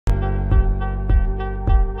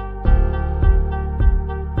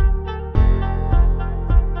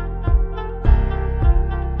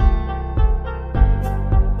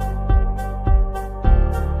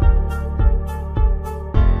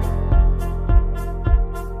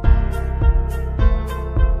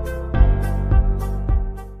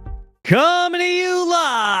Coming to you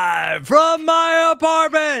live from my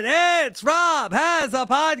apartment, it's Rob Has a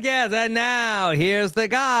Podcast. And now here's the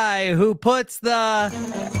guy who puts the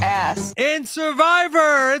ass in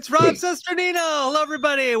Survivor. It's Rob Cesternino. Hello,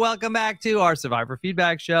 everybody. Welcome back to our Survivor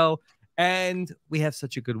Feedback Show. And we have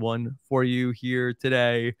such a good one for you here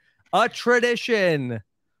today. A tradition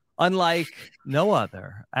unlike no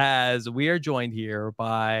other, as we are joined here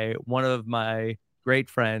by one of my great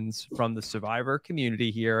friends from the Survivor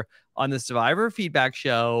community here on the Survivor Feedback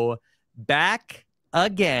Show, back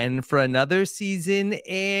again for another season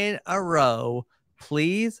in a row.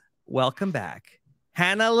 Please welcome back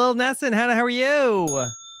Hannah Lil Nesson. Hannah, how are you?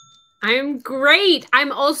 I'm great.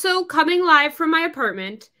 I'm also coming live from my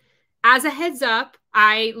apartment. As a heads up,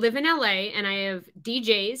 I live in LA and I have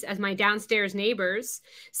DJs as my downstairs neighbors.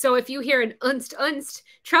 So if you hear an unst,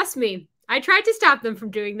 trust me, I tried to stop them from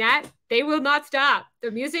doing that. They will not stop.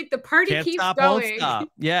 The music, the party Can't keeps stop, going. won't stop.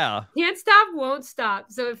 Yeah. Can't stop, won't stop.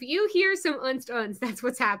 So if you hear some unst, that's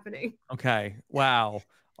what's happening. Okay. Wow.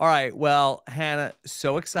 All right. Well, Hannah,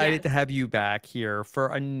 so excited to have you back here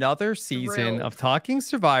for another season of Talking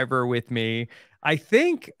Survivor with me. I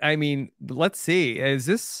mean, let's see. Is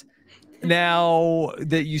this now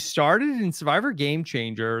that you started in Survivor Game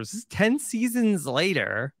Changers 10 seasons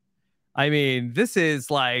later? I mean, this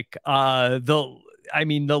is like the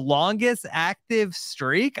longest active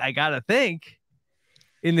streak, I gotta think,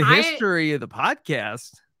 in the history of the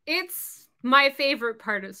podcast. It's my favorite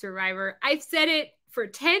part of Survivor. I've said it for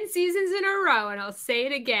 10 seasons in a row, and I'll say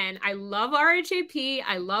it again. I love RHAP.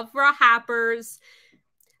 I love Raw Happers.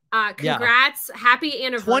 Congrats. Yeah. Happy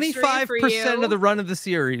anniversary 25% for you. of the run of the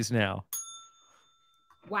series now.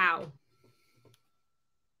 Wow.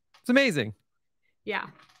 It's amazing. Yeah.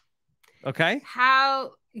 Okay.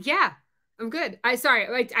 Yeah, I'm good. I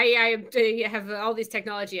have all these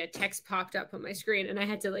technology. A text popped up on my screen and I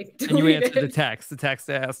had to delete and you answered the text. The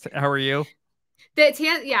text asked, how are you?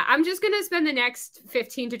 Yeah, I'm just going to spend the next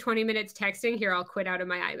 15 to 20 minutes texting. Here, I'll quit out of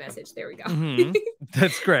my iMessage. There we go. Mm-hmm.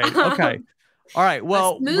 That's great. Okay. All right.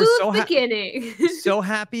 Well, we're so beginning. So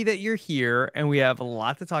happy that you're here, and we have a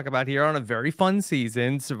lot to talk about here on a very fun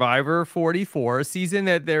season, Survivor 44, a season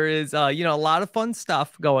that there is, a lot of fun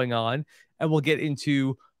stuff going on, and we'll get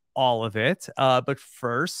into all of it. But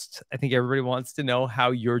first, I think everybody wants to know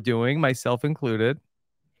how you're doing, myself included.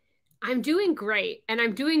 I'm doing great, and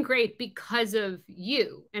I'm doing great because of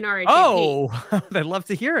you and RHAP. Oh, I'd love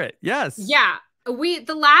to hear it. Yes. Yeah.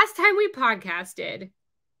 The last time we podcasted,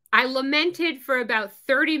 I lamented for about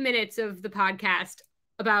 30 minutes of the podcast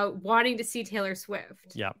about wanting to see Taylor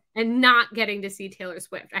Swift. Yeah. And not getting to see Taylor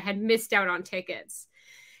Swift. I had missed out on tickets.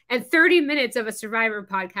 And 30 minutes of a Survivor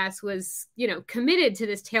podcast was, committed to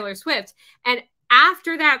this Taylor Swift. And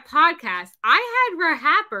after that podcast, I had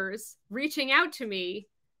Rahappers reaching out to me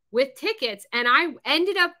with tickets. And I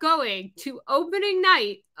ended up going to opening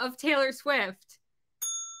night of Taylor Swift.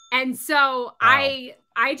 And so wow.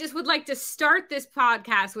 I just would like to start this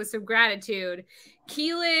podcast with some gratitude.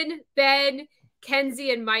 Keelan, Ben,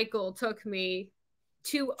 Kenzie, and Michael took me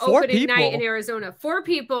to opening night in Arizona. 4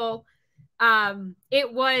 people.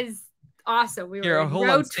 It was awesome. We were hold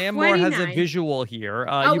on. Sam Moore has a visual here.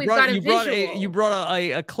 You brought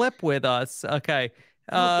a clip with us. Okay.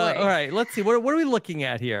 All right. Let's see. What are we looking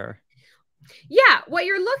at here? Yeah, what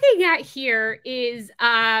you're looking at here is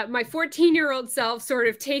my 14-year-old self sort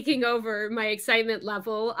of taking over my excitement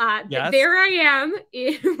level. Yes. There I am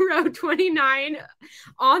in row 29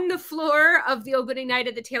 on the floor of the opening night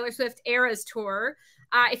of the Taylor Swift Eras Tour.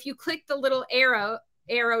 If you click the little arrow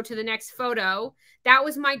to the next photo, that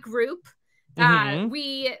was my group. Mm-hmm.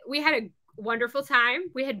 We had a wonderful time.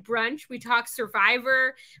 We had brunch. We talked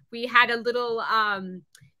Survivor. We had a little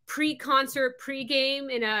pre-concert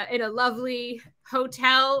pregame in a lovely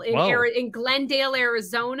hotel in Glendale,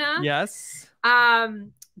 Arizona. Yes.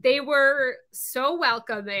 They were so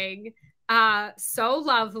welcoming, so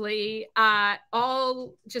lovely,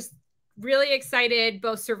 all just really excited,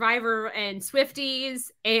 both Survivor and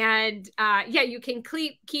Swifties. And you can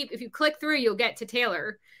keep if you click through, you'll get to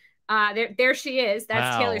Taylor. There she is.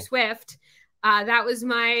 That's wow. Taylor Swift. That was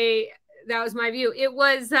my view. It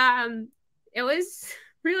was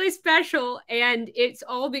really special, and it's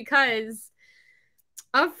all because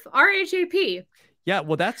of RHAP. Yeah,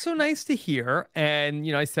 well, that's so nice to hear. And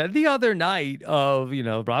I said the other night of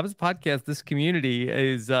Rob's podcast, this community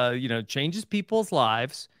is changes people's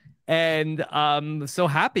lives, and I'm so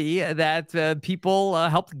happy that people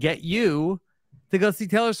helped get you to go see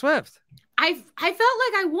Taylor Swift. I felt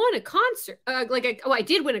like I won a concert, I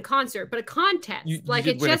did win a concert, but a contest.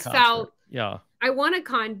 It just felt. Yeah. I won a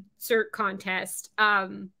concert contest.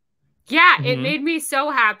 Yeah, it made me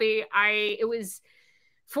so happy. It was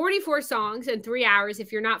 44 songs in 3 hours.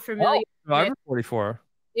 If you're not familiar Survivor 44.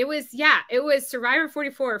 It was Survivor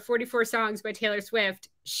 44, 44 songs by Taylor Swift.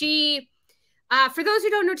 She, for those who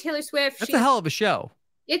don't know Taylor Swift, that's a hell of a show.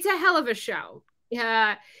 It's a hell of a show.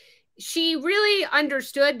 She really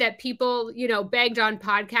understood that people, you know, begged on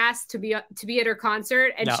podcasts to be at her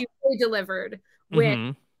concert, and she really delivered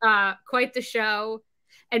with quite the show.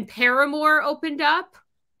 And Paramore opened up.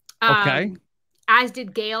 Okay. As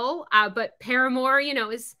did Gail, but Paramore, you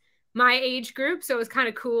know, is my age group, so it was kind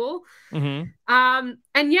of cool. And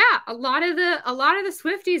yeah, a lot of the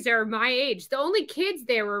Swifties are my age. The only kids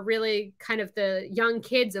there were really kind of the young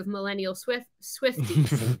kids of millennial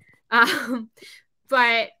Swifties.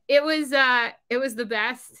 But it was the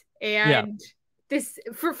best. And this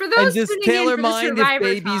for those. And does Taylor mind if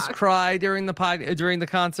babies cry during the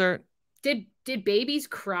concert? Did babies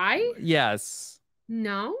cry? Yes.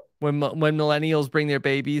 No. When millennials bring their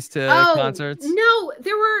babies to concerts? No,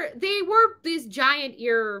 they wore these giant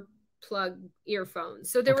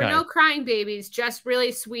earphones. So there were no crying babies, just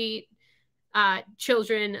really sweet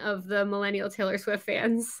children of the millennial Taylor Swift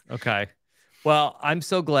fans. Okay. Well, I'm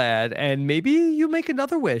so glad. And maybe you make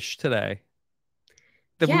another wish today.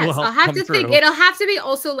 Yes, I'll have to think. It'll have to be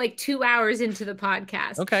also like 2 hours into the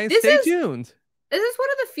podcast. Okay, stay tuned. This is one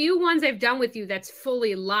of the few ones I've done with you that's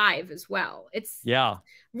fully live as well. It's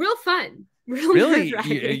real fun. Really,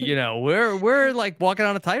 you know, we're like walking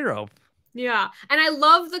on a tightrope. Yeah, and I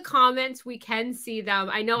love the comments. We can see them.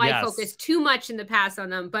 I know I focused too much in the past on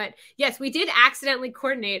them, but yes, we did accidentally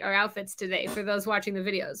coordinate our outfits today for those watching the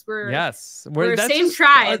videos. We're same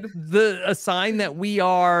tribe. A sign that we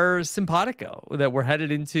are simpatico, that we're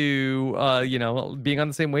headed into you know, being on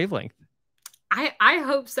the same wavelength. I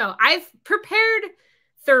hope so. I've prepared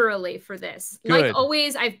thoroughly for this. Good. Like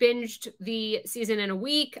always, I've binged the season in a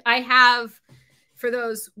week. I have, for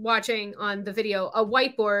those watching on the video, a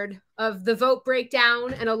whiteboard of the vote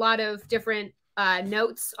breakdown and a lot of different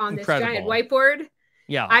notes on this giant whiteboard.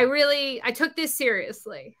 Yeah. I took this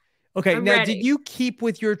seriously. Okay. I'm ready. Did you keep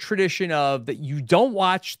with your tradition of that you don't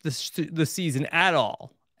watch the season at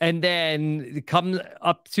all? And then it comes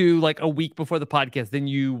up to like a week before the podcast, then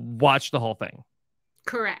you watch the whole thing.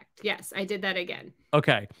 Correct. Yes, I did that again.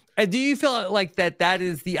 Okay. And do you feel like that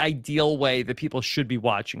is the ideal way that people should be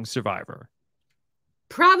watching Survivor?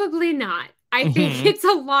 Probably not. I think it's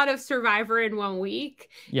a lot of Survivor in 1 week.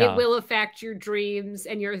 Yeah. It will affect your dreams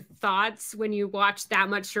and your thoughts when you watch that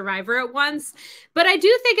much Survivor at once. But I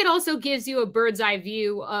do think it also gives you a bird's eye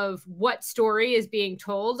view of what story is being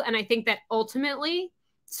told. And I think that ultimately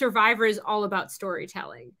Survivor is all about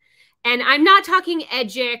storytelling. And I'm not talking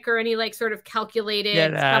edgic or any like sort of calculated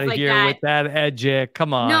Get stuff out of like here that. With that edgic.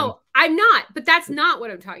 Come on. No, I'm not. But that's not what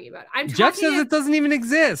I'm talking about. Jeff says it doesn't even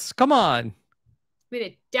exist. Come on. I mean,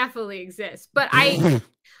 it definitely exists. But I'm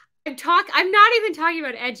not even talking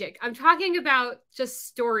about edgic. I'm talking about just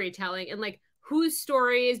storytelling and like whose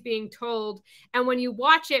story is being told. And when you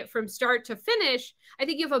watch it from start to finish, I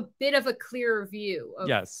think you have a bit of a clearer view of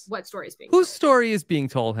what story is being told. Whose story is being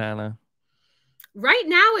told, Hannah? Right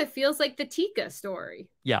now, it feels like the Tika story.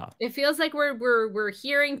 Yeah. It feels like we're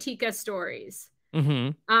hearing Tika stories.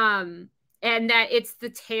 And that it's the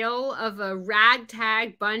tale of a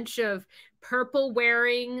ragtag bunch of purple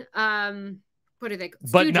wearing, what are they?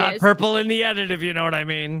 But not purple in the edit, if you know what I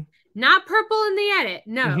mean. Not purple in the edit.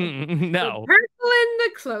 No. No. Purple in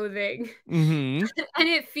the clothing. And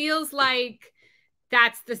it feels like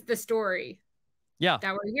that's the story. Yeah.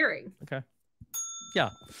 That we're hearing. Okay. Yeah.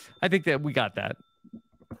 I think that we got that.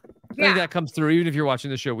 I think that comes through even if you're watching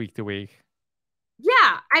the show week to week.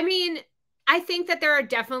 Yeah. I mean, I think that there are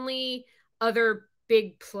definitely other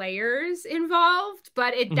big players involved,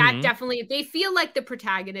 but that definitely, they feel like the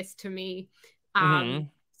protagonist to me.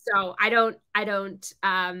 So I don't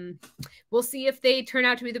we'll see if they turn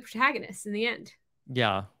out to be the protagonists in the end.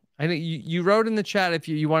 Yeah. I think you wrote in the chat if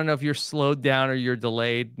you want to know if you're slowed down or you're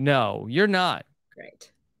delayed. No, you're not.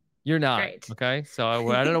 Great. You're not. Great. Okay. So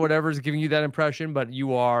I don't know whatever's giving you that impression, but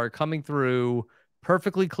you are coming through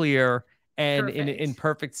perfectly clear and in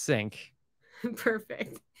perfect sync.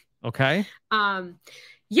 Perfect. Okay.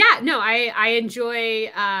 Yeah, no, I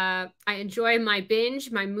enjoy my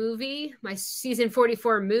binge, my movie, my season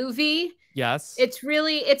 44 movie. Yes.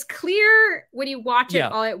 It's clear when you watch it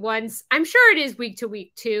all at once. I'm sure it is week to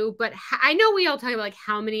week too, but I know we all talk about like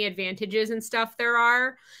how many advantages and stuff there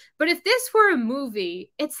are. But if this were a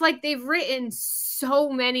movie, it's like they've written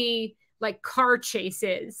so many like car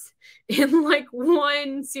chases in like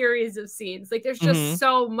one series of scenes. Like there's just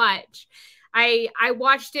so much. I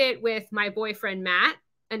watched it with my boyfriend Matt.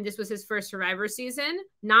 and this was his first Survivor season.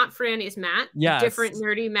 Not Franny's Matt. Yes. Different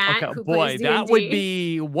nerdy Matt who boy, plays D&D. that would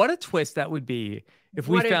be, what a twist that would be if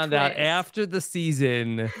we found out after the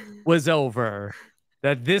season was over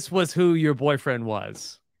that this was who your boyfriend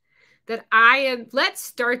was. That I am. Let's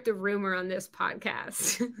start the rumor on this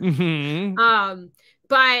podcast.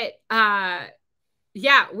 But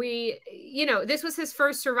yeah, this was his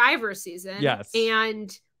first Survivor season. Yes.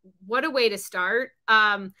 And what a way to start.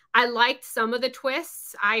 I liked some of the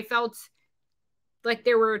twists. I felt like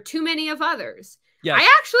there were too many of others. Yes.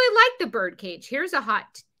 I actually liked the birdcage. Here's a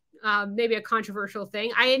hot, maybe a controversial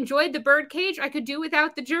thing. I enjoyed the birdcage. I could do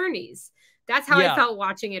without the journeys. That's how I felt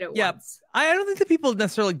watching it at once. I don't think that people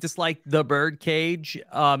necessarily disliked the birdcage.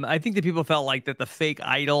 I think that people felt like that the fake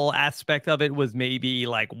idol aspect of it was maybe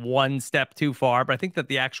like one step too far. But I think that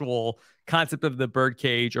the actual concept of the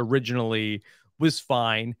birdcage originally was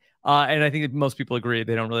fine. And I think that most people agree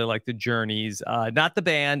they don't really like the journeys, not the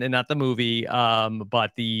band and not the movie,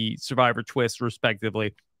 but the Survivor twist,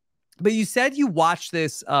 respectively. But you said you watched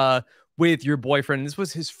this with your boyfriend. This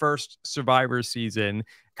was his first Survivor season.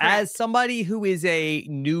 Correct. As somebody who is a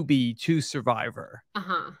newbie to Survivor.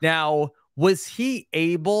 Now, was he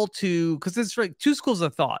able to, because it's like two schools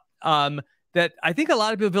of thought, that I think a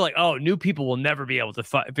lot of people feel like, oh, new people will never be able to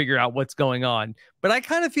figure out what's going on. But I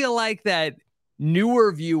kind of feel like that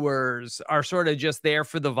newer viewers are sort of just there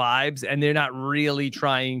for the vibes and they're not really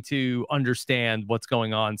trying to understand what's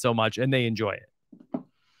going on so much, and they enjoy it.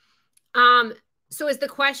 So is the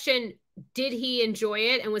question, did he enjoy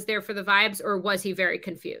it and was there for the vibes, or was he very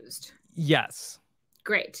confused? Yes.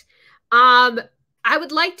 Great. I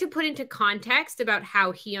would like to put into context about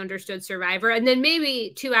how he understood Survivor, and then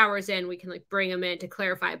maybe 2 hours in, we can like bring him in to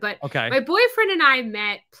clarify. But okay. My boyfriend and I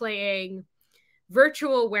met playing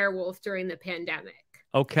Virtual Werewolf during the pandemic.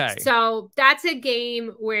 Okay. So that's a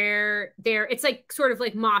game where it's like sort of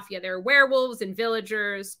like Mafia. There are werewolves and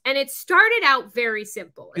villagers, and it started out very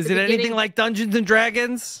simple. Is it anything like Dungeons and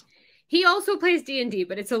Dragons? He also plays D&D,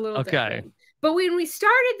 but it's a little different. But when we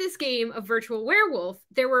started this game of Virtual Werewolf,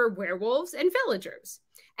 there were werewolves and villagers.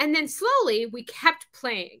 And then slowly we kept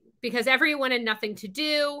playing because everyone had nothing to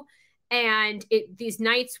do. And these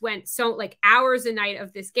nights went so like hours a night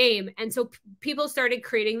of this game. And so people started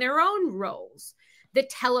creating their own roles. The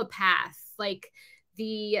telepath, like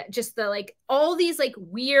all these like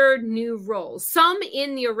weird new roles, some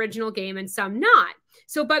in the original game and some not.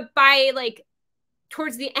 So, but by like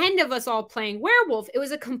towards the end of us all playing werewolf, it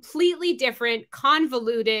was a completely different,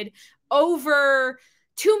 convoluted, over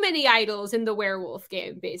too many idols in the werewolf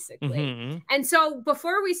game, basically. And so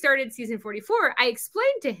before we started season 44, I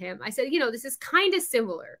explained to him, I said, this is kind of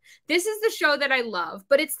similar. This is the show that I love,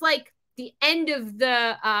 but it's like the end of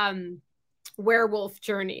the werewolf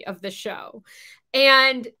journey of the show.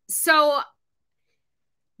 And so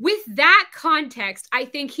with that context, I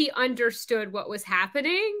think he understood what was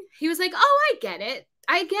happening. He was like, oh, I get it.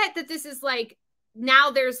 I get that this is like,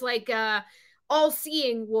 now there's like a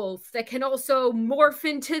all-seeing wolf that can also morph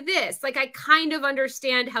into this. Like, I kind of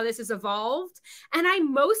understand how this has evolved. And I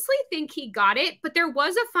mostly think he got it. But there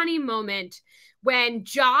was a funny moment when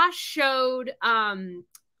Josh showed Jam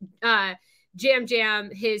Jam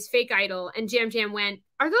his fake idol. And Jam Jam went,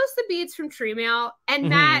 are those the beads from Tree Mail? And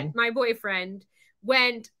Matt, my boyfriend,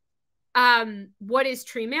 went, what is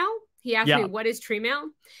Tree Mail? He asked me, what is Tree Mail?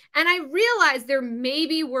 And I realized there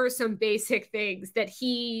maybe were some basic things that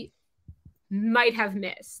he might have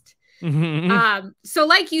missed. So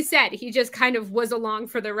like you said, he just kind of was along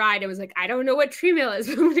for the ride and was like, I don't know what Tree Mail is,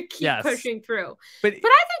 but I'm going to keep pushing through. But I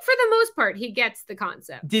think for the most part, he gets the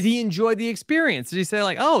concept. Did he enjoy the experience? Did he say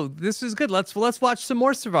like, oh, this is good. Let's watch some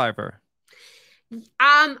more Survivor?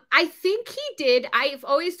 I think he did. I've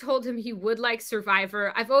always told him he would like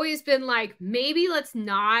Survivor. I've always been like, maybe let's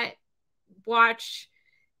not watch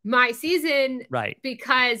my season, right?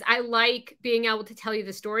 Because I like being able to tell you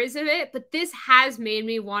the stories of it. But this has made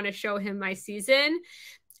me want to show him my season.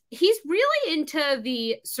 He's really into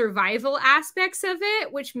the survival aspects of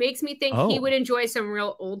it, which makes me think he would enjoy some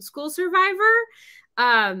real old school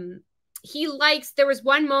Survivor. He likes, there was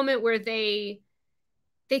one moment where they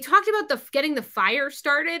talked about getting the fire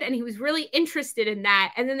started, and he was really interested in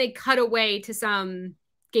that. And then they cut away to some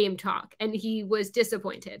game talk, and he was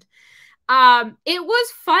disappointed. It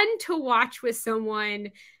was fun to watch with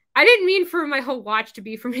someone. I didn't mean for my whole watch to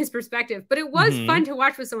be from his perspective, but it was fun to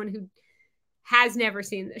watch with someone who has never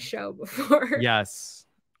seen this show before. Yes.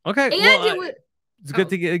 Okay. And well, it's good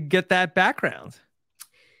to get that background.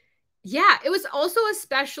 Yeah. It was also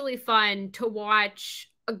especially fun to watch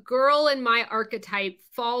a girl in my archetype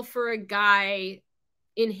fall for a guy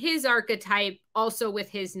in his archetype, also with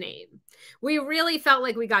his name. We really felt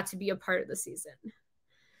like we got to be a part of the season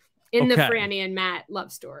in the Franny and Matt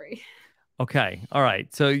love story. Okay. All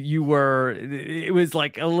right. So it was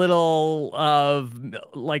like a little of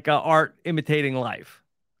like a art imitating life.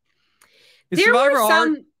 Is Survivor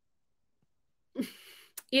art?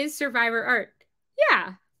 Is Survivor art?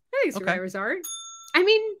 Yeah. I think Survivor's art. I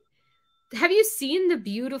mean, have you seen the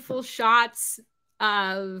beautiful shots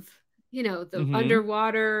of, the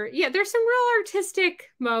underwater? Yeah, there's some real artistic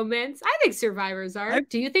moments. I think Survivor's art.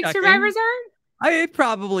 Do you think Survivor's art? It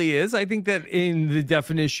probably is. I think that in the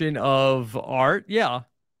definition of art, yeah.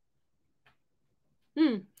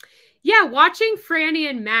 Yeah, watching Franny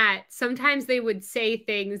and Matt, sometimes they would say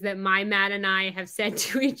things that my Matt and I have said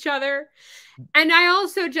to each other. And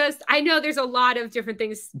I know there's a lot of different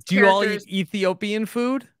things. Do you all eat Ethiopian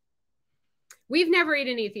food? We've never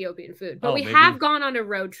eaten Ethiopian food, but we have gone on a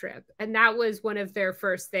road trip. And that was one of their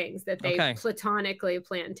first things that they platonically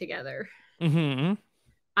planned together.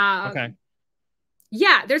 Okay.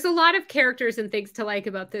 Yeah, there's a lot of characters and things to like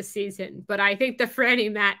about this season, but I think the Franny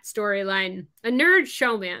Matt storyline, a nerd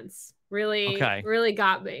showmance, really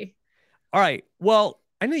got me. All right. Well,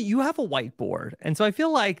 I know you have a whiteboard, and so I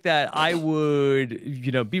feel like that I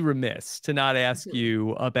would, be remiss to not ask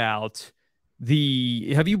you about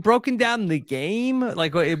have you broken down the game?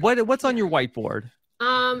 Like what's on your whiteboard?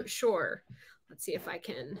 Sure. Let's see if I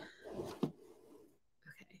can. Okay.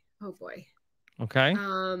 Oh boy. Okay.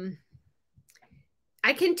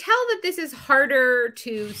 I can tell that this is harder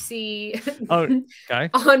to see on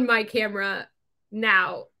my camera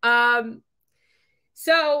now.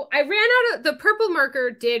 So I ran out of the purple marker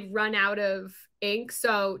did run out of ink.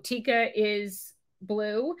 So Tika is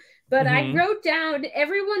blue, but I wrote down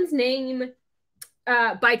everyone's name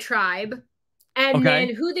by tribe and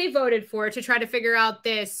then who they voted for to try to figure out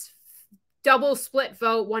this double split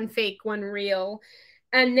vote, one fake, one real,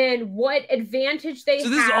 and then what advantage they have. So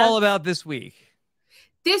this is all about this week.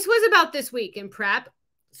 This was about this week in prep,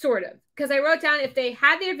 sort of, because I wrote down if they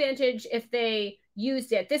had the advantage, if they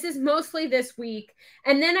used it. This is mostly this week.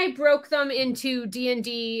 And then I broke them into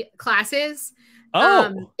D&D classes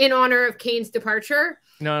in honor of Kane's departure.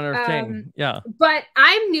 In honor of Kane, yeah. But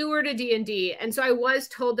I'm newer to D&D, and so I was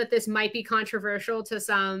told that this might be controversial to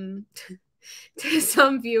some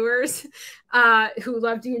viewers who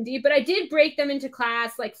love D&D. But I did break them into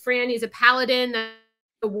class. Like Franny's a paladin,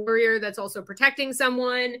 a warrior that's also protecting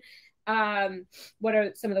someone. What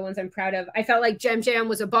are some of the ones I'm proud of? I felt like Jem Jam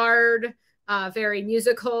was a bard, very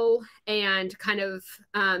musical and kind of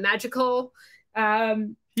magical.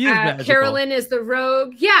 Magical. Carolyn is the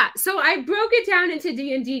rogue. Yeah, so I broke it down into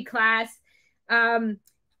D&D class. Some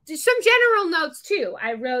general notes too.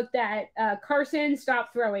 I wrote that Carson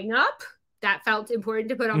stopped throwing up. That felt important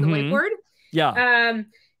to put on the whiteboard. Yeah.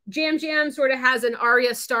 Jam Jam sort of has an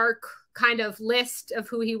Arya Stark kind of list of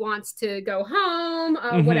who he wants to go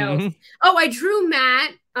home. What else? Oh, I drew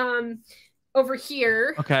Matt over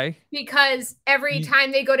here. Okay. Because every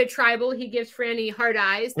time they go to tribal, he gives Franny hard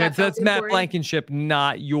eyes. So that's Matt Blankenship,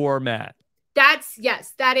 not your Matt. That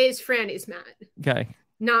is Franny's Matt. Okay.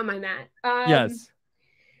 Not my Matt. Yes.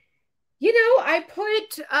 I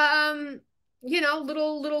put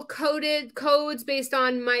little codes based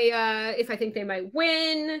on my if I think they might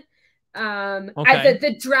win.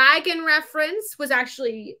 The dragon reference was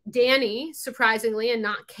actually Danny, surprisingly, and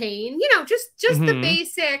not Kane. Just the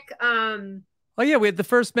basic. Oh yeah, we had the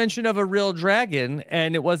first mention of a real dragon,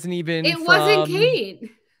 and it wasn't even. It wasn't Kane.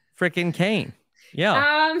 Freaking Kane.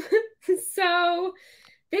 Yeah. So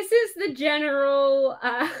this is the general.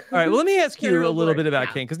 All right. Well, let me ask you a little bit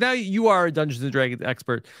about Kane, because now you are a Dungeons and Dragons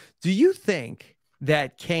expert. Do you think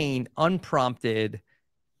that Kane, unprompted,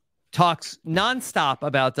 talks nonstop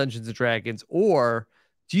about Dungeons and Dragons, or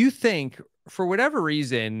do you think, for whatever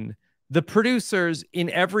reason, the producers in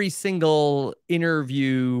every single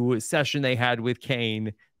interview session they had with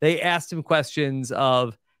Kane, they asked him questions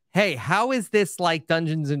of, hey, how is this like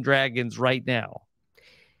Dungeons and Dragons right now?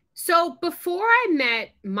 So before I met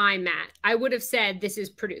my Matt, I would have said this is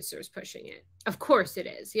producers pushing it. Of course it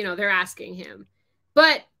is. They're asking him.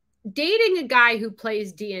 But dating a guy who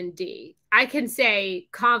plays D&D, I can say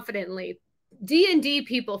confidently, D&D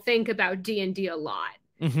people think about D&D a lot.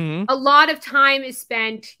 A lot of time is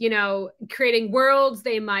spent, creating worlds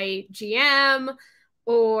they might GM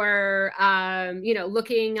or,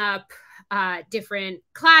 looking up different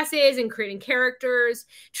classes and creating characters.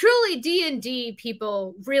 Truly, D&D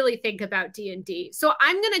people really think about D&D. So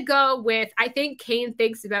I'm going to go with, I think Kane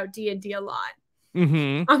thinks about D&D a lot.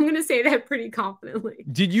 I'm going to say that pretty confidently.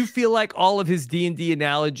 Did you feel like all of his D&D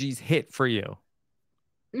analogies hit for you?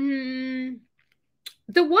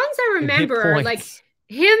 The ones I remember are like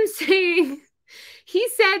him saying, he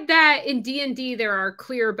said that in D&D there are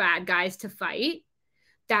clear bad guys to fight.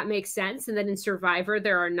 That makes sense. And then in Survivor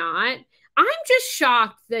there are not. I'm just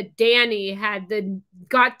shocked that Danny I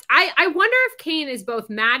wonder if Kane is both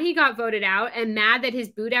mad he got voted out and mad that his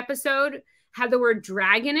boot episode had the word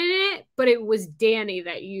dragon in it, but it was Danny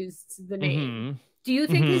that used the name. Do you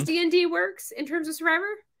think his D&D works in terms of Survivor?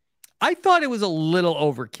 I thought it was a little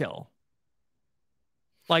overkill.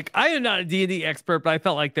 Like, I am not a D&D expert, but I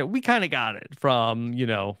felt like that we kind of got it from,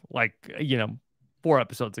 4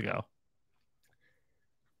 episodes ago.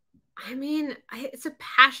 I mean, it's a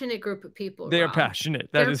passionate group of people. They're passionate.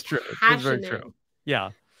 That is true. That's very true.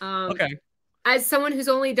 Yeah. Okay. As someone who's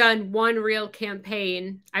only done one real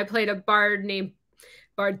campaign, I played a bard named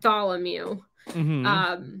Bartholomew.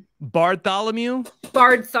 Bartholomew?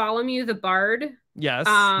 Bartholomew the Bard. Yes.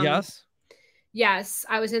 Yes. Yes,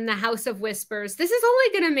 I was in the House of Whispers. This is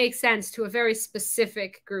only going to make sense to a very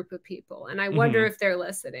specific group of people, and I wonder if they're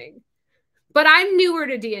listening. But I'm newer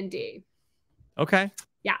to D&D. Okay.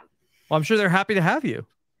 Yeah. Well, I'm sure they're happy to have you.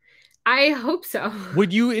 I hope so.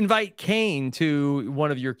 Would you invite Kane to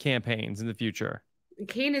one of your campaigns in the future?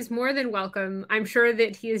 Kane is more than welcome. I'm sure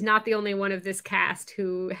that he is not the only one of this cast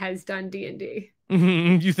who has done D&D.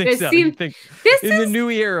 You think so? You think in the new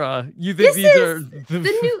era, you think these are the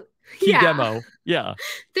new key demo? Yeah.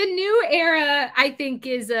 The new era, I think,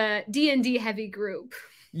 is a D&D heavy group.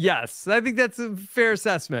 Yes, I think that's a fair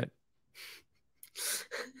assessment.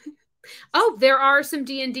 Oh, there are some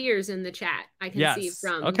D&Ders in the chat. I can see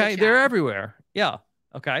from the chat. They're everywhere. Yeah.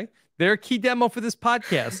 Okay. They're a key demo for this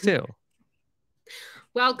podcast too.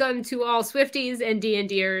 Welcome to all Swifties and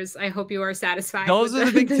D&Ders. I hope you are satisfied. Those are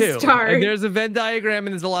the big two. And there's a Venn diagram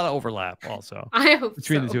and there's a lot of overlap also. I hope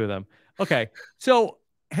between the two of them. Okay. So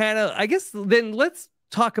Hannah, I guess then let's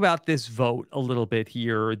talk about this vote a little bit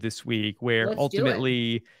here this week, where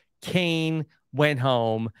ultimately Kane went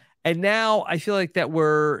home. And now I feel like that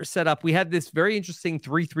we're set up. We had this very interesting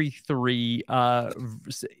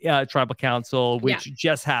 3-3-3 tribal council, which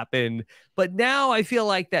just happened. But now I feel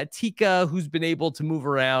like that Tika, who's been able to move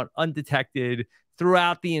around undetected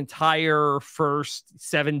throughout the entire first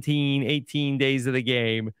 17, 18 days of the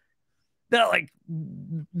game,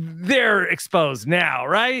 they're exposed now,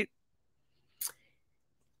 right?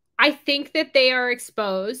 I think that they are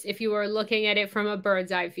exposed if you are looking at it from a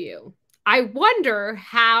bird's eye view. I wonder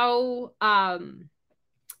how,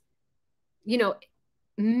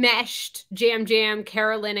 meshed Jam,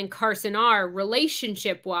 Carolyn, and Carson are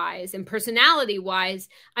relationship-wise and personality-wise.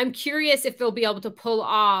 I'm curious if they'll be able to pull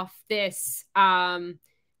off this plan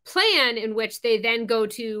in which they then go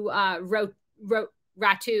to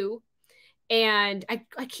Ratu. And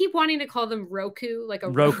I keep wanting to call them Roku, like a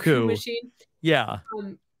Roku machine. Yeah.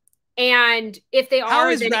 And if they are... How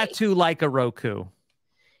is Ratu like a Roku?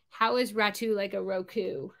 How is Ratu like a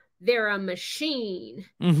Roku? They're a machine.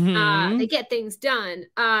 They get things done.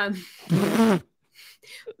 But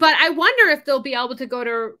I wonder if they'll be able to go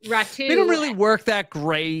to Ratu. They don't really work that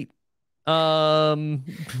great. But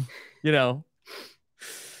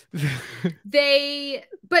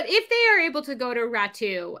if they are able to go to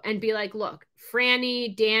Ratu and be like, look,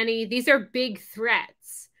 Franny, Danny, these are big threats.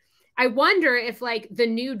 I wonder if the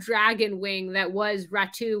new dragon wing that was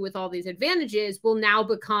Ratu with all these advantages will now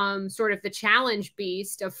become sort of the challenge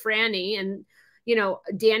beast of Franny, and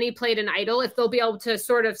Danny played an idol. If they'll be able to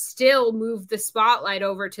sort of still move the spotlight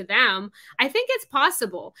over to them, I think it's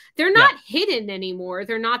possible. They're not hidden anymore.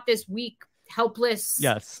 They're not this weak, helpless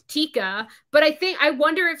Tika, but I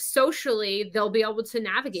wonder if socially they'll be able to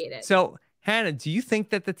navigate it. So Hannah, do you think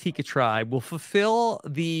that the Tika tribe will fulfill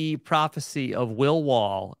the prophecy of Will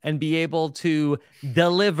Wall and be able to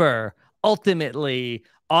deliver ultimately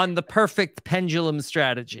on the perfect pendulum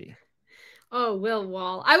strategy? Oh, Will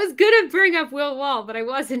Wall. I was going to bring up Will Wall, but I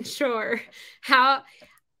wasn't sure how.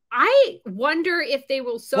 I wonder if they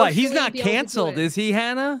will socially. What, he's not canceled, is he,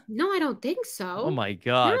 Hannah? No, I don't think so. Oh my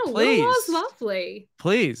God! No, please, Will Wall's lovely.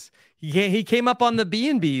 Please. He came up on the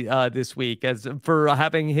B&B this week for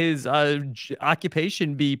having his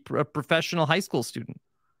occupation be a professional high school student.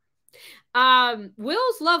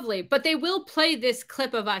 Will's lovely, but they will play this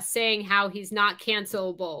clip of us saying how he's not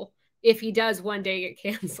cancelable if he does one day get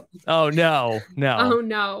canceled. Oh no. Oh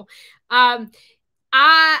no.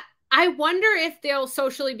 I wonder if they'll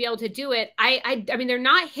socially be able to do it. I mean, they're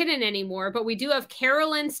not hidden anymore, but we do have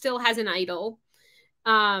Carolyn still has an idol.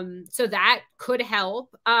 So that could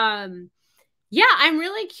help. Yeah, I'm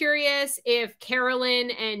really curious if Carolyn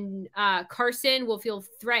and Carson will feel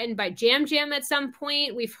threatened by Jam at some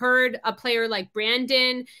point. We've heard a player like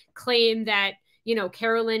Brandon claim that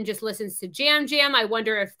Carolyn just listens to Jam Jam. I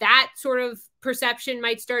wonder if that sort of perception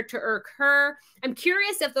might start to irk her. I'm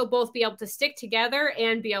curious if they'll both be able to stick together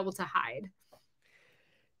and be able to hide.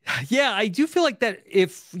 Yeah, I do feel like that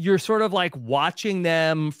if you're sort of like watching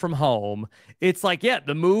them from home, it's like, yeah,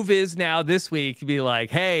 the move is now this week to be like,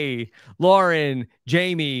 hey, Lauren,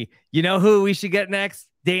 Jamie, you know who we should get next?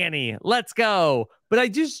 Danny, let's go. But I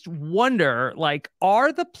just wonder, like,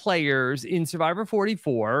 are the players in Survivor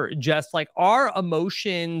 44 just like, are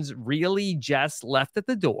emotions really just left at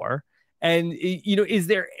the door? And, is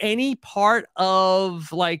there any part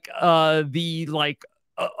of like the like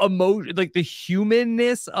emotion, like the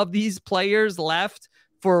humanness of these players left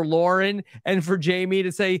for Lauren and for Jamie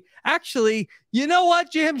to say, actually, you know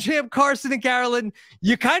what, Jam Jam, Carson, and Carolyn,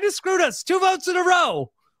 you kind of screwed us 2 votes in a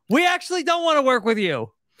row. We actually don't want to work with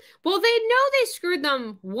you. Well, they know they screwed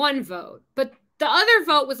them 1 vote, but the other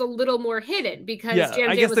vote was a little more hidden because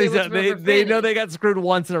Jam Jam was able to vote for they know they got screwed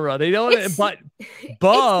once in a row. They don't, but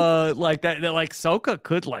like that, like Soka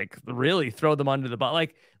could like really throw them under the bus.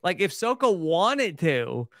 Like if Soka wanted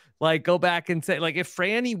to, like, go back and say, like, if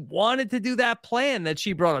Franny wanted to do that plan that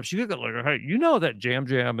she brought up, she could go like, hey, that Jam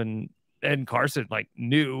Jam and Carson like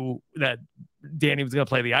knew that Danny was going to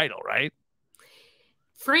play the idol, right?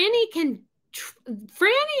 Franny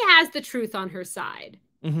has the truth on her side.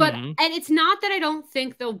 But, and it's not that I don't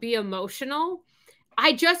think they'll be emotional.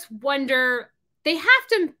 I just wonder, they have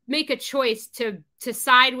to make a choice to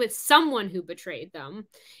side with someone who betrayed them.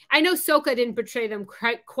 I know Soka didn't betray them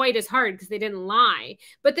quite as hard because they didn't lie,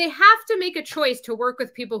 but they have to make a choice to work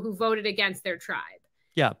with people who voted against their tribe.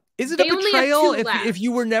 Yeah. Is it a betrayal if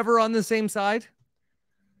you were never on the same side?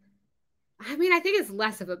 I mean, I think it's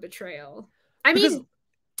less of a betrayal. I mean,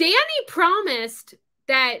 Danny promised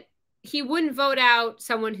that he wouldn't vote out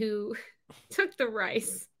someone who took the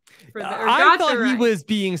rice. I thought he was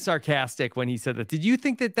being sarcastic when he said that. Did you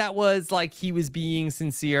think that was like he was being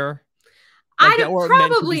sincere? Like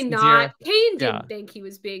probably not. Kane didn't think he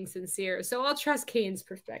was being sincere, so I'll trust Kane's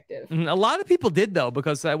perspective. A lot of people did, though,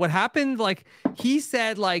 because what happened, like, he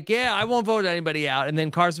said, like, yeah, I won't vote anybody out, and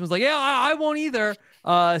then Carson was like, yeah, I won't either.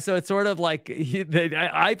 So it's sort of like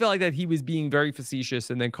I felt like that he was being very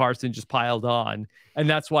facetious, and then Carson just piled on, and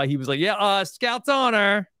that's why he was like, yeah, Scout's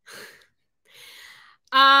honor.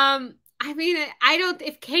 I mean,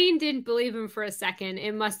 if Kane didn't believe him for a second,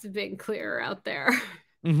 it must have been clearer out there.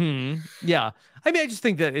 Yeah. I mean, I just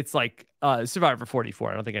think that it's like Survivor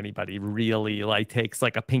 44. I don't think anybody really like takes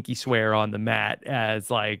like a pinky swear on the mat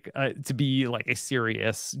as like to be like a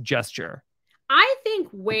serious gesture. I think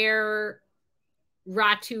where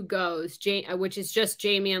Ratu goes, which is just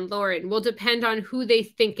Jamie and Lauren, will depend on who they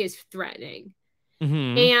think is threatening.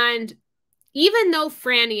 And even though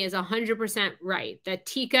Franny is 100% right, that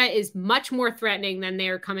Tika is much more threatening than they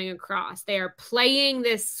are coming across. They are playing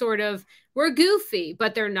this sort of, we're goofy,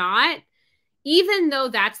 but they're not. Even though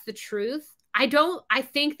that's the truth, I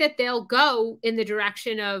think that they'll go in the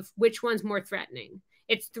direction of which one's more threatening.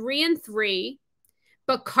 It's 3 and 3,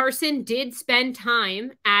 but Carson did spend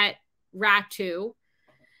time at Ratu.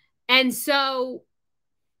 And so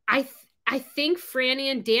I think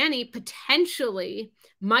Franny and Danny potentially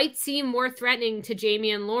might seem more threatening to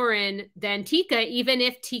Jamie and Lauren than Tika, even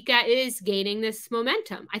if Tika is gaining this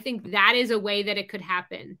momentum. I think that is a way that it could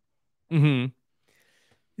happen.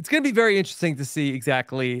 It's going to be very interesting to see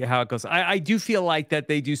exactly how it goes. I do feel like that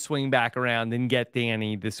they do swing back around and get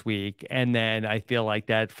Danny this week. And then I feel like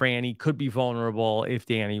that Franny could be vulnerable if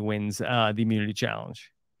Danny wins the immunity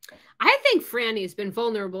challenge. I think Franny's been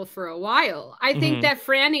vulnerable for a while. I think that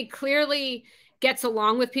Franny clearly gets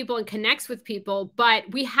along with people and connects with people, but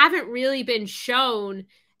we haven't really been shown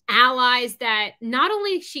allies that not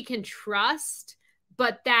only she can trust,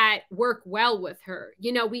 but that work well with her.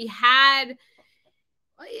 I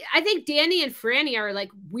think Danny and Franny are like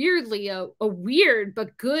weirdly a weird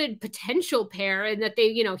but good potential pair, and that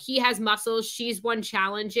they, he has muscles, she's won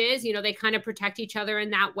challenges, they kind of protect each other in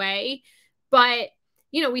that way. But,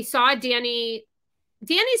 we saw Danny's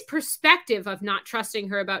perspective of not trusting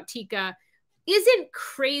her about Tika isn't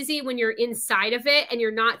crazy when you're inside of it and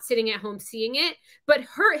you're not sitting at home seeing it, but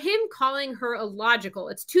him calling her illogical,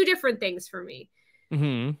 it's 2 different things for me.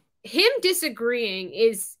 Him disagreeing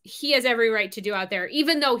he has every right to do out there,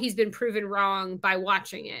 even though he's been proven wrong by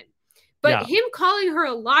watching it. But him calling her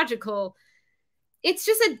illogical, it's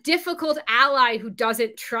just a difficult ally who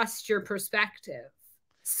doesn't trust your perspective.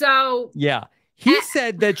 So yeah, he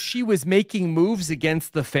said that she was making moves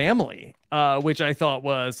against the family, which I thought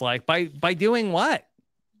was like, by doing what?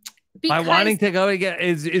 By wanting to go to get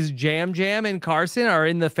is Jam Jam and Carson are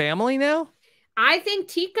in the family now? I think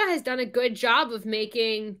Tika has done a good job of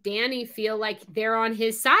making Danny feel like they're on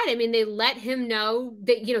his side. I mean, they let him know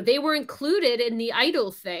that, you know, they were included in the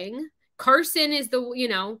idol thing. Carson is the, you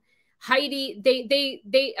know, Heidi,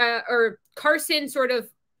 or Carson sort of,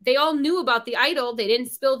 they all knew about the idol. They didn't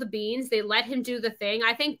spill the beans. They let him do the thing.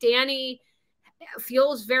 I think Danny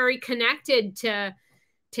feels very connected to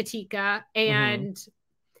Tika. And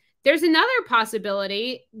there's another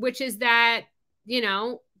possibility, which is that, you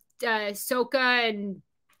know, Soka and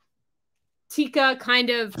Tika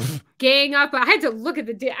kind of gang up. I had to look at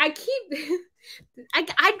the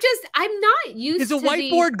I'm not used to Is a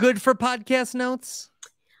whiteboard good for podcast notes?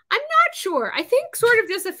 I'm not sure. I think sort of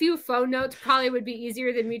just a few phone notes probably would be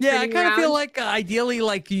easier than me. Yeah, I kind of feel like ideally,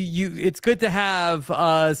 like you, it's good to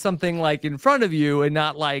have something like in front of you and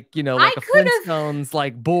not like, you know, like a Flintstones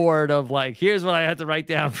like board of like, here's what I had to write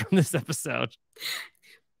down from this episode.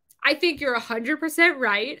 I think you're 100%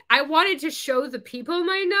 right. I wanted to show the people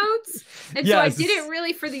my notes, and so I did it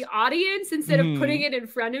really for the audience instead of putting it in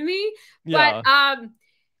front of me. But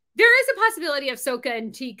there is a possibility of Soka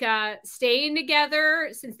and Tika staying together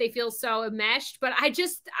since they feel so enmeshed. But I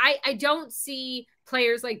don't see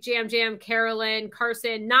players like Jam Jam, Carolyn,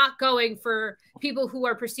 Carson not going for people who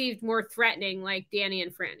are perceived more threatening, like Danny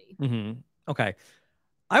and Franny. Okay.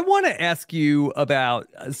 I want to ask you about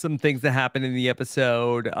some things that happened in the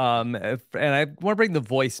episode, and I want to bring the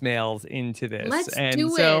voicemails into this. Let's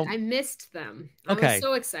do it. I missed them. Okay. I was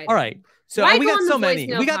so excited. All right. So we got so many.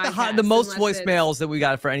 We got the most voicemails that we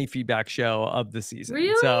got for any feedback show of the season.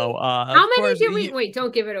 Really? So how many did we? Wait,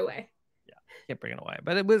 don't give it away. Yeah, can't bring it away.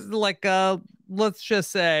 But it was like, let's just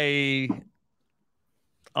say,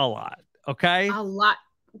 a lot. Okay. A lot.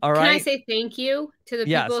 All right. Can I say thank you to the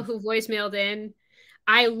people who voicemailed in?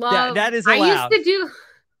 I love that is allowed.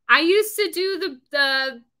 I used to do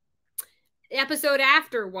the episode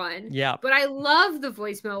after one. Yeah. But I love the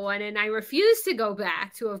voicemail one, and I refuse to go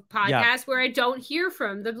back to a podcast where I don't hear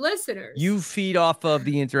from the listeners. You feed off of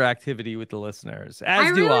the interactivity with the listeners, as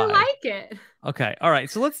I do I. really like it. Okay. All right.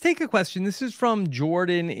 So let's take a question. This is from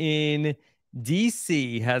Jordan in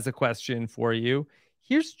DC, has a question for you.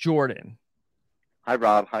 Here's Jordan. Hi,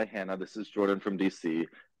 Rob. Hi, Hannah. This is Jordan from DC.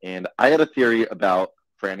 And I had a theory about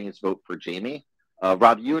Franny's vote for Jamie.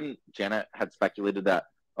 Rob, you and Janet had speculated that,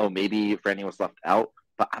 maybe Franny was left out,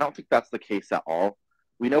 but I don't think that's the case at all.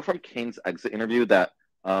 We know from Kane's exit interview that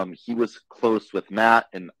he was close with Matt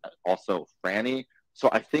and also Franny. So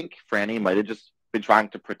I think Franny might have just been trying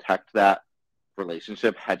to protect that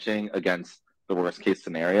relationship, hedging against the worst case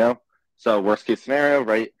scenario. So worst case scenario,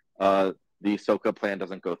 right? The Soka plan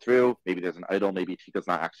doesn't go through. Maybe there's an idol. Maybe Tika's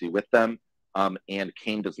not actually with them. And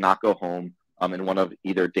Kane does not go home, and one of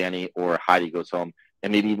either Danny or Heidi goes home.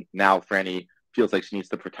 And maybe now Franny feels like she needs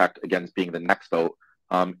to protect against being the next vote.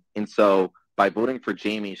 And so by voting for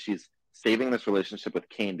Jamie, she's saving this relationship with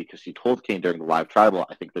Kane because she told Kane during the live tribal,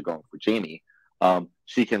 I think they're going for Jamie.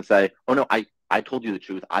 She can say, oh, no, I told you the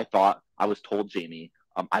truth. I thought I was told Jamie.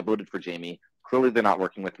 I voted for Jamie. Clearly, they're not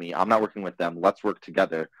working with me. I'm not working with them. Let's work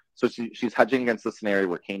together. So she's hedging against the scenario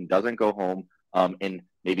where Kane doesn't go home, and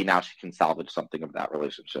maybe now she can salvage something of that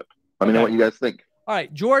relationship. Let me know what you guys think. All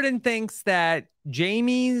right. Jordan thinks that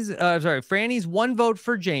Franny's one vote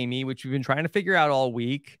for Jamie, which we've been trying to figure out all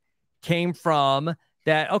week, came from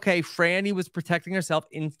that, okay, Franny was protecting herself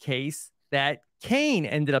in case that Kane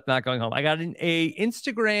ended up not going home. I got a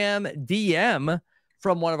Instagram DM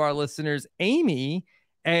from one of our listeners, Amy,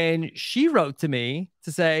 and she wrote to me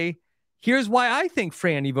to say, here's why I think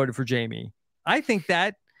Franny voted for Jamie. I think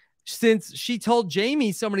that since she told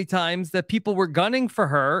Jamie so many times that people were gunning for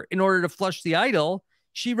her in order to flush the idol,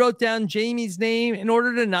 she wrote down Jamie's name in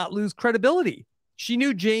order to not lose credibility. She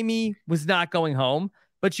knew Jamie was not going home,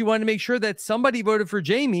 but she wanted to make sure that somebody voted for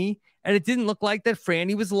Jamie, and it didn't look like that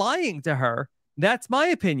Franny was lying to her. That's my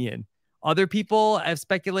opinion. Other people have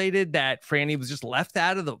speculated that Franny was just left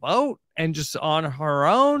out of the vote and just on her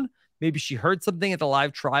own. Maybe she heard something at the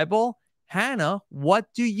live tribal. Hannah,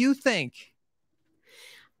 what do you think?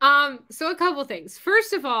 So a couple things.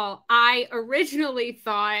 First of all, I originally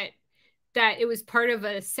thought that it was part of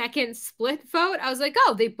a second split vote. I was like,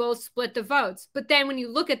 oh, they both split the votes. But then when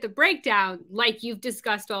you look at the breakdown, like you've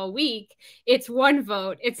discussed all week, it's one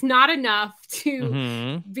vote. It's not enough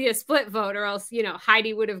to be a split vote, or else, you know,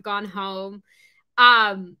 Heidi would have gone home.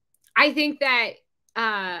 I think that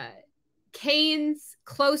Kane's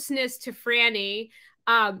closeness to Franny,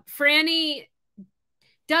 Franny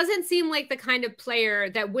doesn't seem like the kind of player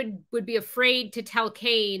that would be afraid to tell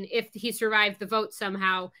Kane if he survived the vote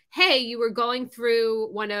somehow, hey, you were going for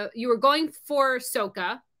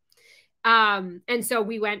Soka. And so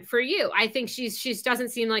we went for you. I think she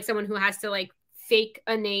doesn't seem like someone who has to like fake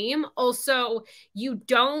a name. Also, you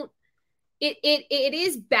don't, it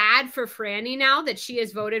is bad for Franny now that she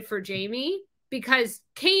has voted for Jamie, because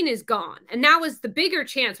Kane is gone. And that was the bigger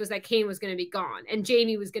chance, was that Kane was going to be gone and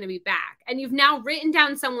Jamie was going to be back. And you've now written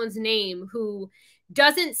down someone's name who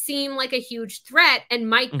doesn't seem like a huge threat and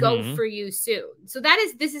might go for you soon. So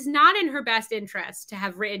this is not in her best interest to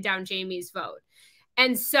have written down Jamie's vote.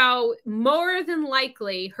 And so more than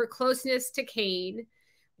likely her closeness to Kane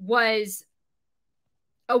was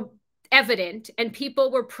evident, and people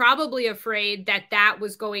were probably afraid that that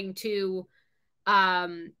was going to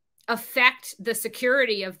affect the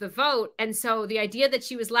security of the vote. And so the idea that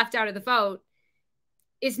she was left out of the vote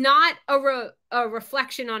is not a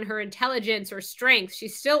reflection on her intelligence or strength.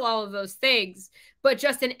 She's still all of those things, but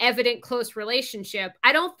just an evident close relationship.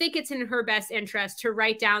 I don't think it's in her best interest to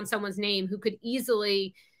write down someone's name who could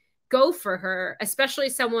easily go for her, especially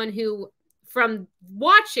someone who, from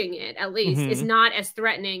watching it at least, is not as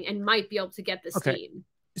threatening and might be able to get the steam.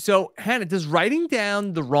 So, Hannah, does writing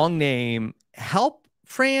down the wrong name help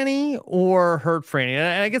Franny or hurt Franny?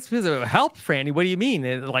 And I guess because it helped Franny, what do you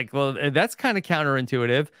mean? Like, well, that's kind of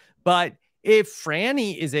counterintuitive. But if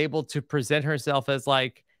Franny is able to present herself as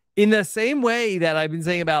like, in the same way that I've been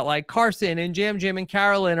saying about like Carson and Jam Jam and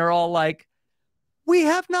Carolyn are all like, we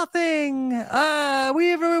have nothing.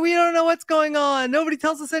 We don't know what's going on. Nobody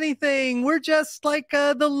tells us anything. We're just like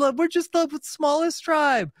we're just the smallest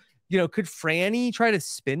tribe. You know, could Franny try to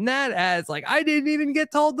spin that as like, I didn't even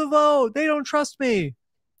get told to vote. They don't trust me.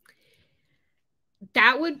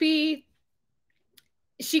 That would be,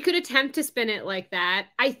 she could attempt to spin it like that.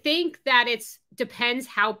 I think that depends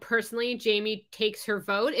how personally Jamie takes her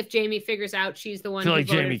vote. If Jamie figures out she's the one who voted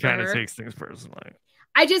for her. I feel like Jamie kind of takes things personally.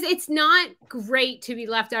 It's not great to be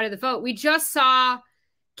left out of the vote. We just saw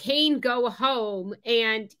Kane go home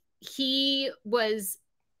and he was,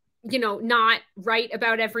 you know, not right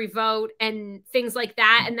about every vote and things like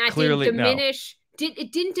that. And that Clearly, didn't diminish.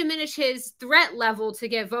 It didn't diminish his threat level to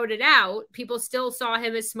get voted out. People still saw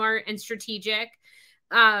him as smart and strategic.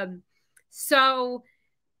 So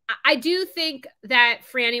I do think that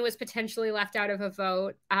Franny was potentially left out of a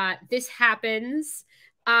vote. This happens.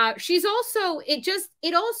 She's also,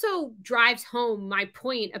 it also drives home my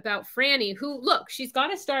point about Franny, who, look, she's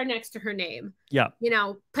got a star next to her name. Yeah. You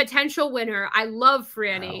know, potential winner. I love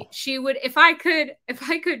Franny. Wow. She would, if I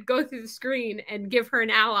could go through the screen and give her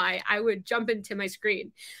an ally, I would jump into my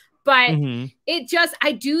screen. But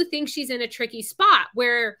I do think she's in a tricky spot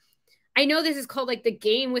where, I know this is called like the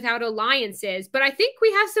game without alliances, but I think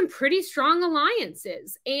we have some pretty strong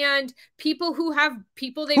alliances and people who have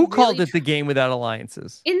people they. Who called it the game without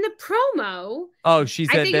alliances? In the promo. Oh, she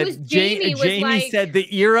said that Jamie said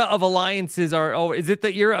the era of alliances are. Oh, is it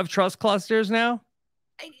the era of trust clusters now?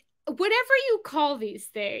 Whatever you call these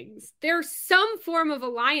things, there's some form of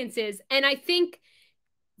alliances, and I think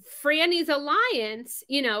Franny's alliance,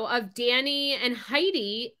 you know, of Danny and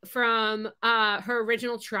Heidi from her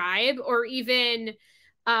original tribe, or even,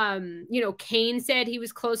 you know, Kane said he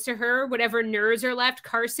was close to her, whatever nerds are left,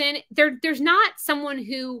 Carson, there's not someone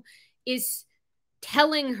who is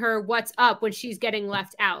telling her what's up when she's getting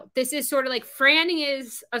left out. This is sort of like Franny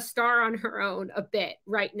is a star on her own a bit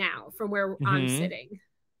right now from where I'm sitting.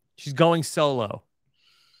 She's going solo.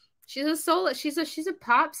 She's a solo. She's a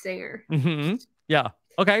pop singer. Yeah.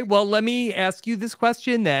 Okay, well, let me ask you this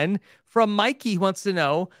question then. From Mikey, who wants to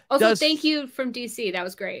know. Also, thank you from DC. That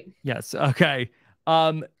was great. Yes. Okay.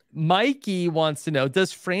 Mikey wants to know,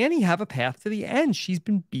 does Franny have a path to the end? She's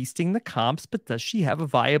been beasting the comps, but does she have a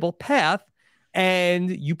viable path?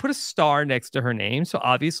 And you put a star next to her name, so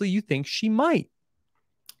obviously you think she might.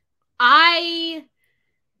 I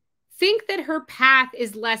think that her path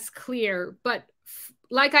is less clear, but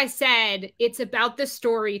like I said, it's about the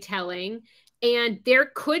storytelling. And there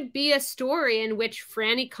could be a story in which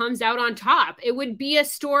Franny comes out on top. It would be a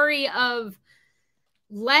story of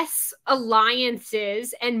less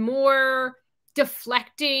alliances and more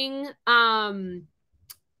deflecting,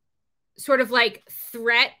 sort of like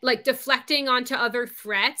deflecting onto other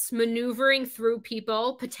threats, maneuvering through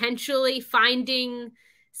people, potentially finding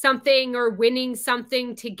something or winning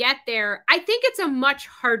something to get there. I think it's a much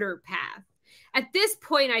harder path. At this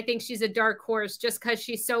point, I think she's a dark horse just because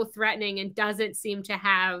she's so threatening and doesn't seem to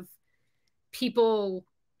have people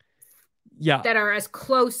that are as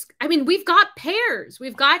close. I mean, we've got pairs.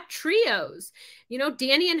 We've got trios. You know,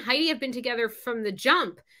 Danny and Heidi have been together from the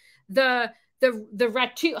jump. The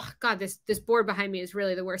Ratu, oh God, this board behind me is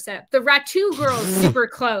really the worst setup. The Ratu girls super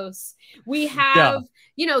close. We have,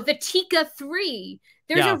 you know, the Tika 3.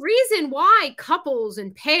 There's a reason why couples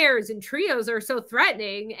and pairs and trios are so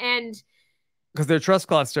threatening. And Because they're trust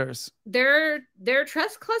clusters. They're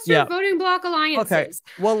trust cluster voting block alliances. Okay.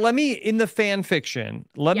 Well, in the fan fiction,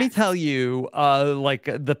 let me tell you, like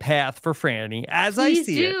the path for Franny as Please I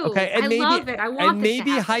see do. it. Okay. And I love it. I want and this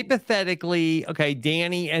maybe to happen. hypothetically, okay,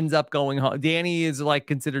 Danny ends up going home. Danny is like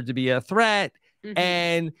considered to be a threat,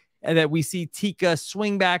 and that we see Tika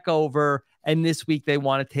swing back over, and this week they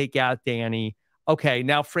want to take out Danny. Okay,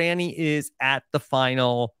 now Franny is at the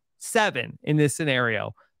final 7 in this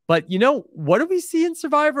scenario. But what do we see in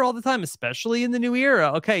Survivor all the time, especially in the new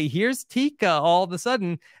era? Okay, here's Tika all of a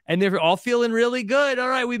sudden, and they're all feeling really good. All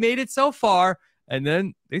right, we made it so far. And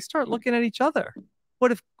then they start looking at each other.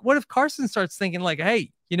 What if Carson starts thinking like,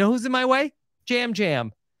 hey, you know who's in my way? Jam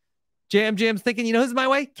Jam's thinking, you know who's in my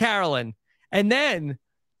way? Carolyn. And then,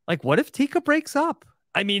 like, what if Tika breaks up?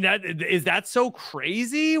 I mean, is that so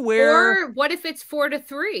crazy? Or what if it's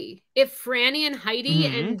 4-3? If Franny and Heidi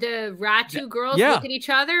and the Ratu girls look at each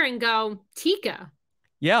other and go, Tika.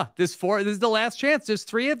 Yeah, this is the last chance. There's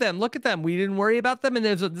 3 of them. Look at them. We didn't worry about them. And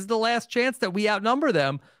this is the last chance that we outnumber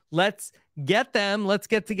them. Let's get them. Let's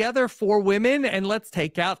get together 4 women and let's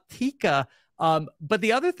take out Tika. But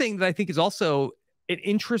the other thing that I think is also an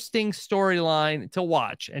interesting storyline to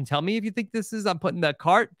watch, and tell me if you think this is, I'm putting the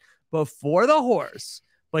cart before the horse.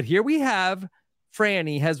 But here we have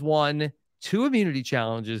Franny has won 2 immunity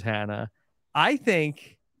challenges, Hannah. I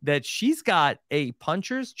think that she's got a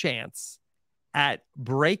puncher's chance at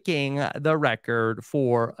breaking the record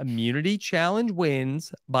for immunity challenge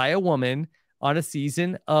wins by a woman on a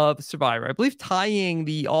season of Survivor. I believe tying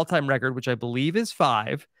the all-time record, which I believe is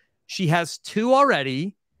 5. She has 2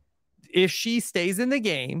 already. If she stays in the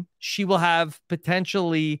game, she will have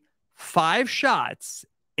potentially 5 shots,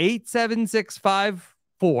 8, 7, 6, 5,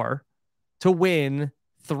 4 to win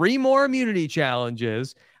 3 more immunity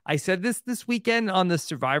challenges. I said this weekend on the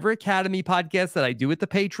Survivor Academy podcast that I do with the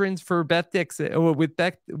patrons for Beth Dixon, or with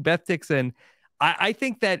Beth Dixon. I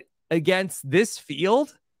think that against this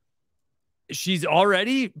field, she's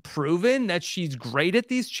already proven that she's great at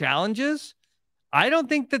these challenges. I don't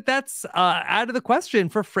think that that's out of the question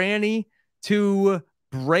for Franny to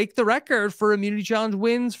break the record for immunity challenge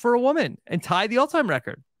wins for a woman and tie the all-time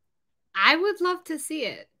record. I would love to see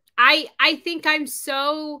it. I think I'm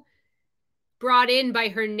so brought in by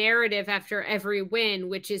her narrative after every win,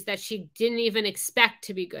 which is that she didn't even expect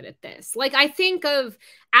to be good at this. Like, I think of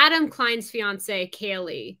Adam Klein's fiance,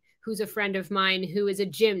 Kaylee, who's a friend of mine, who is a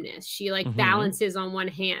gymnast. She like balances on one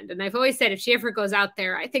hand. And I've always said, if she ever goes out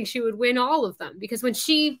there, I think she would win all of them, because when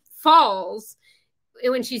she falls,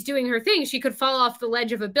 when she's doing her thing, she could fall off the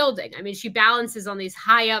ledge of a building. I mean, she balances on these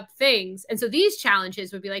high up things. And so these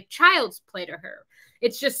challenges would be like child's play to her.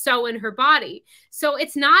 It's just so in her body. So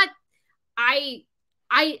it's not, I'm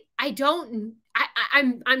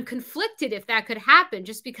conflicted if that could happen,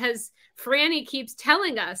 just because Franny keeps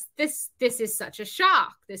telling us this is such a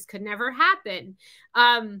shock. This could never happen.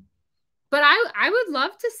 But I would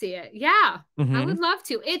love to see it. Yeah, I would love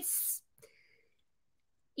to. It's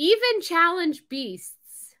even challenge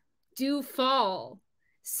beasts do fall.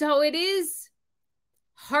 So it is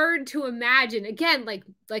hard to imagine, again, like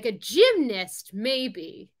a gymnast,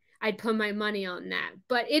 maybe I'd put my money on that.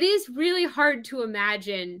 But it is really hard to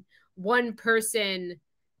imagine one person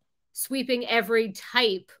sweeping every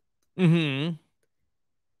type. I mean,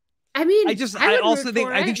 I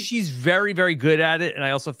think she's very, very good at it. And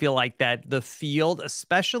I also feel like that the field,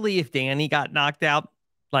 especially if Danny got knocked out,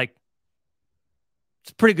 like,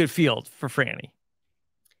 it's a pretty good field for Franny.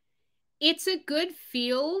 It's a good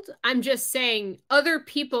field. I'm just saying other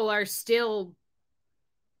people are still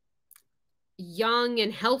young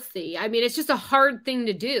and healthy. I mean, it's just a hard thing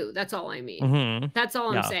to do. That's all I mean. That's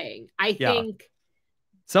all I'm saying. I think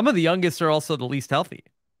some of the youngest are also the least healthy.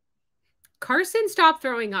 Carson, stop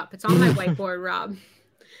throwing up. It's on my whiteboard, Rob.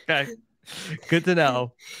 Okay. Good to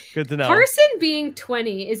know. Good to know. Carson being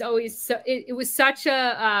 20 is always so, it was such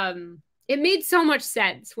a it made so much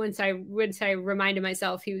sense once I reminded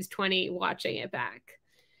myself he was 20 watching it back.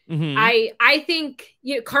 I think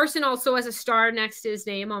Carson also has a star next to his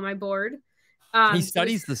name on my board. He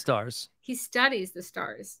studies the stars. He studies the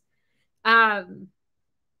stars. But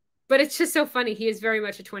it's just so funny. He is very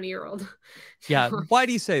much a 20-year-old. Yeah. Why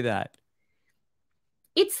do you say that?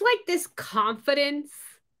 It's like this confidence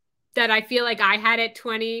that I feel like I had at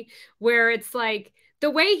 20, where it's like the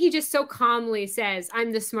way he just so calmly says,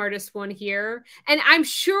 I'm the smartest one here. And I'm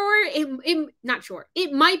sure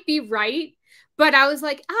it might be right. But I was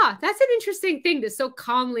like, that's an interesting thing to so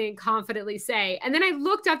calmly and confidently say. And then I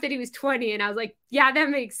looked up that he was 20 and I was like, yeah, that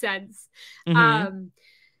makes sense.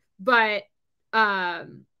 But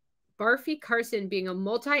Barfy Carson being a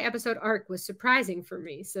multi-episode arc was surprising for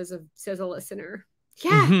me, says a listener.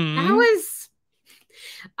 Yeah, that was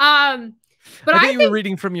but I think you were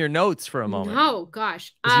reading from your notes for a moment. Oh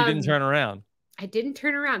gosh. Because you didn't turn around. I didn't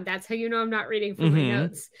turn around. That's how you know I'm not reading from my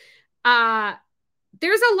notes.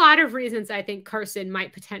 There's a lot of reasons I think Carson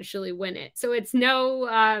might potentially win it. So it's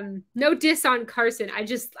no diss on Carson.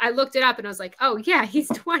 I looked it up and I was like, oh yeah, he's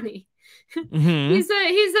 20. He's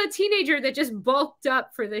a teenager that just bulked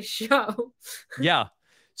up for this show. Yeah.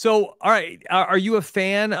 So, all right. Are you a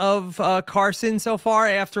fan of Carson so far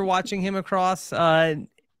after watching him across 9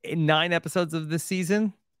 episodes of this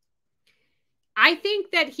season? I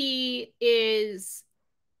think that he is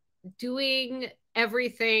doing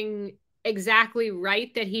everything exactly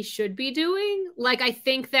right that he should be doing. Like, I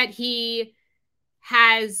think that he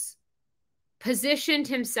has positioned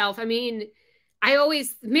himself. I mean,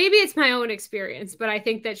 maybe it's my own experience, but I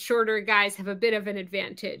think that shorter guys have a bit of an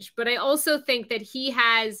advantage. But I also think that he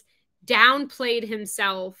has downplayed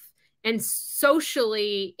himself and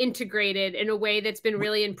socially integrated in a way that's been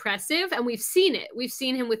really impressive. And we've seen it. We've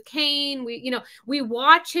seen him with Kane. We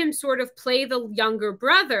watch him sort of play the younger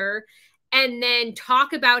brother and then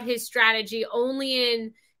talk about his strategy only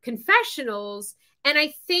in confessionals. And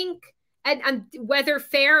I think, and whether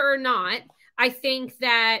fair or not, I think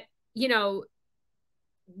that,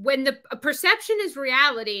 when the perception is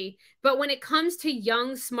reality, but when it comes to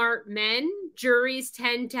young, smart men, juries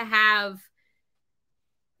tend to have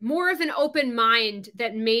more of an open mind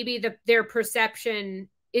that maybe their perception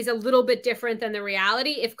is a little bit different than the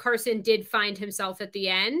reality if Carson did find himself at the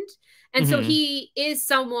end. And so he is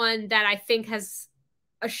someone that I think has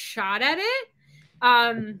a shot at it.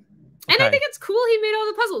 And I think it's cool he made all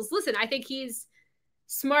the puzzles. Listen, I think he's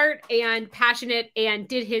smart and passionate and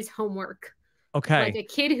did his homework. Okay. Like a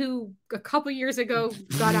kid who a couple years ago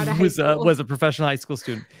got out of high school. Was a professional high school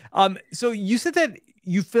student. So you said that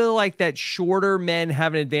you feel like that shorter men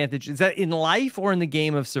have an advantage. Is that in life or in the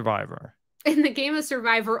game of Survivor? In the game of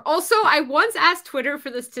Survivor. Also, I once asked Twitter for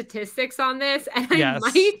the statistics on this, and I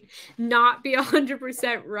might not be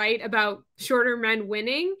 100% right about shorter men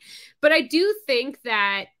winning, but I do think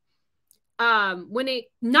that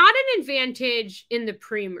not an advantage in the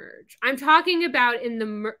pre-merge. I'm talking about in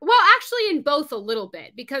the actually in both a little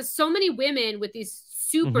bit, because so many women with these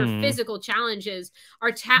super physical challenges are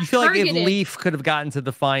You feel targeted. like if Leaf could have gotten to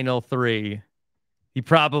the final 3, he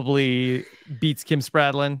probably beats Kim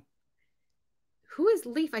Spradlin. Who is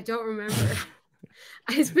Leaf? I don't remember.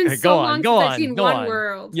 It's been so long since I've seen One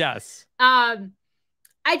World. Yes. I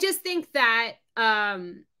just think that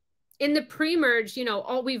in the pre-merge,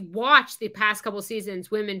 we've watched the past couple seasons,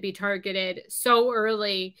 women be targeted so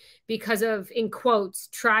early because of, in quotes,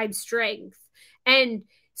 tried strength. And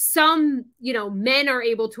some, men are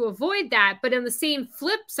able to avoid that. But on the same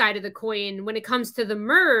flip side of the coin, when it comes to the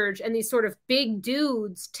merge and these sort of big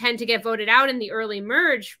dudes tend to get voted out in the early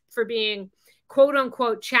merge for being quote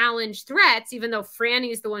unquote challenge threats, even though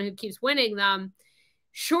Franny's the one who keeps winning them,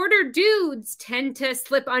 shorter dudes tend to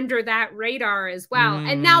slip under that radar as well.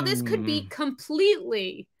 And now this could be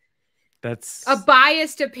completely That's a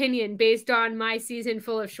biased opinion based on my season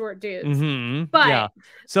full of short dudes. But yeah.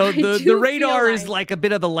 So the radar is like a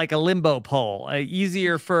bit of a limbo pole.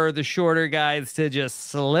 Easier for the shorter guys to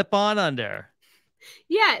just slip on under.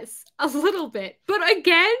 Yes, a little bit. But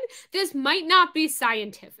again, this might not be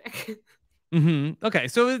scientific. Okay,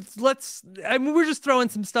 so we're just throwing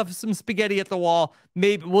some spaghetti at the wall.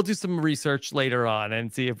 Maybe we'll do some research later on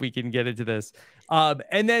and see if we can get into this.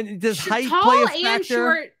 And then does height play a factor? And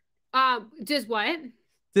short, does what?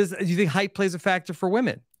 Do you think height plays a factor for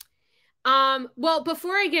women? Well,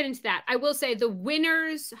 before I get into that, I will say the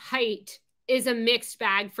winner's height is a mixed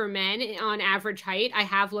bag for men on average height. I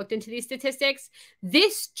have looked into these statistics.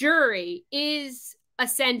 This jury is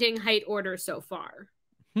ascending height order so far.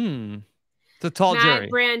 It's a tall jury. Matt,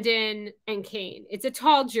 Brandon, and Kane. It's a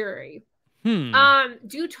tall jury.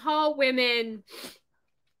 Do tall women...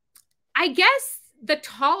 I guess the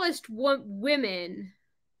tallest women...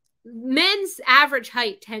 Men's average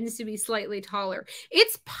height tends to be slightly taller.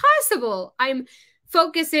 It's possible I'm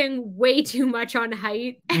focusing way too much on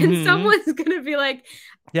height, and someone's going to be like,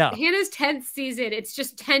 Hannah's 10th season, it's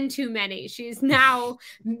just 10 too many. She's now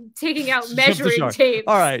taking out measuring tapes.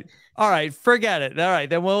 All right, forget it. All right,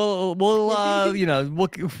 then we'll we'll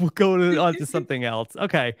go on to something else.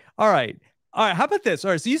 Okay. All right. How about this?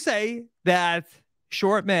 All right. So you say that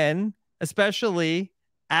short men, especially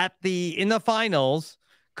in the finals,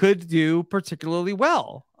 could do particularly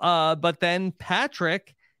well. But then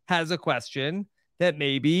Patrick has a question that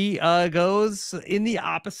maybe goes in the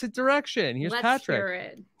opposite direction. Here's Let's Patrick. hear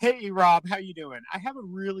it. Hey, Rob, how you doing? I have a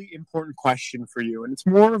really important question for you, and it's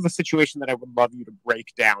more of a situation that I would love you to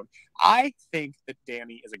break down. I think that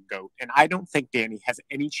Danny is a GOAT, and I don't think Danny has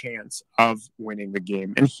any chance of winning the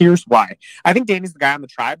game. And here's why. I think Danny's the guy on the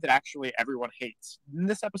tribe that actually everyone hates. In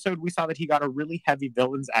this episode, we saw that he got a really heavy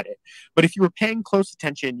villains edit. But if you were paying close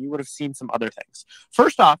attention, you would have seen some other things.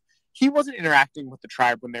 First off, he wasn't interacting with the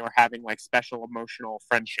tribe when they were having like special emotional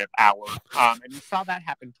friendship hour. And you saw that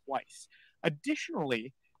happen twice.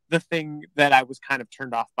 Additionally, the thing that I was kind of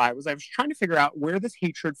turned off by was I was trying to figure out where this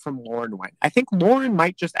hatred from Lauren went. I think Lauren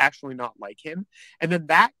might just actually not like him. And then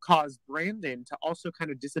that caused Brandon to also kind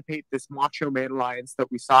of dissipate this macho man alliance that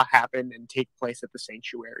we saw happen and take place at the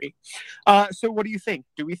sanctuary. So what do you think?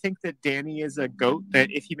 Do we think that Danny is a GOAT,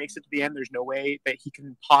 that if he makes it to the end, there's no way that he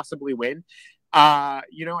can possibly win?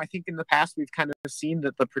 I think in the past we've kind of seen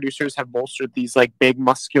that the producers have bolstered these like big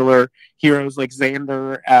muscular heroes like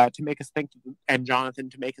Xander to make us think, and Jonathan,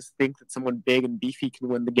 to make us think that someone big and beefy can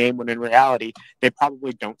win the game, when in reality they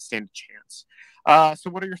probably don't stand a chance. So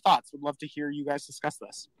what are your thoughts? Would love to hear you guys discuss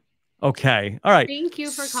this. Okay. All right. Thank you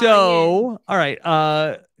for calling in. All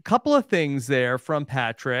right. Couple of things there from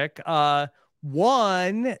Patrick.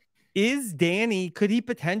 One, is Danny, could he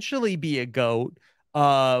potentially be a GOAT?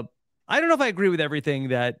 I don't know if I agree with everything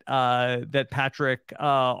that Patrick,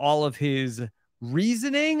 all of his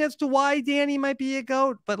reasoning as to why Danny might be a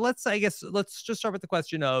GOAT, but let's just start with the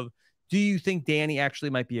question of, do you think Danny actually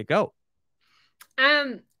might be a GOAT?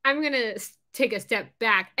 I'm gonna take a step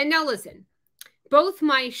back, and now listen. Both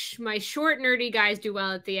my short nerdy guys do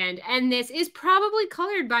well at the end, and this is probably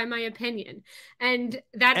colored by my opinion, and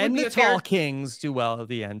that and would be the tall kings do well at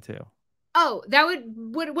the end too. Oh, that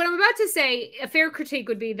what I'm about to say, a fair critique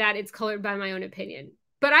would be that it's colored by my own opinion.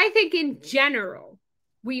 But I think in general,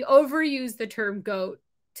 we overuse the term GOAT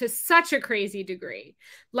to such a crazy degree.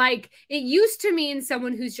 Like, it used to mean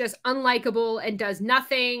someone who's just unlikable and does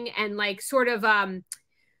nothing, and like sort of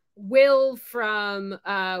Will from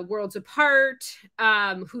Worlds Apart,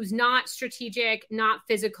 who's not strategic, not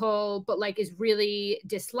physical, but like is really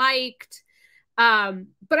disliked. But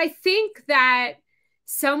I think that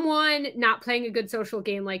someone not playing a good social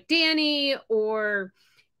game like Danny, or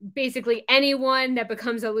basically anyone that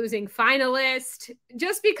becomes a losing finalist,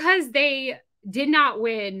 just because they did not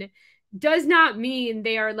win does not mean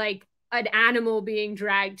they are like an animal being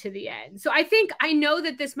dragged to the end. So I know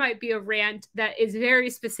that this might be a rant that is very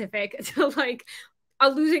specific to like a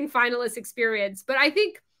losing finalist experience, but I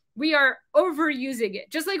think we are overusing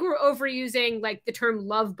it, just like we're overusing like the term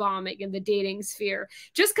love bombing in the dating sphere.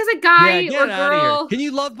 Just because a guy or girl, can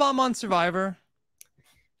you love bomb on Survivor?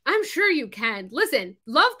 I'm sure you can. Listen,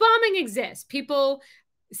 love bombing exists. People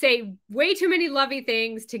say way too many lovey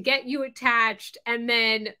things to get you attached and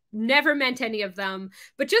then never meant any of them.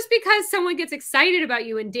 But just because someone gets excited about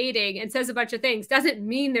you in dating and says a bunch of things doesn't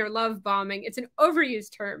mean they're love bombing. It's an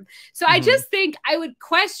overused term. So I just think I would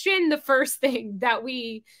question the first thing that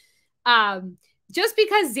we, just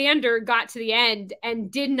because Xander got to the end and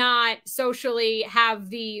did not socially have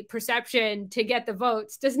the perception to get the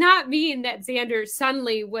votes does not mean that Xander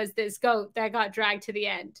suddenly was this GOAT that got dragged to the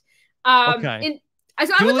end. Okay.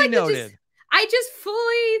 So I would like noted. I just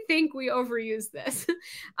fully think we overuse this.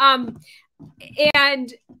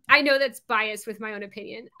 And I know that's biased with my own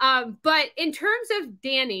opinion. But in terms of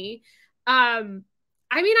Danny, I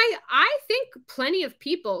think plenty of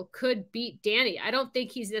people could beat Danny. I don't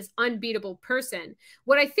think he's this unbeatable person.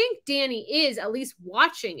 What I think Danny is, at least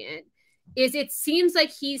watching it, is it seems like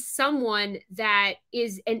he's someone that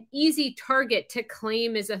is an easy target to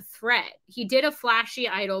claim as a threat. He did a flashy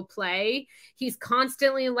idol play. He's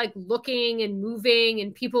constantly like looking and moving,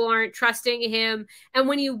 and people aren't trusting him. And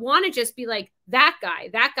when you want to just be like, that guy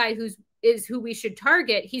is who we should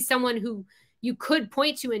target, he's someone who you could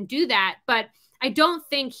point to and do that. But I don't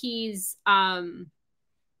think he's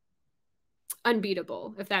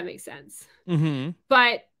unbeatable, if that makes sense.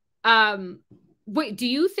 But wait, do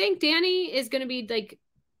you think Danny is going to be like,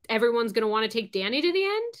 everyone's going to want to take Danny to the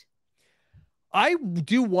end? I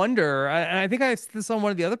do wonder. I think I said this on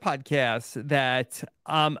one of the other podcasts that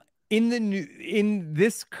in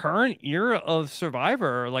this current era of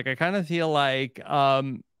Survivor, like I kind of feel like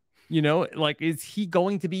like, is he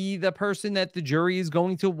going to be the person that the jury is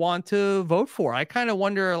going to want to vote for? I kind of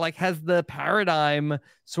wonder, like, has the paradigm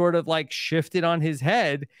sort of like shifted on his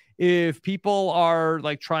head? If people are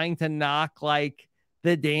like trying to knock like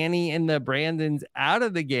the Danny and the Brandons out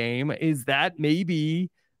of the game, is that maybe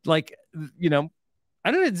like,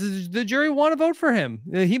 I don't know. Does the jury want to vote for him?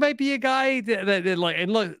 He might be a guy that like,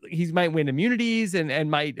 and look, he might win immunities and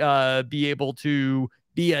might be able to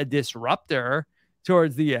be a disruptor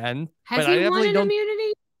towards the end. Has but he I won definitely an don't.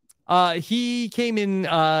 immunity? He came in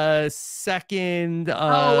second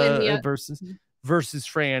versus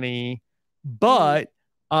Franny, but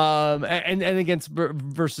and against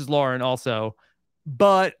versus Lauren also.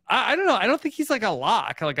 But I don't know. I don't think he's like a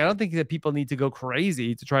lock. Like I don't think that people need to go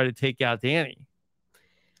crazy to try to take out Danny.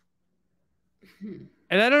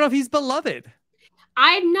 And I don't know if he's beloved.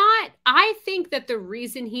 I think that the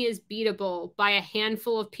reason he is beatable by a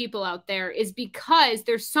handful of people out there is because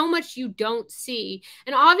there's so much you don't see.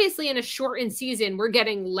 And obviously in a shortened season, we're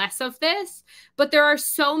getting less of this, but there are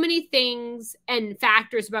so many things and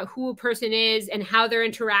factors about who a person is and how they're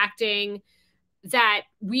interacting that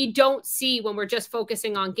we don't see when we're just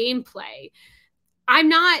focusing on gameplay.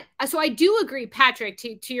 So I do agree, Patrick,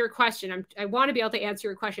 to your question. I want to be able to answer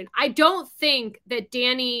your question. I don't think that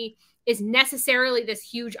Danny is necessarily this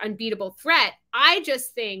huge unbeatable threat. I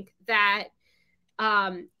just think that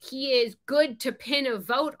he is good to pin a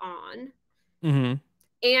vote on. Mm-hmm.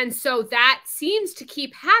 And so that seems to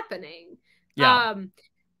keep happening. Yeah.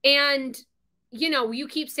 And, you know, you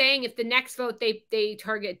keep saying if the next vote they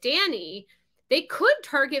target Danny, they could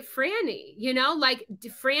target Franny, you know, like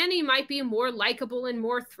Franny might be more likable and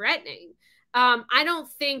more threatening. I don't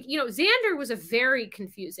think, you know, Xander was a very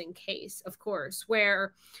confusing case, of course,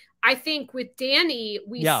 where I think with Danny,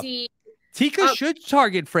 we see Tika should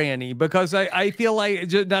target Franny because I feel like,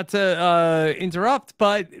 not to interrupt,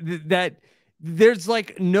 but that there's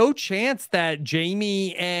like no chance that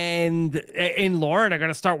Jamie and Lauren are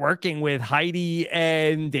going to start working with Heidi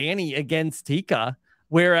and Danny against Tika.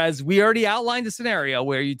 Whereas we already outlined a scenario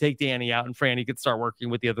where you take Danny out and Franny could start working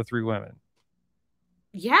with the other three women.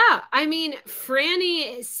 Yeah, I mean,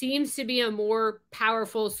 Franny seems to be a more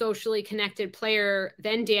powerful, socially connected player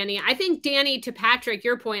than Danny. I think Danny, to Patrick,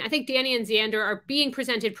 your point, I think Danny and Xander are being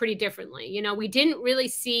presented pretty differently. You know, we didn't really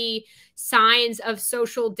see signs of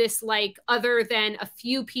social dislike other than a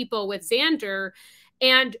few people with Xander.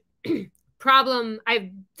 And problem,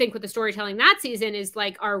 I think, with the storytelling that season is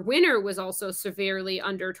like our winner was also severely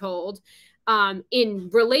undertold in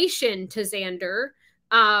relation to Xander.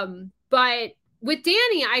 But with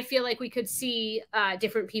Danny, I feel like we could see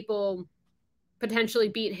different people potentially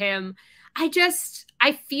beat him. I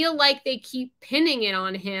feel like they keep pinning it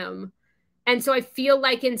on him. And so I feel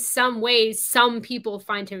like in some ways, some people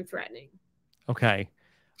find him threatening. Okay.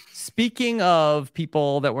 Speaking of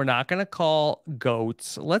people that we're not going to call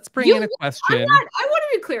goats, let's bring in a question. I want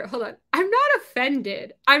to be clear. Hold on. I'm not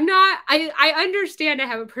offended. I understand I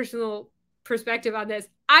have a personal perspective on this.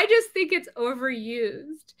 I just think it's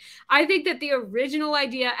overused. I think that the original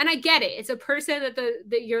idea, and I get it, it's a person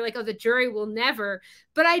that you're like, oh, the jury will never,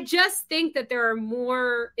 but I just think that there are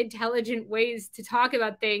more intelligent ways to talk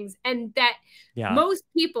about things, and that most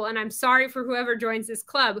people, and I'm sorry for whoever joins this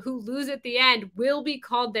club, who lose at the end will be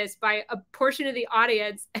called this by a portion of the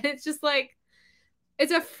audience, and it's just like,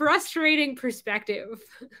 it's a frustrating perspective.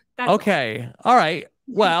 Okay. All right.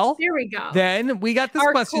 Well, there we go. Then we got this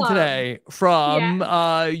question today from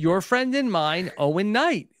your friend and mine, Owen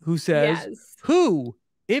Knight, who says, who,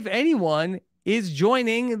 if anyone, is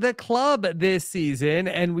joining the club this season?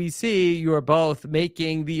 And we see you're both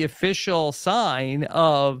making the official sign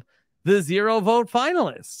of the 0 vote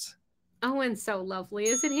finalists. Owen's so lovely,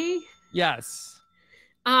 isn't he? Yes.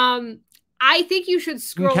 I think you should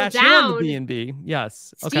scroll catch down. Him on the B&B.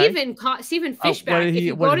 Yes. Okay. Stephen Fishback. If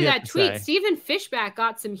you go to that tweet, Stephen Fishback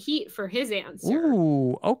got some heat for his answer.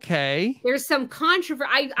 Ooh, okay. There's some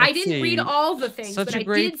controversy. I didn't read all the things, but I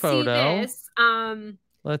did see this.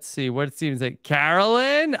 Let's see. What did Steven say?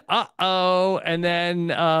 Carolyn? Uh-oh. And then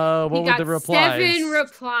what were the replies? 7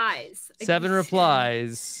 replies. 7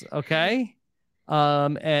 replies. Okay.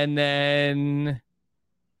 And then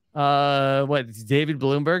what David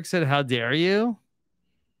Bloomberg said, how dare you?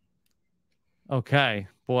 Okay,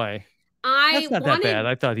 boy. That's not that bad.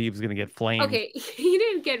 I thought he was gonna get flamed. Okay, he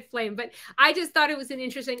didn't get flamed, but I just thought it was an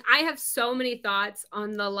interesting. I have so many thoughts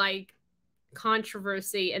on the like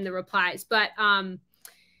controversy and the replies, but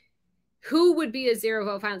who would be a 0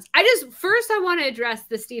 vote finalist? I want to address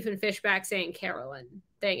the Stephen Fishback saying Carolyn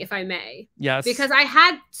thing, if I may. Yes. Because I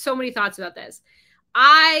had so many thoughts about this.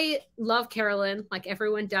 I love Carolyn, like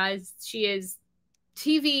everyone does. She is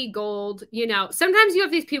TV gold. You know, sometimes you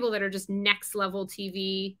have these people that are just next level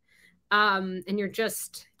TV, and you're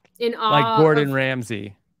just in awe. Like Gordon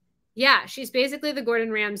Ramsay. Yeah, she's basically the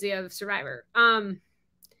Gordon Ramsay of Survivor. But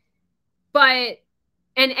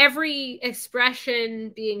And every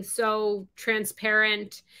expression being so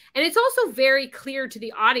transparent. And it's also very clear to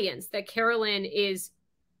the audience that Carolyn is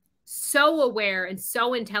so aware and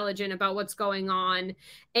so intelligent about what's going on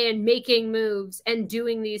and making moves and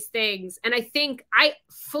doing these things. And I think I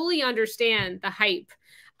fully understand the hype.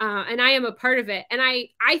 And I am a part of it. And I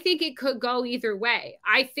think it could go either way.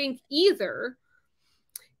 I think either,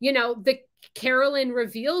 you know, the Carolyn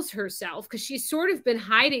reveals herself because she's sort of been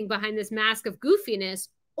hiding behind this mask of goofiness,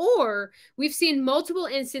 or we've seen multiple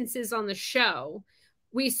instances on the show.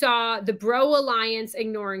 We saw the Bro Alliance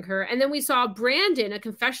ignoring her, and then we saw Brandon, a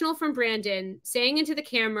confessional from Brandon, saying into the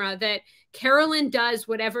camera that Carolyn does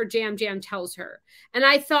whatever Jam Jam tells her. And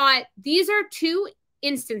I thought these are two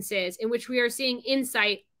instances in which we are seeing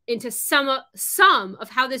insight into some of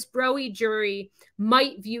how this Broy jury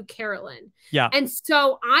might view Carolyn. Yeah. And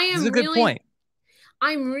so I am good point.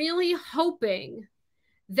 I'm really hoping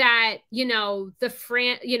that, you know,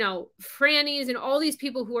 Franny's and all these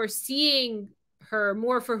people who are seeing her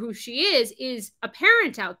more for who she is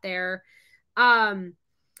apparent out there.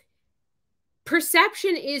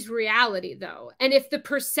 Perception is reality, though. And if the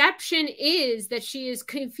perception is that she is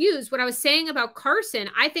confused, what I was saying about Carson,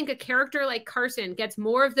 I think a character like Carson gets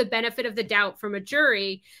more of the benefit of the doubt from a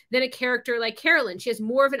jury than a character like Carolyn. She has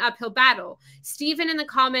more of an uphill battle. Steven in the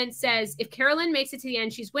comments says, if Carolyn makes it to the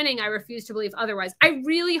end, she's winning. I refuse to believe otherwise. I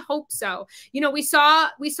really hope so. You know, we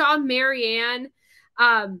saw Marianne,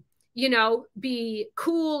 you know, be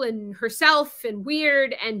cool and herself and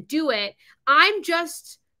weird and do it. I'm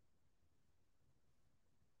just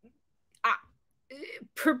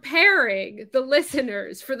preparing the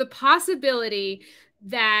listeners for the possibility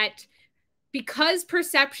that because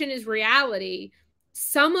perception is reality,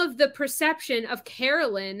 some of the perception of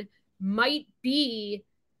Carolyn might be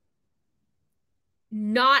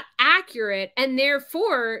not accurate, and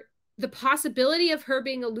therefore the possibility of her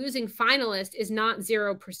being a losing finalist is not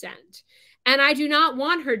 0%. And I do not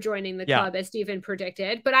want her joining the club as Stephen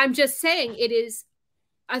predicted, but I'm just saying it is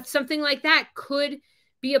something like that could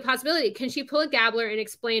be a possibility. Can she pull a Gabler and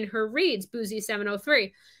explain her reads? Boozy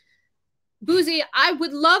 703. Boozy, I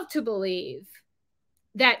would love to believe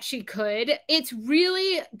that she could. It's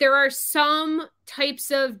really, there are some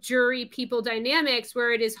types of jury people dynamics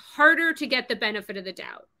where it is harder to get the benefit of the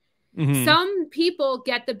doubt. Mm-hmm. Some people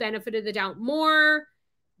get the benefit of the doubt more.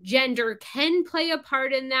 Gender can play a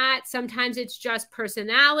part in that. Sometimes it's just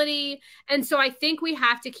personality. And so I think we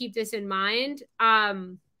have to keep this in mind.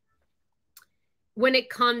 When it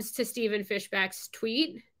comes to Stephen Fishback's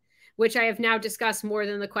tweet, which I have now discussed more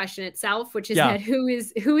than the question itself, which is that who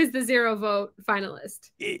is the 0 vote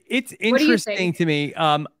finalist? It's interesting to me.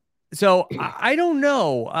 So I don't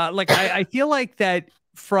know. I feel like that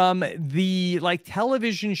from the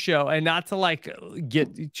television show, and not to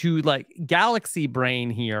get to galaxy brain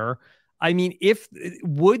here. I mean,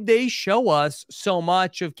 would they show us so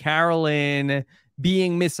much of Carolyn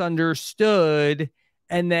being misunderstood?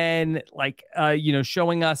 And then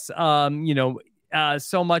showing us,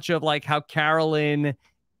 so much of how Carolyn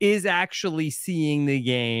is actually seeing the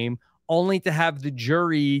game, only to have the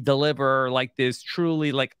jury deliver this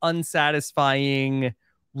truly unsatisfying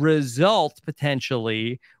result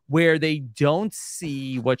potentially, where they don't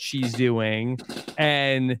see what she's doing.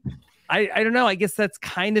 And I don't know. I guess that's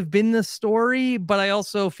kind of been the story, but I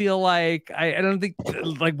also feel like I don't think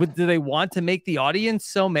do they want to make the audience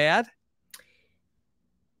so mad?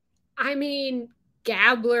 I mean,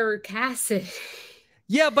 Gabler Cassidy.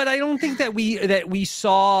 Yeah, but I don't think that we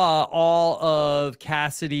saw all of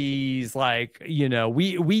Cassidy's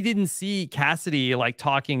we didn't see Cassidy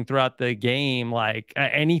talking throughout the game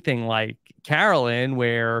anything like Carolyn,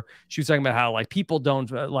 where she was talking about how people don't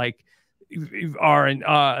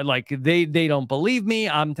they don't believe me.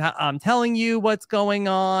 I'm telling you what's going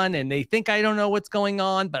on, and they think I don't know what's going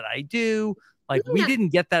on, but I do. We didn't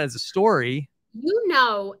get that as a story.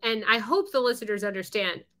 And I hope the listeners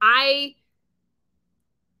understand, I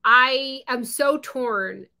am so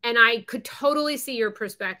torn, and I could totally see your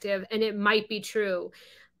perspective, and it might be true.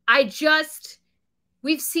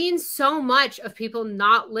 We've seen so much of people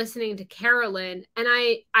not listening to Carolyn, and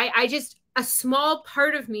I just, a small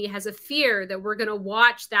part of me has a fear that we're going to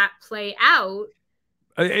watch that play out.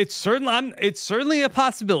 It's certainly a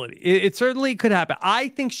possibility. It certainly could happen. I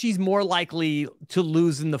think she's more likely to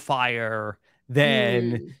lose in the fire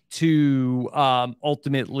than to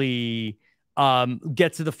ultimately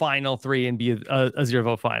get to the final 3 and be a 0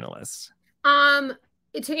 vote finalist.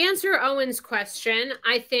 To answer Owen's question,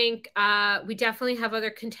 I think we definitely have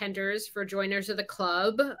other contenders for joiners of the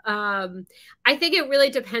club. I think it really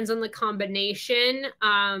depends on the combination.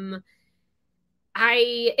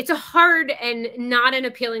 it's a hard and not an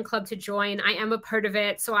appealing club to join. I am a part of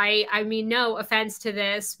it. So I mean, no offense to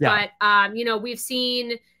this, but, you know, we've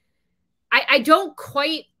seen, I don't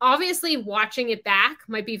quite, obviously watching it back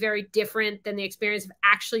might be very different than the experience of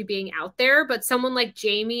actually being out there. But someone like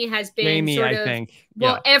Jamie has been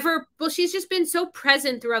she's just been so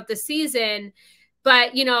present throughout the season.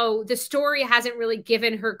 But, you know, the story hasn't really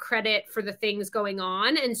given her credit for the things going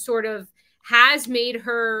on and sort of has made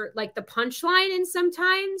her like the punchline in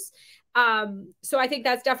sometimes. So I think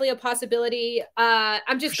that's definitely a possibility.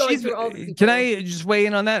 I'm just going through all the people. Can I just weigh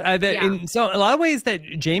in on that? In a lot of ways that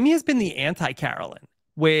Jamie has been the anti-Carolyn,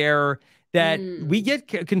 where that we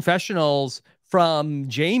get confessionals from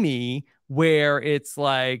Jamie where it's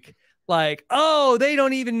like, oh, they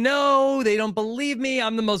don't even know, they don't believe me,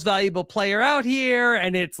 I'm the most valuable player out here,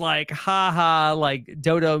 and it's like haha, like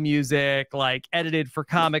dodo music, like edited for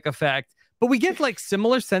comic effect. But we get like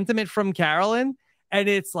similar sentiment from Carolyn, and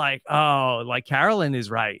it's like, oh, like Carolyn is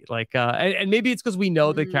right, like and maybe it's because we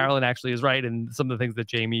know that Carolyn actually is right, and some of the things that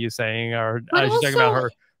Jamie is saying are she's talking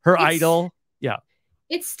about her idol.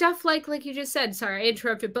 It's stuff like you just said, sorry I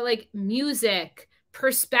interrupted, but like music,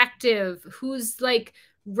 perspective, who's like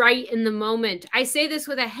right in the moment. I say this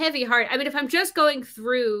with a heavy heart. I mean, if I'm just going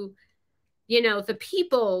through, you know, the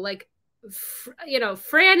people, like, you know,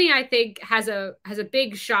 Franny, I think has a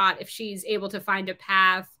big shot if she's able to find a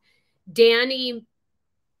path. Danny,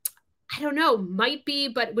 I don't know, might be,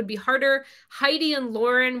 but it would be harder. Heidi and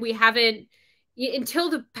Lauren, we haven't, until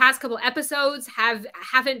the past couple episodes,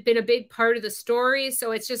 haven't been a big part of the story.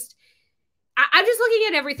 So it's just, I'm just looking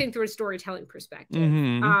at everything through a storytelling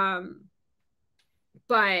perspective.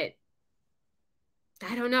 But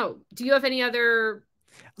I don't know. Do you have any other?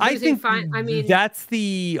 I mean, that's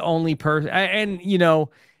the only person. And, you know,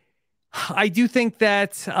 I do think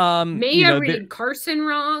that may I read Carson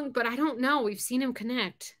wrong, but I don't know. We've seen him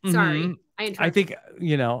connect. Sorry. I think,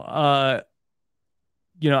 you know, I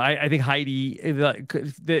think Heidi,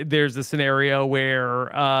 there's a scenario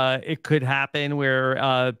where it could happen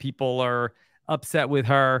where people are upset with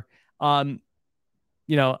her. You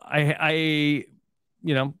know,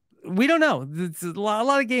 you know, we don't know. There's a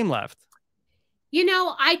lot of game left. You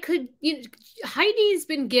know, Heidi's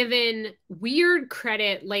been given weird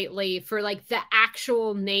credit lately for like the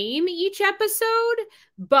actual name each episode,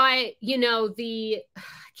 but you know, I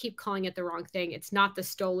keep calling it the wrong thing. It's not the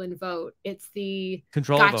stolen vote. It's the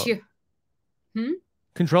control vote.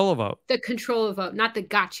 Control vote. The control vote, not the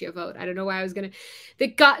gotcha vote. I don't know why I was gonna.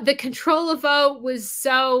 The control vote was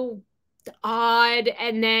so odd,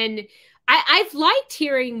 and then I've liked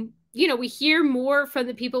hearing. You know, we hear more from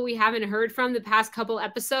the people we haven't heard from the past couple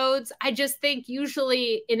episodes. I just think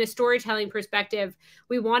usually in a storytelling perspective,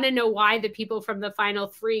 we want to know why the people from the final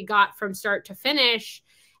three got from start to finish.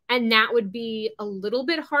 And that would be a little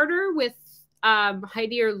bit harder with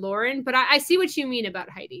Heidi or Lauren. But I see what you mean about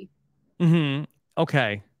Heidi.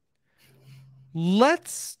 Okay.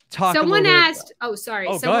 Let's talk. Someone asked,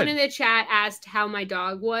 someone in the chat asked how my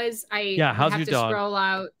dog was. How's your dog? Have to scroll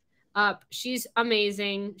out. She's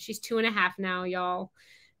amazing. She's 2.5 now, y'all.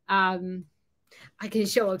 I can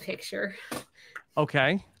show a picture.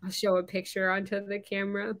 Okay. I'll show a picture onto the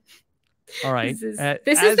camera. All right.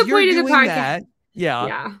 This is the point of the podcast.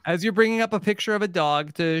 Yeah. As you're bringing up a picture of a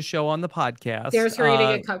dog to show on the podcast. There's her eating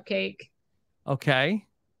a cupcake. Okay.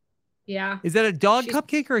 Yeah. Is that a dog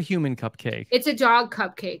cupcake or a human cupcake? It's a dog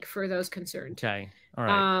cupcake for those concerned. Okay. All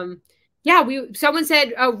right. Someone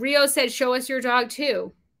said, Rio said, show us your dog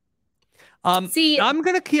too. See, I'm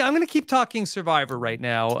gonna keep talking Survivor right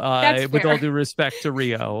now, with all due respect to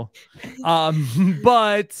Rio,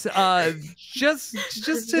 but just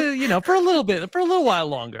to, you know, for a little while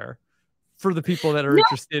longer, for the people that are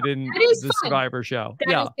interested in the Survivor show.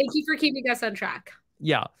 Thank you for keeping us on track.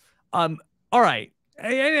 Yeah. All right.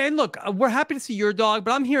 And look, we're happy to see your dog,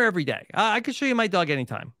 but I'm here every day. I could show you my dog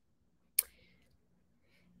anytime.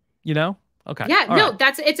 You know? Okay. Yeah. All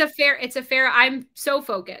right. It's a fair. I'm so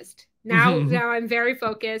focused. Now I'm very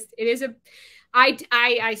focused. It is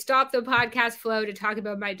I stopped the podcast flow to talk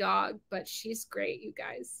about my dog, but she's great, you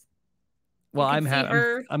guys. Well, I'm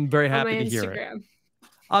very happy to hear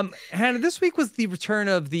it. Hannah, this week was the return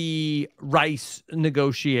of the rice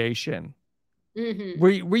negotiation. Were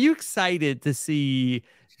you excited to see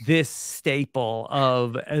this staple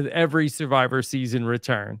of every Survivor season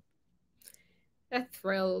return? I'm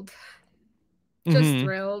thrilled. Just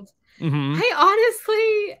thrilled. I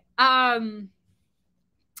honestly, I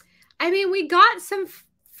mean, we got some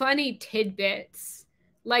funny tidbits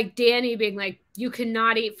Like Danny being like, you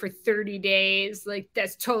cannot eat for 30 days. Like,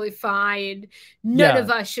 that's totally fine. None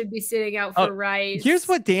of us should be sitting out for rice. Here's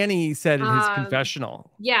what Danny said in his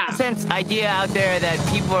confessional. Yeah. Sense idea out there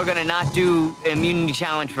that people are going to not do an immunity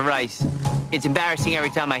challenge for rice. It's embarrassing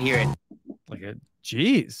every time I hear it. Like,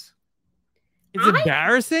 geez. It's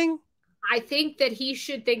embarrassing? I think that he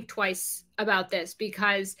should think twice about this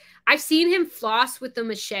because I've seen him floss with the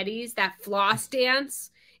machetes, that floss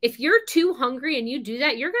dance. If you're too hungry and you do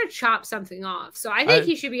that, you're going to chop something off. So I think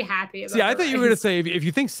he should be happy about it. See, I thought you were going to say, if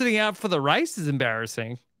you think sitting out for the rice is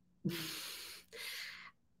embarrassing.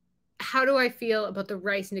 How do I feel about the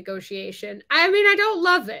rice negotiation? I mean, I don't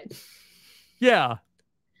love it. Yeah.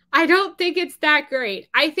 I don't think it's that great.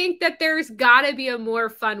 I think that there's got to be a more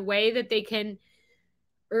fun way that they can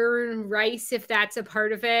earn rice if that's a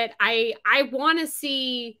part of it. I want to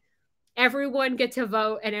see everyone get to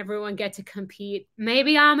vote and everyone get to compete.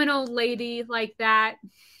 Maybe I'm an old lady like that,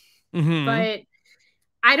 but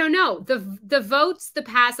I don't know. The votes, the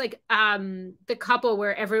past, like the couple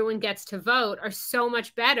where everyone gets to vote are so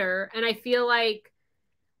much better. And I feel like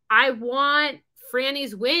I want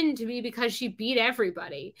Franny's win to be because she beat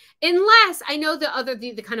everybody. Unless I know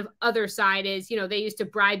the kind of other side is, you know, they used to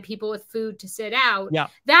bribe people with food to sit out. Yeah.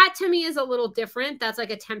 That to me is a little different. That's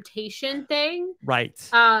like a temptation thing. Right.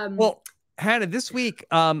 Well, Hannah, this week,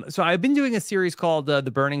 so I've been doing a series called The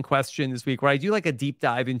Burning Question this week, where I do like a deep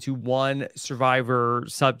dive into one Survivor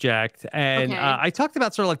subject. And I talked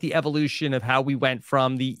about sort of like the evolution of how we went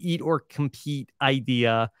from the eat or compete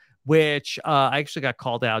idea, which I actually got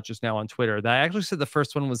called out just now on Twitter. That I actually said the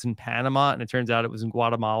first one was in Panama, and it turns out it was in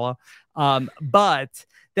Guatemala. But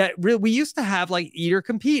that we used to have like eat or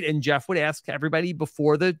compete, and Jeff would ask everybody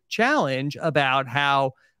before the challenge about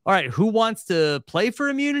how, all right, who wants to play for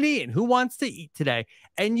immunity and who wants to eat today?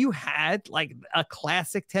 And you had like a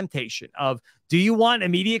classic temptation of, do you want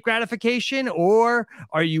immediate gratification or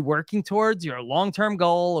are you working towards your long-term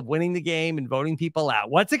goal of winning the game and voting people out?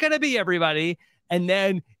 What's it going to be, everybody? And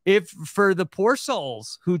then if for the poor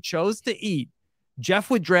souls who chose to eat, Jeff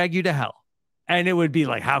would drag you to hell. And it would be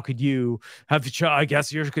like, how could you have I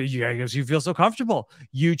guess you feel so comfortable.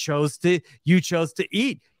 You chose to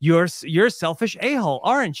eat. You're selfish a-hole,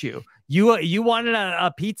 aren't you? You wanted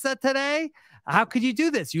a pizza today? How could you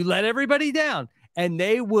do this? You let everybody down. And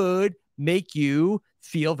they would make you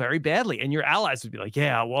feel very badly. And your allies would be like,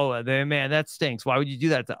 yeah, whoa, man, that stinks. Why would you do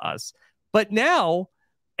that to us? But now,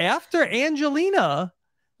 after Angelina,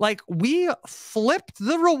 like we flipped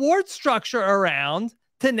the reward structure around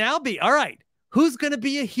to now be, all right, who's going to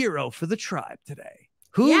be a hero for the tribe today?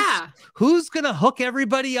 Who's going to hook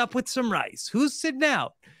everybody up with some rice? Who's sitting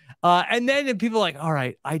out? And then people are like, all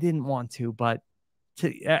right, I didn't want to, but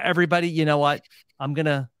everybody, you know what? I'm going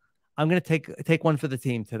to take one for the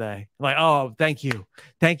team today. Like, oh, thank you.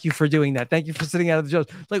 Thank you for doing that. Thank you for sitting out of the shows.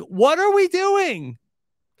 Like, what are we doing?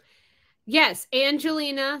 Yes,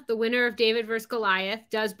 Angelina, the winner of David versus Goliath,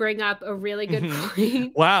 does bring up a really good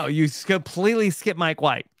point. Wow, you completely skipped Mike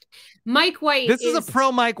White. Mike White. This is a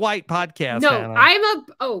pro Mike White podcast. No,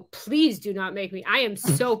 Hannah. Please do not make me. I am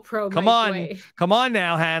so pro Come Mike on. White. Come on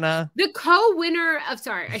now, Hannah. The co-winner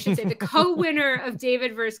of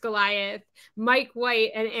David versus Goliath, Mike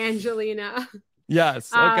White and Angelina.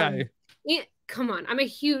 Yes. Okay. Come on, I'm a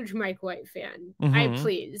huge Mike White fan. White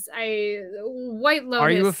Lotus. Are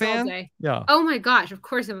you a fan? All day. Yeah. Oh my gosh, of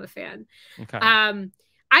course I'm a fan. Okay.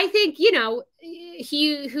 I think, you know,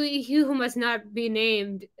 he who must not be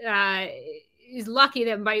named is lucky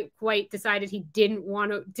that Mike White decided he didn't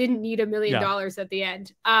need $1 million at the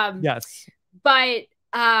end. Yes. But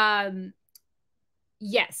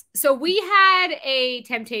yes. So we had a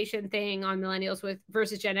temptation thing on Millennials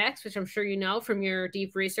versus Gen X, which I'm sure you know from your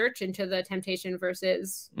deep research into the temptation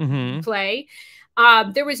versus play.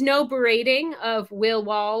 There was no berating of Will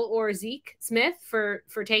Wall or Zeke Smith for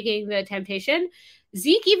taking the temptation.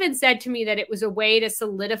 Zeke even said to me that it was a way to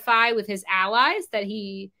solidify with his allies that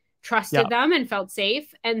he trusted them and felt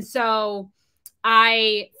safe. And so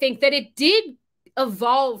I think that it did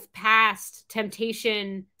evolve past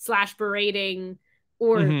temptation / berating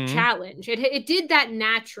or challenge. It did that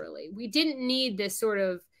naturally. We didn't need this sort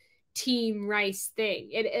of team rice thing.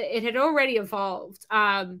 It had already evolved.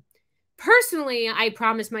 Personally, I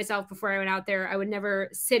promised myself before I went out there, I would never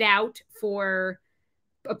sit out for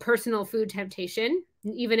a personal food temptation,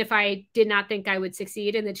 even if I did not think I would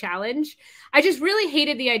succeed in the challenge. I just really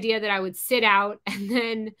hated the idea that I would sit out and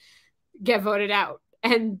then get voted out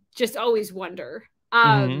and just always wonder.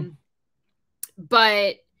 But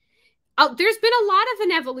there's been a lot of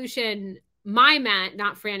an evolution. My Matt,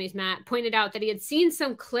 not Franny's Matt, pointed out that he had seen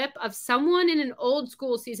some clip of someone in an old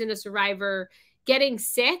school season of Survivor getting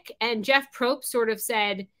sick, and Jeff Probst sort of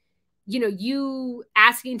said, you know, you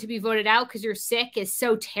asking to be voted out because you're sick is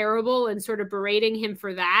so terrible, and sort of berating him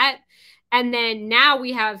for that. And then now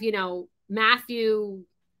we have, you know, Matthew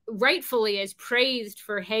rightfully is praised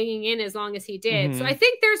for hanging in as long as he did. So I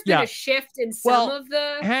think there's been a shift in some of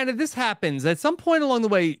the... Hannah, this happens. At some point along the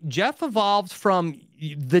way, Jeff evolved from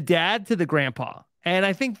the dad to the grandpa. And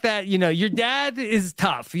I think that, you know, your dad is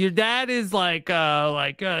tough. Your dad is like, what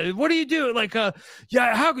are you doing? Like,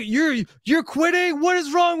 yeah, how you're quitting? What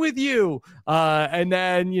is wrong with you? And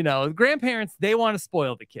then, you know, grandparents, they want to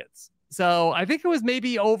spoil the kids. So I think it was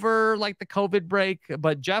maybe over like the COVID break,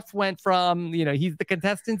 but Jeff went from, you know, he's the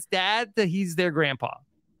contestant's dad to he's their grandpa.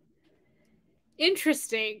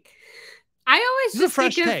 Interesting. I always just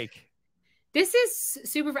think a fresh take. This is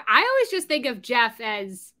super. I always just think of Jeff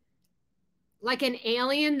as like an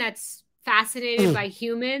alien that's fascinated by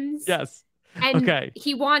humans. Yes. And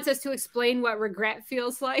he wants us to explain what regret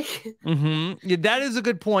feels like. Yeah, that is a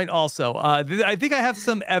good point also. I think I have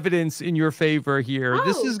some evidence in your favor here.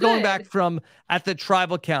 This is going back from at the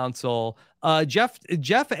tribal council. Jeff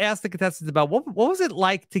asked the contestants about what was it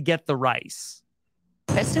like to get the rice?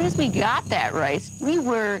 As soon as we got that rice, we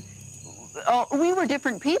were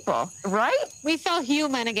different people, right? We felt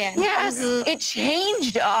human again. Yes, it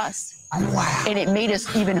changed us. Wow. And it made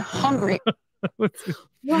us even hungry.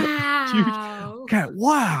 Wow. Okay,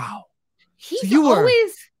 wow. He's So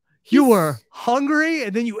you were hungry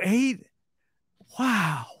and then you ate.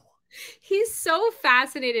 Wow. He's so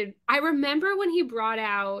fascinated. I remember when he brought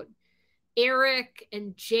out Eric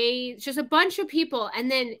and James, just a bunch of people,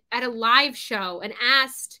 and then at a live show and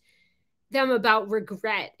asked them about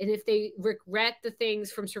regret and if they regret the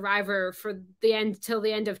things from Survivor for the end till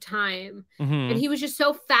the end of time. And he was just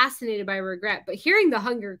so fascinated by regret. But hearing the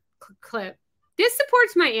hunger clip, this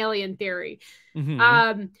supports my alien theory.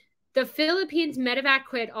 The Philippines medevac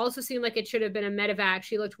quit also seemed like it should have been a medevac.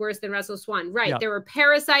 She looked worse than Russell Swan. Right. Yeah. There were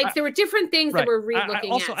parasites. There were different things that we're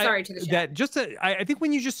re-looking at. Sorry to the chat. I think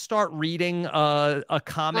when you just start reading a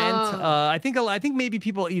comment, I think maybe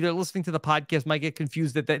people either listening to the podcast might get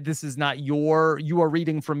confused that this is not you are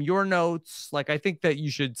reading from your notes. Like, I think that you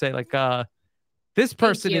should say like, this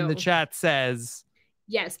person in the chat says...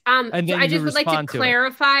 Yes. And so I just would like to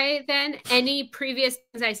clarify then any previous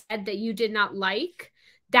things I said that you did not like.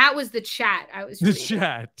 That was the chat I was reading. The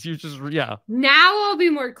chat. You just, yeah. Now I'll be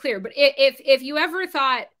more clear. But if you ever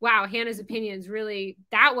thought, wow, Hannah's opinions really,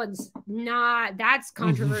 that's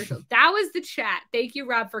controversial. That was the chat. Thank you,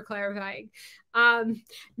 Rob, for clarifying.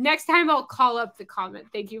 Next time I'll call up the comment.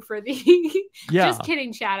 Thank you for the, just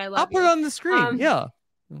kidding, chat. I love I'll put it on the screen.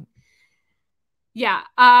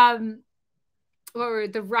 Or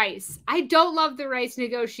the rice. I don't love the rice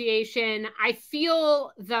negotiation. I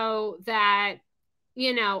feel, though, that,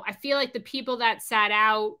 you know, I feel like the people that sat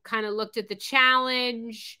out kind of looked at the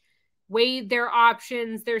challenge, weighed their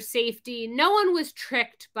options, their safety. No one was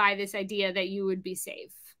tricked by this idea that you would be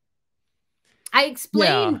safe. I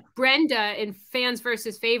explained Brenda in Fans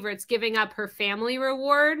versus Favorites giving up her family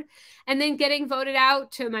reward and then getting voted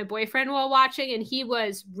out to my boyfriend while watching, and he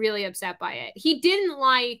was really upset by it. He didn't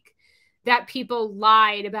like that people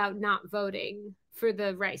lied about not voting for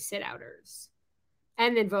the rice sit-outers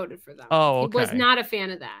and then voted for them. Oh, okay. He was not a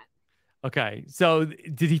fan of that. Okay. So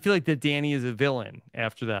did he feel like that Danny is a villain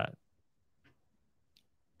after that?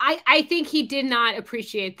 I think he did not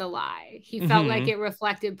appreciate the lie. He felt like it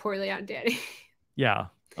reflected poorly on Danny. Yeah.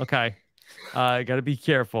 Okay. Got to be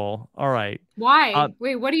careful. All right. Why?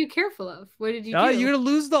 Wait, what are you careful of? What did you do? You're going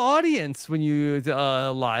to lose the audience when you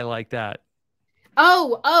lie like that.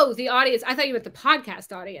 Oh, the audience. I thought you meant the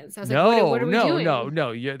podcast audience. I was like, what are we doing?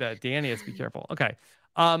 No. You're that Danny has to be careful. Okay.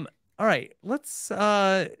 All right. Let's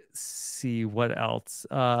see what else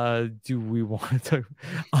do we want to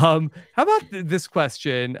how about this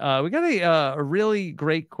question? We got a really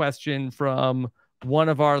great question from one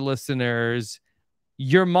of our listeners.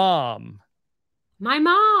 Your mom. My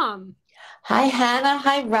mom. Hi, Hannah.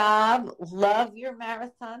 Hi, Rob. Love your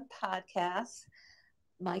marathon podcast.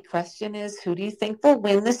 My question is, who do you think will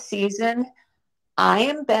win this season? I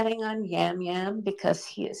am betting on Yam Yam because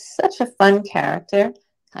he is such a fun character.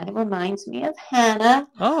 Kind of reminds me of Hannah.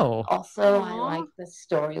 Oh. Also, I like the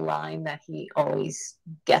storyline that he always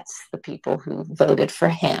gets the people who voted for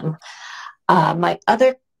him. My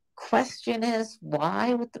other question is,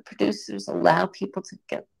 why would the producers allow people to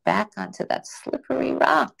get back onto that slippery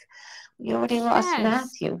rock? We already lost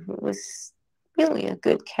Matthew, who was really a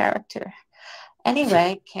good character.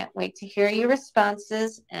 Anyway, can't wait to hear your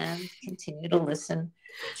responses and continue to listen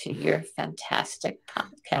to your fantastic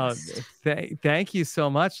podcast. Thank you so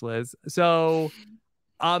much, Liz. So,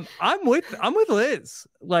 I'm with Liz.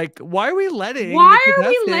 Like, why are we letting Why the are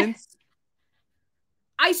we contestants?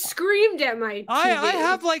 I screamed at my TV. I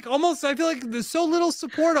have like almost. I feel like there's so little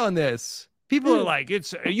support on this. People are like,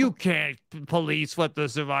 you can't police what the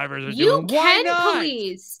survivors are doing. Why You not? can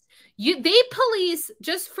police. They police,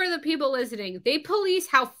 just for the people listening, they police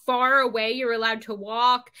how far away you're allowed to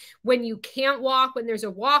walk, when you can't walk, when there's a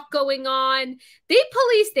walk going on. They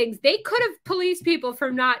police things. They could have policed people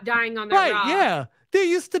from not dying on their rock. Yeah. There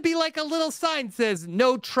used to be like a little sign that says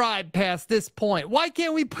no tribe past this point. Why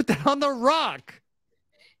can't we put that on the rock?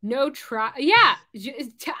 No tribe. Yeah.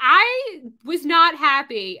 I was not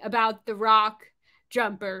happy about the rock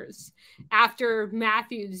jumpers after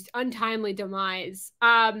Matthew's untimely demise.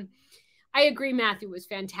 I agree, Matthew was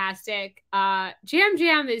fantastic. Jam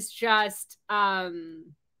Jam is just really.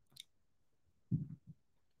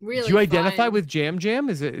 Do you identify fun. with Jam Jam?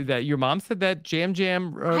 Is it that your mom said that Jam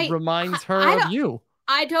Jam reminds her of you?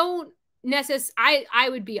 I don't necessarily. I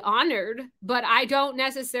would be honored, but I don't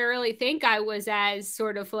necessarily think I was as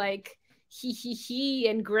sort of like he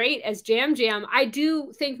and great as Jam Jam. I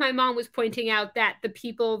do think my mom was pointing out that the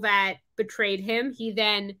people that betrayed him, he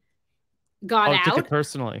then got out. Took it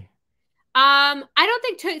personally. I don't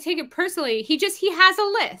think take it personally. He has a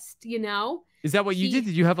list, you know. Is that what you did?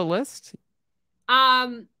 Did you have a list?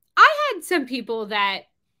 I had some people that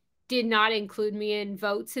did not include me in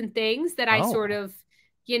votes and things that I sort of,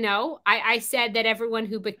 you know, I said that everyone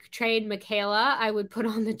who betrayed Michaela, I would put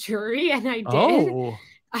on the jury, and I did.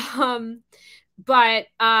 But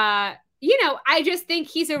you know, I just think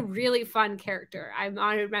he's a really fun character. I'm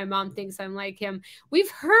honored my mom thinks I'm like him.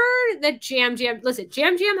 We've heard that Jam Jam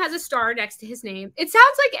has a star next to his name. It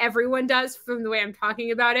sounds like everyone does from the way I'm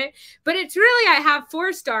talking about it, but it's really, I have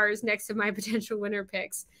 4 stars next to my potential winner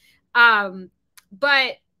picks.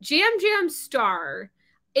 But Jam Jam's star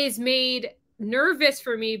is made nervous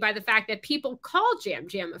for me by the fact that people call Jam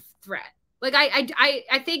Jam a threat. Like,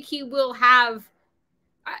 I think he will have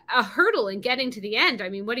a hurdle in getting to the end. I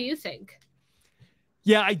mean, what do you think?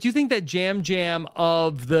 Yeah, I do think that Jam Jam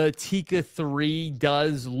of the Tika 3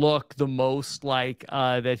 does look the most like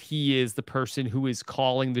that he is the person who is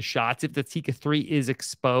calling the shots if the Tika 3 is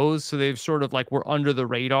exposed. So they've sort of like, we're under the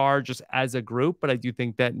radar just as a group. But I do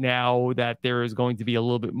think that now that there is going to be a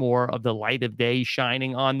little bit more of the light of day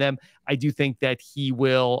shining on them, I do think that he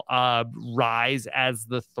will rise as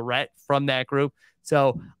the threat from that group.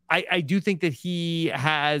 So I do think that he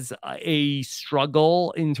has a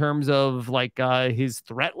struggle in terms of like his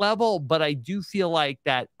threat level, but I do feel like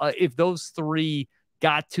that if those 3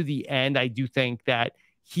 got to the end, I do think that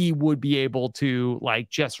he would be able to like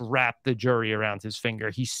just wrap the jury around his finger.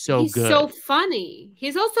 He's good. He's so funny.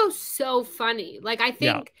 He's also so funny. Like, I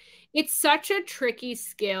think it's such a tricky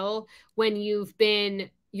skill when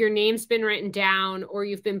your name's been written down or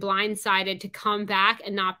you've been blindsided to come back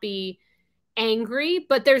and not be angry,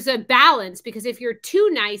 but there's a balance, because if you're too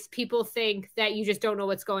nice, people think that you just don't know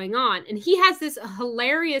what's going on. And he has this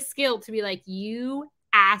hilarious skill to be like, you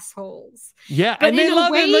assholes. Yeah, but and they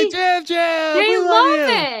love it, like Jam Jam. They love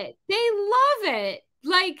it. They love it.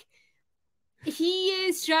 Like, he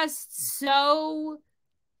is just so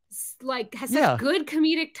like has such good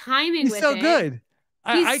comedic timing. He's so good.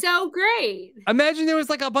 He's so great. Imagine there was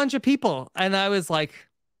like a bunch of people, and I was like,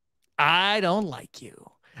 I don't like you.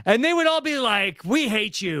 And they would all be like, we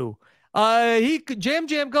hate you. Jam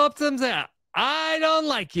Jam go up to them and say, I don't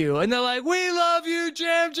like you. And they're like, we love you,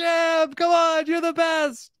 Jam Jam. Come on, you're the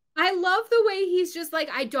best. I love the way he's just like,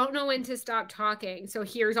 I don't know when to stop talking. So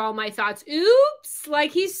here's all my thoughts. Oops. Like,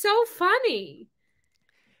 he's so funny.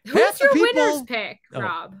 Who's your winner's pick,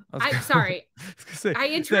 Rob? I'm sorry. I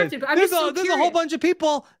interrupted, but I'm just so there's a whole bunch of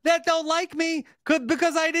people that don't like me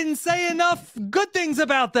because I didn't say enough good things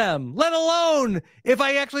about them, let alone if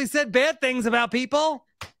I actually said bad things about people.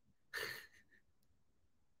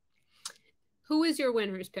 Who is your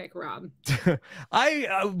winner's pick, Rob?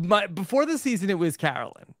 Before the season, it was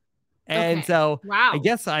Carolyn. And so I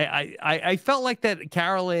guess I felt like that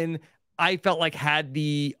Carolyn, I felt like had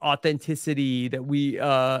the authenticity that we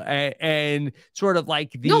and sort of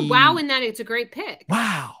like the in that it's a great pick.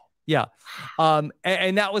 Wow. Yeah.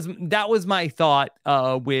 And that was my thought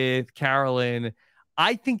with Carolyn.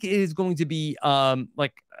 I think it is going to be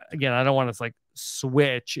like, again, I don't want to like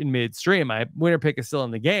switch in midstream. My winner pick is still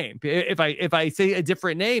in the game. If I say a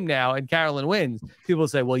different name now and Carolyn wins, people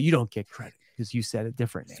say, well, you don't get credit because you said a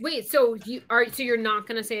different name. Wait, so you're not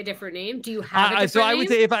going to say a different name? Do you have a different name? I would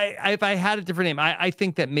say if I had a different name, I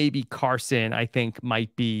think that maybe Carson, I think,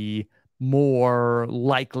 might be more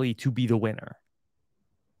likely to be the winner.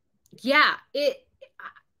 Yeah, it's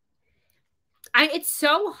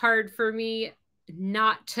so hard for me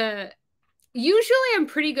not to. Usually I'm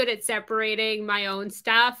pretty good at separating my own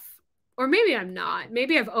stuff, or maybe I'm not.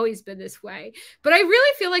 Maybe I've always been this way, but I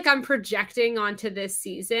really feel like I'm projecting onto this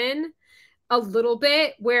season a little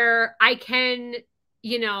bit where I can,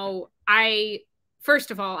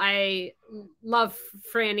 first of all, I love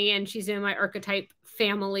Franny and she's in my archetype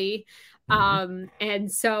family.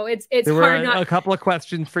 And so it's there hard were not. A couple of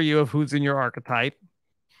questions for you of who's in your archetype.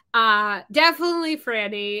 Definitely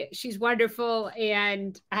Franny. She's wonderful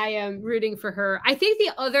and I am rooting for her. I think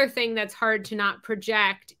the other thing that's hard to not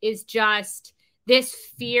project is just this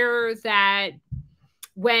fear that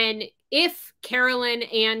if Carolyn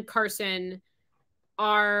and Carson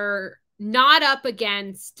are not up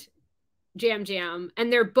against Jam Jam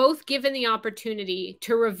and they're both given the opportunity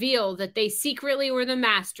to reveal that they secretly were the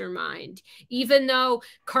mastermind, even though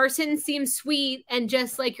Carson seems sweet and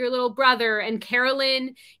just like your little brother and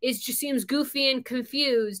Carolyn just seems goofy and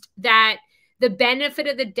confused, that the benefit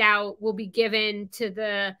of the doubt will be given to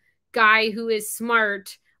the guy who is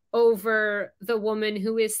smart over the woman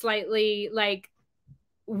who is slightly like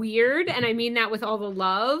weird. And I mean that with all the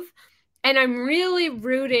love. And I'm really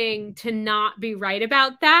rooting to not be right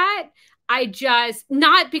about that.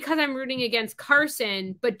 Not because I'm rooting against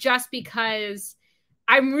Carson, but just because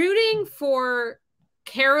I'm rooting for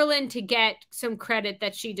Carolyn to get some credit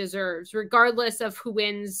that she deserves, regardless of who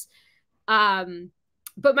wins.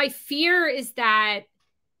 But my fear is that,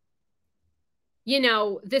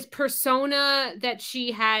 this persona that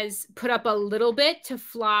she has put up a little bit to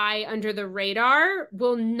fly under the radar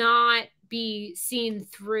will not be seen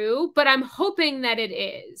through, but I'm hoping that it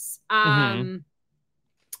is.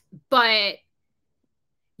 But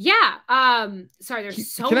yeah, sorry,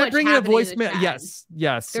 there's so much. Can I bring in a voicemail? Yes.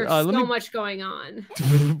 There's so much going on.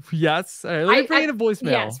 Yes. Let me bring in a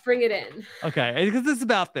voicemail. Yes, bring it in. Okay, because this is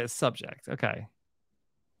about this subject. Okay.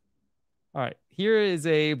 All right. Here is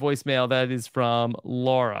a voicemail that is from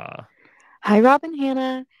Laura. Hi, Rob and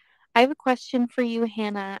Hannah. I have a question for you,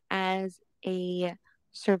 Hannah, as a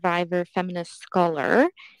survivor feminist scholar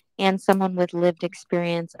and someone with lived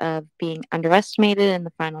experience of being underestimated in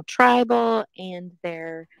the final tribal and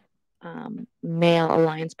their male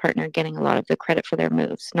alliance partner getting a lot of the credit for their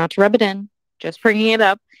moves. Not to rub it in, just bringing it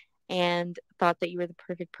up, and thought that you were the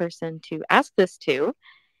perfect person to ask this to.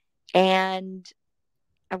 And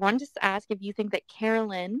I wanted to ask if you think that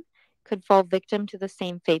Carolyn could fall victim to the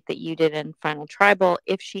same fate that you did in Final Tribal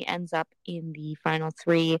if she ends up in the final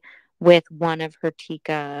 3 with one of her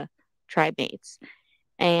Tika tribe mates.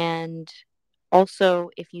 And also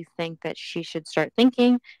if you think that she should start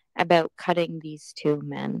thinking about cutting these 2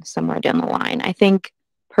 men somewhere down the line. I think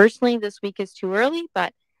personally this week is too early,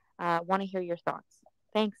 but want to hear your thoughts.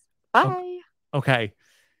 Thanks. Bye. Okay.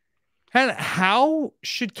 And how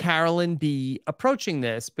should Carolyn be approaching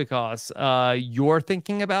this? Because you're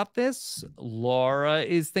thinking about this. Laura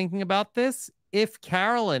is thinking about this. If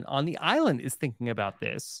Carolyn on the island is thinking about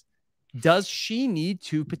this, does she need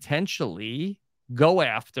to potentially go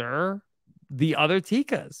after the other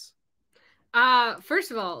Tikas?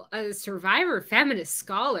 First of all, a survivor feminist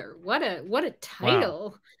scholar. What a title.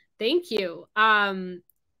 Wow. Thank you.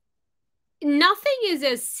 Nothing is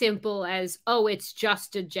as simple as, oh, it's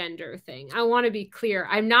just a gender thing. I want to be clear.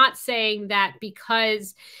 I'm not saying that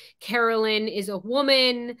because Carolyn is a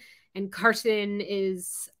woman and Carson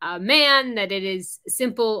is a man, that it is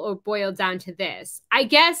simple or boiled down to this. I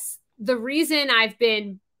guess the reason I've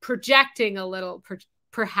been projecting a little,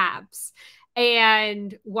 perhaps,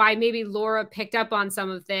 and why maybe Laura picked up on some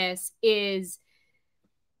of this is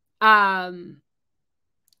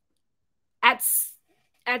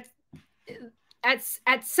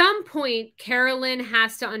at some point, Carolyn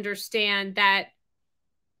has to understand that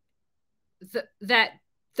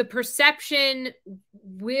the perception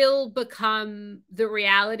will become the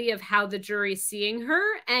reality of how the jury's seeing her.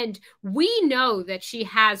 And we know that she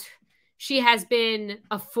has been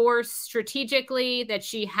a force strategically, that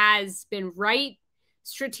she has been right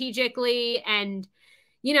strategically. And,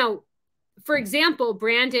 for example,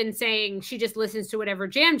 Brandon saying she just listens to whatever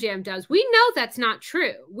Jam Jam does. We know that's not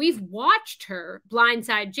true. We've watched her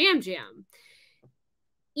blindside Jam Jam.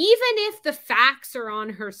 Even if the facts are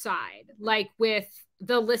on her side, like with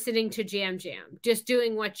the listening to Jam Jam, just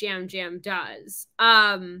doing what Jam Jam does.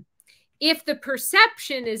 If the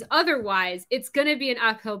perception is otherwise, it's going to be an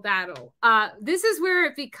uphill battle. This is where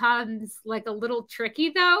it becomes like a little tricky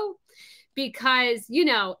though, because,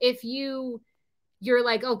 if you're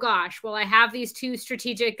like, oh gosh, well, I have these 2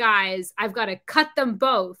 strategic guys, I've got to cut them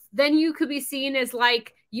both. Then you could be seen as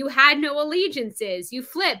like, you had no allegiances, you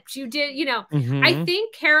flipped, you did, I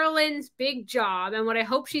think Carolyn's big job and what I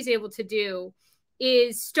hope she's able to do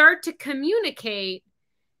is start to communicate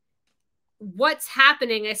what's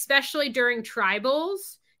happening, especially during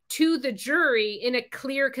tribals, to the jury in a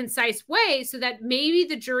clear, concise way, so that maybe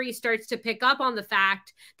the jury starts to pick up on the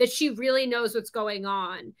fact that she really knows what's going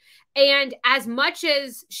on. And as much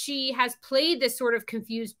as she has played this sort of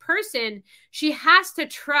confused person, she has to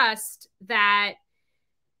trust that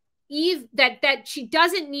that she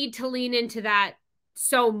doesn't need to lean into that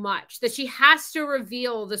so much, that she has to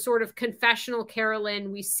reveal the sort of confessional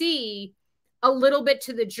Carolyn we see a little bit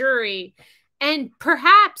to the jury, and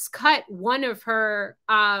perhaps cut one of her,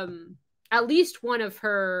 at least one of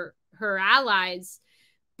her allies.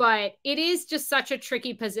 But it is just such a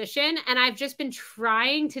tricky position. And I've just been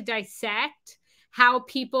trying to dissect how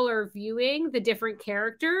people are viewing the different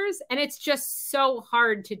characters. And it's just so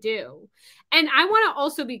hard to do. And I want to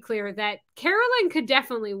also be clear that Carolyn could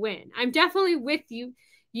definitely win. I'm definitely with you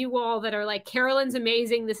all that are like, Carolyn's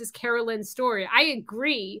amazing, this is Carolyn's story. I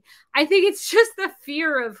agree. I think it's just the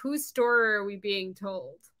fear of whose story are we being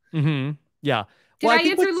told. Yeah. Did I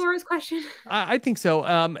answer Laura's question? I think so.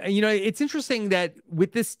 You know, it's interesting that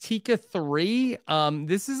with this Tika 3,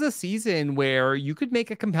 this is a season where you could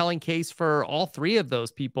make a compelling case for all three of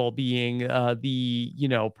those people being the, you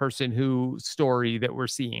know, person whose story that we're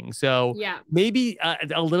seeing. So yeah, maybe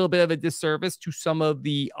a little bit of a disservice to some of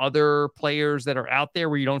the other players that are out there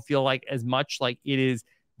where you don't feel like as much like it is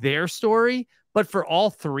their story. But for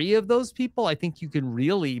all three of those people, I think you can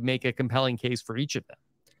really make a compelling case for each of them.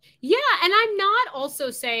 Yeah, and I'm not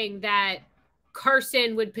also saying that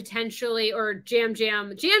Carson would potentially, or Jam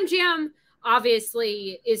Jam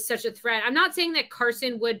obviously is such a threat. I'm not saying that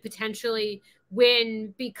Carson would potentially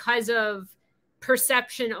win because of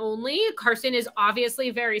perception only. Carson is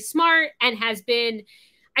obviously very smart and has been,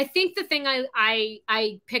 I think the thing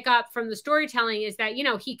I pick up from the storytelling is that, you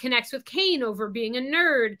know, he connects with Kane over being a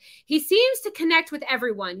nerd. He seems to connect with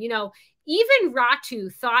everyone, you know. Even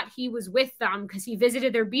Ratu thought he was with them because he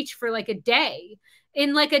visited their beach for like a day.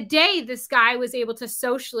 In like a day, this guy was able to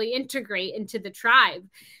socially integrate into the tribe.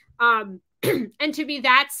 And to be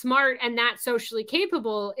that smart and that socially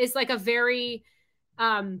capable is like a very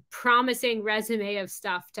promising resume of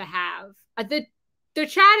stuff to have. The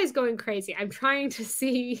chat is going crazy. I'm trying to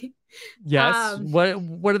see. Yes.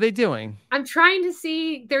 What are they doing? I'm trying to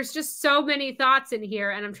see. There's just so many thoughts in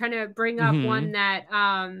here, and I'm trying to bring up one that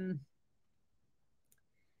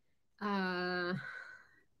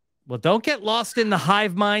well, don't get lost in the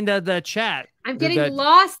hive mind of the chat. I'm getting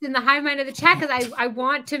lost in the hive mind of the chat because I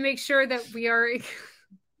want to make sure that we are.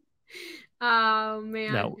 Oh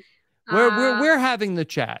man, no, we're having the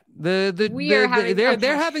chat. They're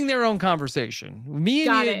having their own conversation. Me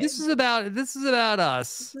and you. This is about us. This is about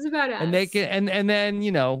us. And they can and then,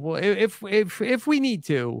 you know, if we need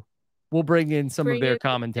to, we'll bring in some of their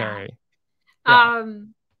commentary. Yeah.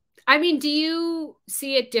 I mean, do you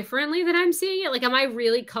see it differently than I'm seeing it? Like, am I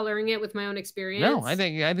really coloring it with my own experience? No, I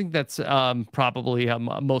think that's probably how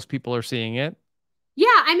most people are seeing it. Yeah,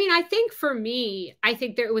 I mean, I think for me, I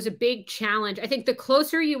think there was a big challenge. I think the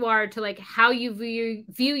closer you are to like how you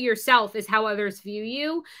view yourself is how others view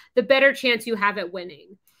you, the better chance you have at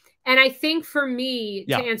winning. And I think for me,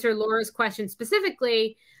 to answer Laura's question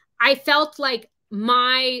specifically, I felt like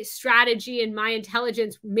my strategy and my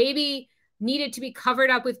intelligence maybe needed to be covered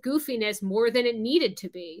up with goofiness more than it needed to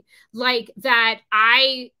be. Like that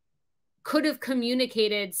I could have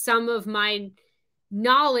communicated some of my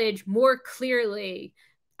knowledge more clearly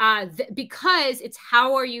because it's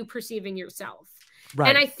how are you perceiving yourself? Right.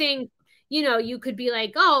 And I think, you know, you could be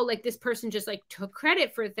like, oh, like this person just like took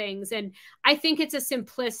credit for things. And I think it's a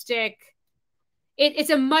simplistic, it's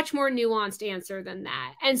a much more nuanced answer than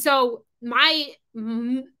that. And so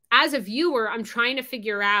as a viewer, I'm trying to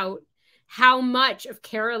figure out how much of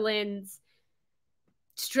Carolyn's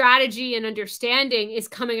strategy and understanding is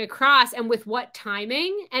coming across and with what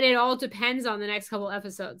timing. And it all depends on the next couple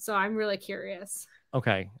episodes. So I'm really curious.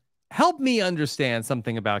 Okay. Help me understand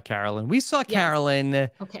something about Carolyn. We saw Carolyn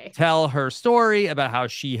tell her story about how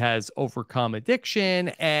she has overcome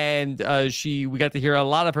addiction, and we got to hear a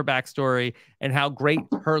lot of her backstory and how great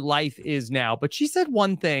her life is now. But she said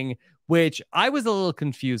one thing which I was a little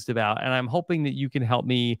confused about, and I'm hoping that you can help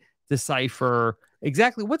me decipher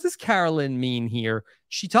exactly what does Carolyn mean here.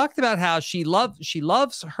 She talked about how she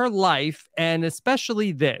loves her life, and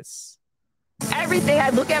especially this. Every day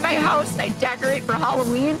I look at my house and I decorate for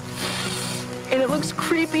Halloween, and it looks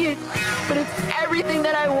creepy, but it's everything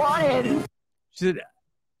that I wanted. She said,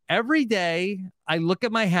 every day I look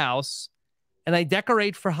at my house and I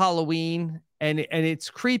decorate for Halloween, and it's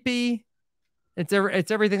creepy. It's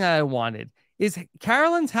everything that I wanted. Is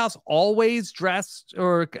Carolyn's house always dressed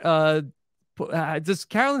or does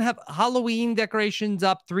Carolyn have Halloween decorations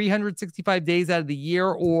up 365 days out of the year,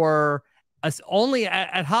 or only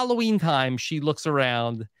at Halloween time she looks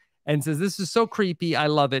around and says, "This is so creepy. I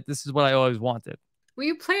love it. This is what I always wanted." Will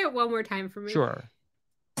you play it one more time for me? Sure.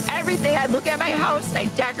 Every day I look at my house, I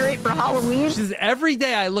decorate for Halloween. She says, "Every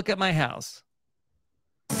day I look at my house.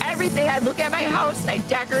 Every day I look at my house, I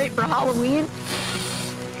decorate for Halloween.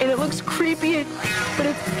 And it looks creepy, but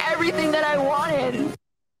it's everything that I wanted."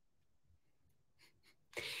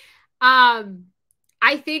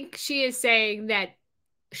 I think she is saying that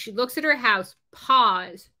she looks at her house,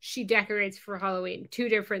 pause, she decorates for Halloween. Two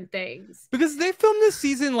different things. Because they filmed this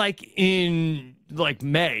season like in like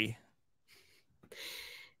May.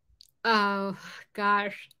 Oh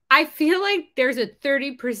gosh. I feel like there's a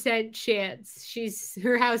 30% chance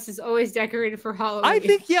her house is always decorated for Halloween. I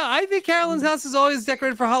think Carolyn's house is always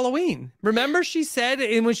decorated for Halloween. Remember, she said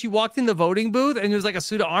when she walked in the voting booth and there was like a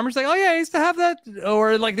suit of armor, she's like, "Oh yeah, I used to have that,"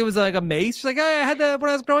 or like there was like a mace. She's like, "Oh, yeah, I had that when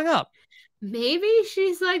I was growing up." Maybe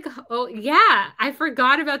she's like, "Oh yeah, I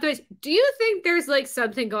forgot about those." Do you think there's like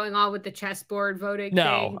something going on with the chessboard voting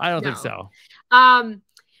thing? I don't think so.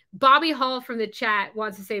 Bobby Hall from the chat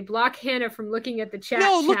wants to say, block Hannah from looking at the chat.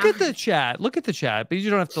 No, look at the chat. Look at the chat, but you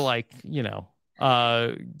don't have to like,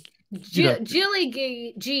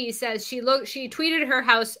 Jilly G says she tweeted her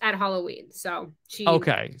house at Halloween. So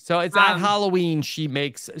okay. So it's at Halloween. She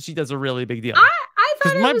does a really big deal. I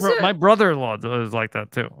thought my brother-in-law does like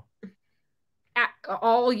that too.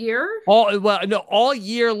 All year? All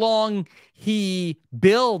year long he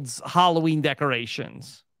builds Halloween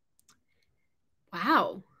decorations.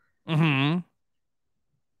 Wow. Mm-hmm.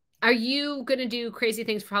 Are you going to do crazy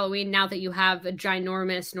things for Halloween now that you have a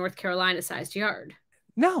ginormous North Carolina-sized yard?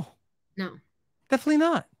 No. Definitely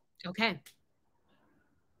not. Okay.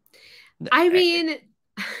 I mean...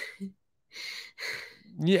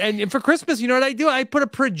 Yeah, and for Christmas, you know what I do? I put a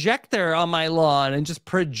projector on my lawn and just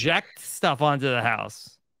project stuff onto the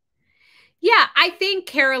house. Yeah, I think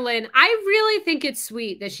Carolyn, I really think it's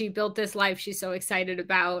sweet that she built this life she's so excited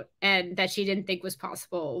about and that she didn't think was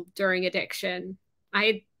possible during addiction.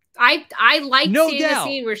 I like seeing the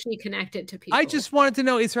scene where she connected to people. I just wanted to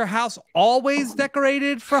know, is her house always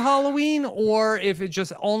decorated for Halloween, or if it's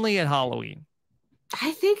just only at Halloween?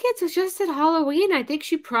 I think it's just at Halloween. I think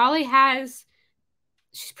she's probably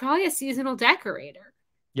a seasonal decorator.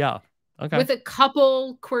 Yeah. Okay. With a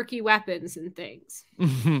couple quirky weapons and things.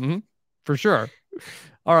 Mm-hmm. For sure.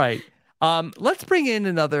 All right. Let's bring in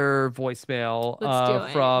another voicemail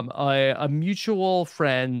from a mutual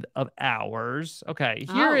friend of ours. Okay.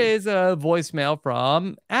 Here is a voicemail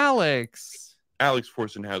from Alex. Alex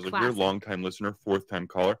Forstenhauser, your longtime listener, fourth-time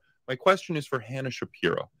caller. My question is for Hannah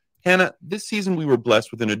Shapiro. Hannah, this season we were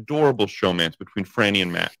blessed with an adorable showmance between Franny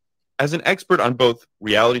and Matt. As an expert on both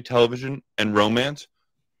reality television and romance,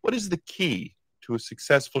 what is the key to a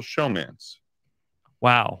successful showmance?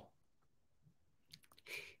 Wow.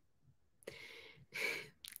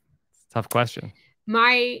 Tough question.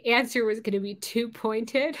 My answer was going to be too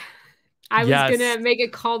pointed. I was going to make a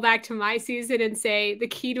call back to my season and say the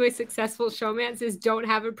key to a successful showmance is don't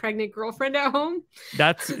have a pregnant girlfriend at home.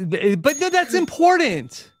 That's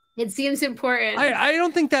important. It seems important. I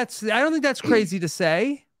don't think that's crazy to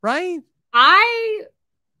say, right? I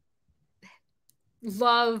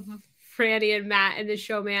love Franny and Matt and the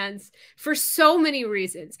showmance for so many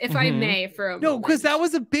reasons, if I may, for a moment. No, because that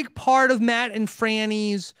was a big part of Matt and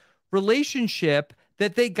Franny's relationship,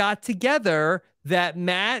 that they got together, that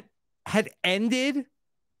Matt had ended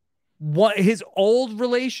his old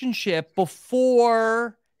relationship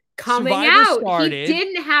before coming Survivor out started. He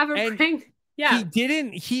didn't have a pregnant. Yeah, he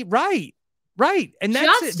didn't. Right, and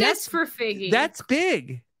that's for Figgy. That's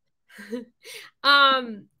big.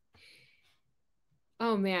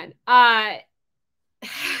 Oh man.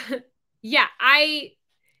 Yeah, I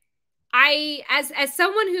as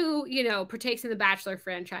someone who, partakes in the Bachelor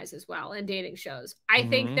franchise as well and dating shows, I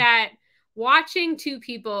think that watching two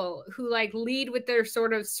people who like lead with their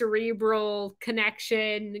sort of cerebral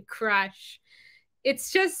connection crush,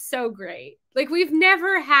 it's just so great. Like, we've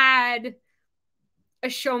never had a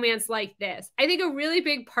showmance like this. I think a really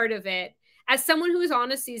big part of it, as someone who was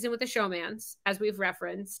on a season with a showmance, as we've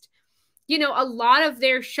referenced, a lot of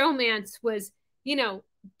their showmance was,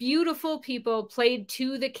 beautiful people played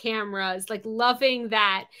to the cameras, like loving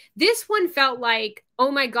that. This one felt like,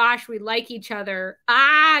 oh my gosh, we like each other.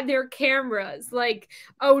 They're cameras. Like,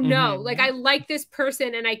 oh no, like I like this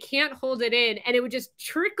person and I can't hold it in. And it would just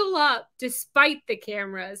trickle up despite the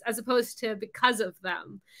cameras as opposed to because of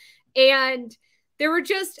them. And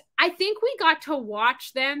I think we got to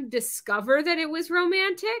watch them discover that it was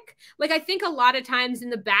romantic. Like, I think a lot of times in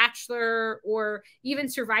The Bachelor or even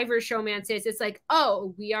Survivor showmances, it's like,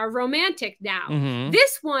 oh, we are romantic now. Mhm.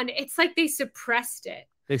 This one, it's like they suppressed it.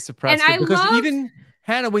 They suppressed And it because even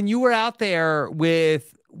Hannah, when you were out there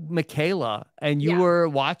with Michaela and you were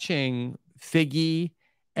watching Figgy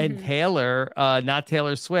and Taylor, not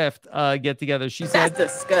Taylor Swift, get together, she said,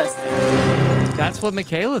 That's disgusting. That's what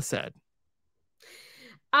Michaela said.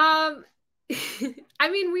 I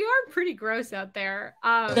mean, we are pretty gross out there.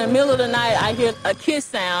 In the middle of the night, I hear a kiss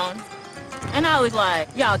sound, and I was like,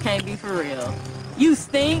 y'all can't be for real. You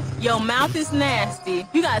stink, your mouth is nasty,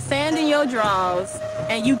 you got sand in your drawers,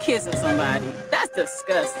 and you kissing somebody. That's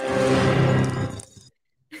disgusting.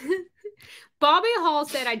 Bobby Hall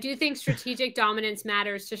said, I do think strategic dominance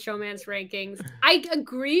matters to showman's rankings. I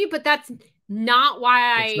agree, but that's not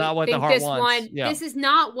why I think this one. Yeah. This is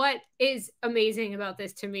not what is amazing about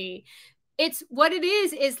this to me. It's what it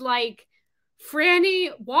is like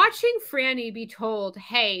watching Franny be told,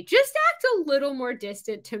 hey, just act a little more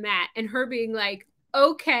distant to Matt, and her being like,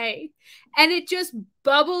 okay. And it just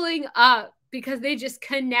bubbling up because they just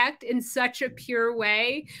connect in such a pure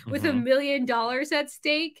way with $1 million at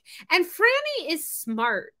stake. And Franny is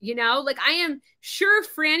smart, you know? Like, I am sure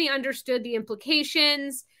Franny understood the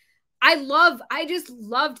implications. I just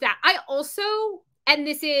loved that. I also, and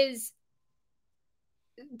this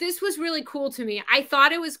was really cool to me. I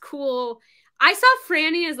thought it was cool. I saw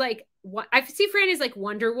Franny as like, I see Franny as like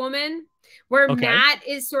Wonder Woman, where Matt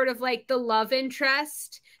is sort of like the love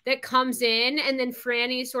interest that comes in, and then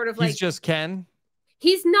Franny sort of like, he's just Ken.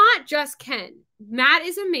 He's not just Ken. Matt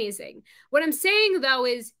is amazing. What I'm saying though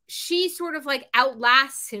is she sort of like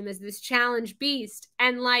outlasts him as this challenge beast,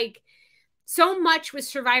 and like so much with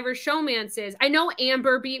Survivor showmances. I know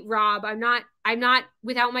Amber beat Rob. I'm not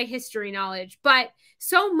without my history knowledge, but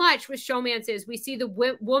so much with showmances. We see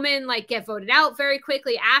the woman like get voted out very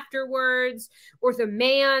quickly afterwards, or the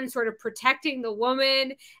man sort of protecting the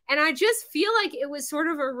woman. And I just feel like it was sort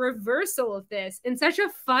of a reversal of this in such a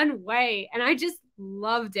fun way. And I just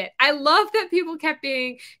loved it. I love that people kept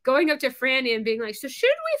going up to Franny and being like, so should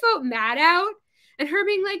we vote Matt out? And her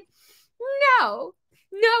being like, no,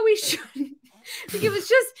 we shouldn't. Like, it was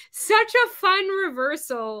just such a fun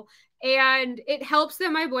reversal, and it helps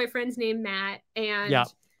that my boyfriend's named Matt, and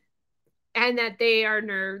that they are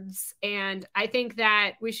nerds, and I think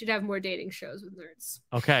that we should have more dating shows with nerds.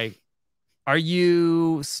 Okay. Are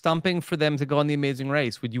you stumping for them to go on The Amazing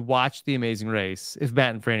Race? Would you watch The Amazing Race if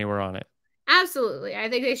Matt and Franny were on it? Absolutely. I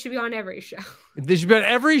think they should be on every show. They should be on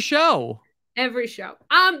every show. Every show.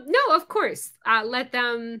 No, of course. Let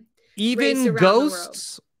them even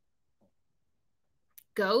Ghosts.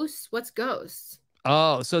 Ghosts? What's Ghosts?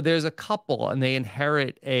 Oh, so there's a couple and they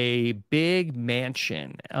inherit a big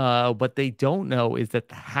mansion. What they don't know is that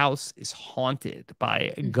the house is haunted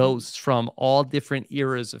by ghosts from all different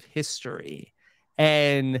eras of history.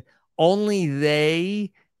 And only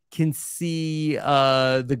they can see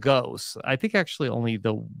the ghosts. I think actually only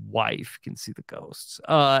the wife can see the ghosts.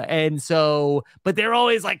 And so, but they're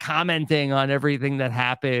always like commenting on everything that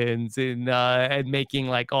happens and making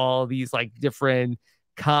like all these like different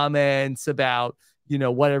comments about, you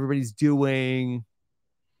know, what everybody's doing.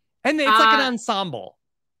 And it's like an ensemble.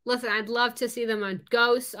 Listen, I'd love to see them on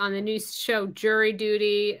Ghosts, on the new show Jury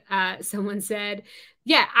Duty. Someone said,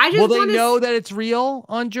 yeah, I just will they know that it's real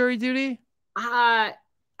on Jury Duty? I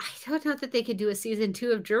don't know that they could do a season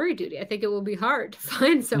 2 of Jury Duty. I think it will be hard to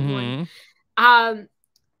find someone. No,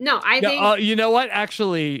 I think you know what?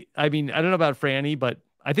 Actually, I mean, I don't know about Franny, but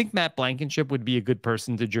I think Matt Blankenship would be a good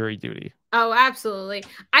person to Jury Duty. Oh, absolutely.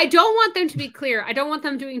 I don't want them to be clear. I don't want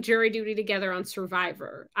them doing Jury Duty together on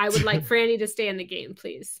Survivor. I would like Franny to stay in the game,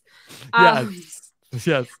 please. Yes.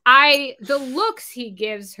 The looks he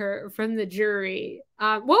gives her from the jury.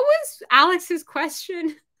 What was Alex's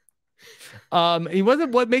question? He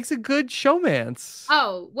wasn't what makes a good showmance.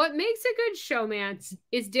 Oh, what makes a good showmance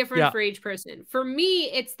is different for each person. For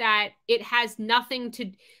me, it's that it has nothing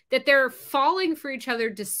to that they're falling for each other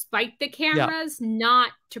despite the cameras,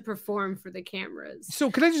 not to perform for the cameras.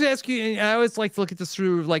 So can I just ask you, and I always like to look at this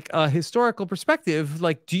through like a historical perspective,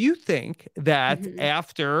 like, do you think that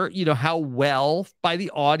after, you know, how well by the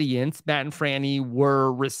audience Matt and Franny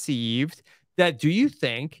were received, that do you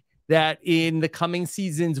think that in the coming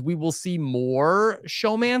seasons we will see more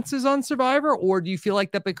showmances on Survivor? Or do you feel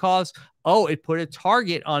like that because, it put a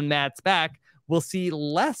target on Matt's back, we'll see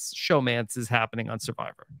less showmances happening on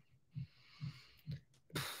Survivor?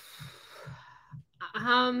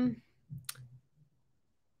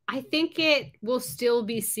 I think it will still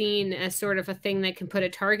be seen as sort of a thing that can put a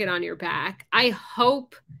target on your back. I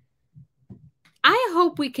hope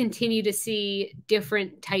we continue to see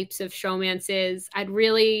different types of showmances.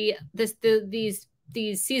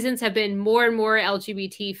 These seasons have been more and more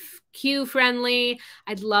LGBTQ friendly.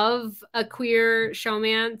 I'd love a queer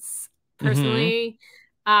showmance personally.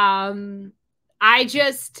 I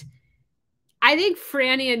think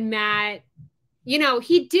Franny and Matt,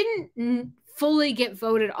 he didn't fully get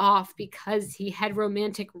voted off because he had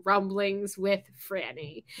romantic rumblings with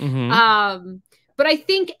Franny. But I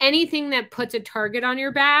think anything that puts a target on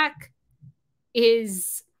your back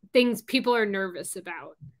is things people are nervous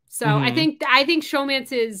about. So I think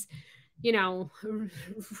showmance is,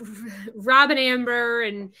 Rob and Amber,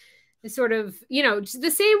 and sort of,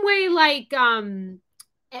 the same way like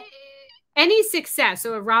any success.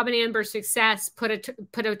 So a Rob and Amber success put a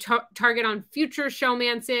target on future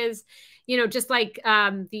showmances. Just like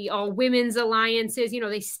the all women's alliances.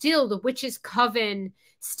 The Witches' Coven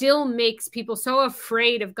still makes people so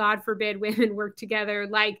afraid of, God forbid, women work together.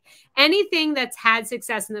 Like anything that's had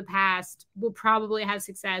success in the past will probably have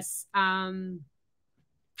success, or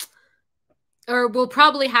will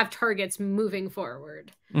probably have targets moving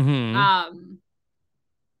forward. Women's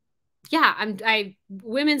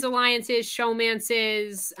alliances,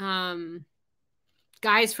 showmances,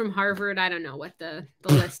 guys from Harvard. I don't know what the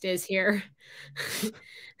list is here.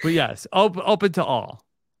 But yes, open to all.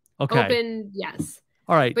 Okay. Open, yes.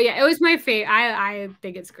 All right. But yeah, it was my favorite. I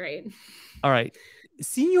think it's great. All right.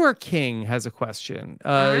 Senior King has a question.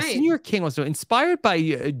 Right. Senior King was inspired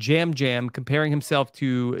by Jam Jam comparing himself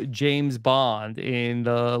to James Bond in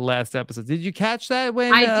the last episode. Did you catch that?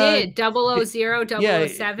 When I did. 000,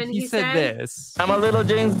 007, he said this. I'm a little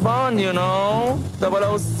James Bond, 000.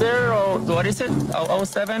 What is it?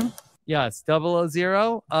 007? Yes, 000.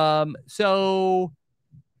 So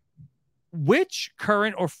which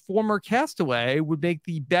current or former castaway would make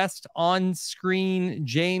the best on-screen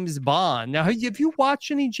James Bond? Now, have you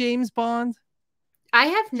watched any James Bond? I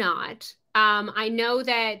have not. I know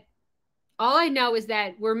that all I know is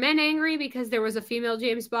that were men angry because there was a female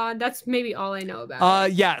James Bond? That's maybe all I know about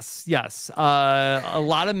it. Yes. A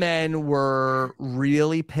lot of men were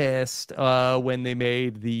really pissed when they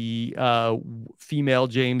made the female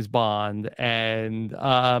James Bond, and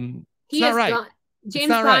he has right. James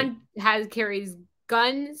Bond carries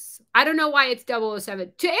guns. I don't know why it's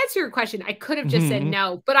 007. To answer your question, I could have just said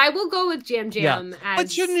no, but I will go with Jam Jam. Yeah.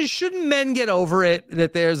 But shouldn't men get over it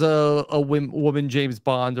that there's a woman James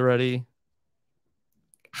Bond already?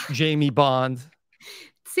 Jamie Bond.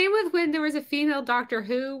 Same with when there was a female Doctor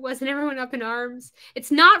Who. Wasn't everyone up in arms?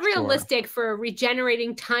 It's not realistic for a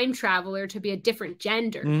regenerating time traveler to be a different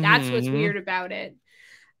gender. That's what's weird about it.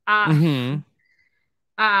 I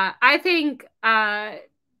think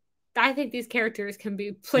these characters can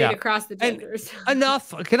be played across the genders.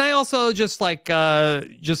 Enough. Can I also that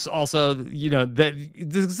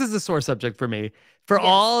this is a sore subject for me. For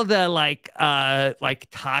all the like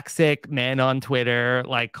toxic men on Twitter,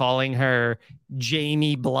 like calling her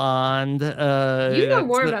Jamie Blonde. You know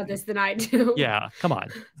more about this than I do. Yeah, come on.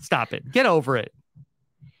 Stop it. Get over it.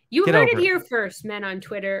 You heard it here first, men on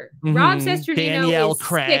Twitter. Rob Cesternino Danielle is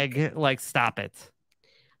Craig, sick. like, stop it.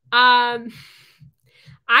 I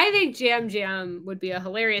think Jam Jam would be a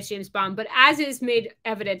hilarious James Bond, but as is made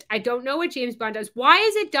evident, I don't know what James Bond does. Why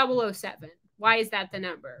is it 007? Why is that the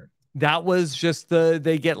number? That was just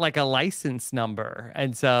they get like a license number.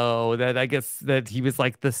 And so that I guess that he was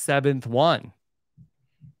like the 7th one.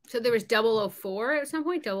 So there was 004 at some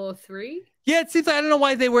point, 003? Yeah, it seems like, I don't know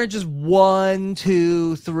why they weren't just 1,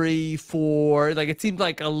 2, 3, 4. Like, it seemed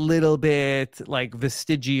like a little bit like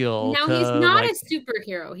vestigial. No, he's not a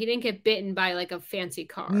superhero. He didn't get bitten by like a fancy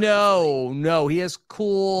car. No, he has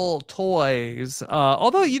cool toys.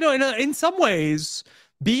 Although, in some ways,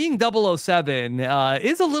 being 007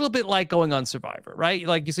 is a little bit like going on Survivor, right?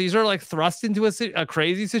 Like, so you're sort of like thrust into a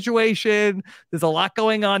crazy situation. There's a lot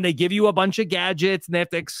going on. They give you a bunch of gadgets and they have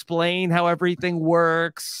to explain how everything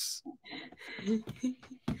works.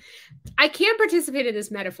 I can't participate in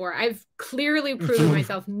this metaphor. I've clearly proven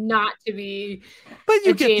myself not to be. But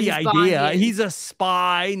you get James the idea. Bondian. He's a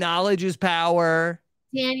spy. Knowledge is power.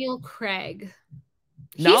 Daniel Craig.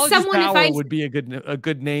 Knowledge is power would be a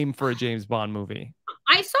good name for a James Bond movie.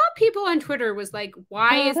 I saw people on Twitter was like,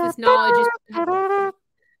 why is this knowledge is power?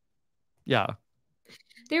 Yeah.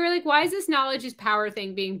 They were like, why is this knowledge is power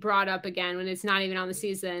thing being brought up again when it's not even on the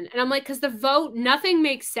season? And I'm like, because the vote, nothing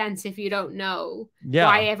makes sense if you don't know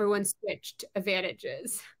why everyone switched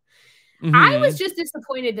advantages. I was just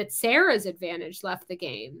disappointed that Sarah's advantage left the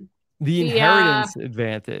game. The inheritance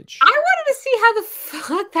advantage. I wanted to see how the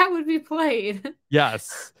fuck that would be played.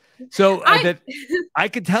 Yes. So I I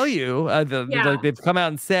could tell you like they've come out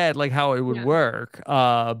and said like how it would work,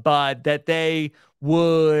 but that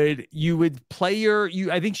you would play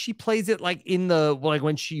I think she plays it like in the like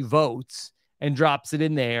when she votes and drops it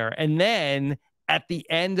in there, and then at the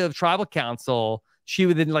end of tribal council, she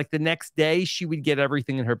would then like the next day she would get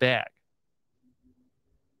everything in her bag.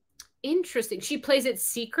 Interesting. She plays it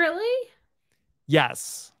secretly?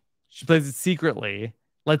 Yes. She plays it secretly.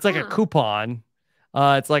 It's like a coupon.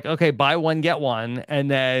 It's like, okay, buy one, get one. And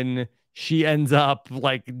then she ends up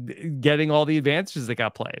like getting all the advantages that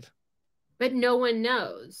got played. But no one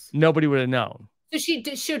knows. Nobody would have known. Does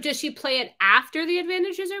she play it after the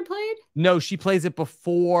advantages are played? No, she plays it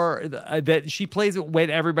before that. She plays it when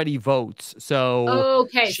everybody votes. So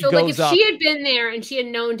okay. So like if she had been there and she had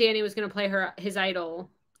known Danny was going to play his idol,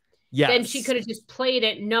 then she could have just played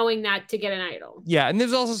it knowing that to get an idol. Yeah, and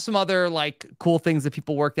there's also some other like cool things that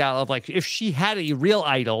people worked out of, like if she had a real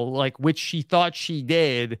idol, like which she thought she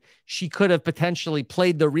did, she could have potentially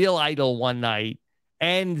played the real idol one night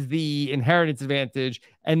and the inheritance advantage,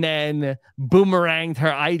 and then boomeranged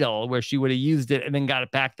her idol where she would have used it and then got it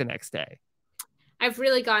back the next day. I've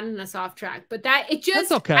really gotten us off track, but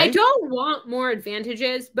that's okay. I don't want more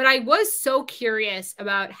advantages, but I was so curious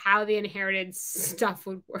about how the inheritance stuff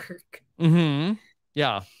would work. Mm-hmm.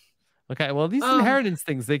 Yeah. Okay. Well, these inheritance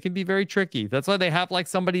things, they can be very tricky. That's why they have like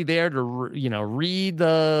somebody there to, read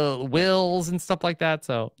the wills and stuff like that.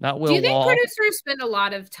 So not Will. Do you think producers spend a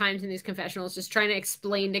lot of times in these confessionals just trying to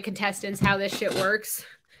explain to contestants how this shit works?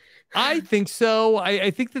 I think so.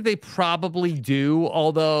 I think that they probably do,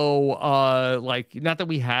 although like not that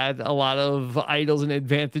we had a lot of idols and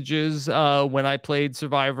advantages when I played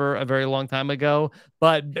Survivor a very long time ago,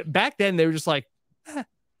 but back then they were just like,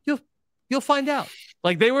 you'll find out.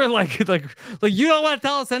 Like they were like you don't want to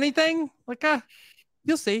tell us anything? Like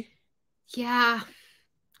you'll see. Yeah.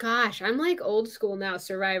 Gosh, I'm like old school now,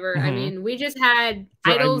 Survivor. I mean, we just had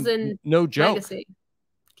idols and no joke. Legacy.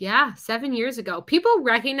 Yeah, 7 years ago. People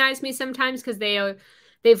recognize me sometimes because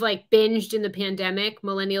they've like binged in the pandemic,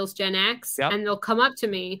 Millennials, Gen X, and they'll come up to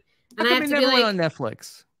me, and I have to be like, on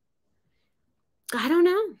Netflix. I don't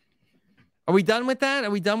know. Are we done with that? Are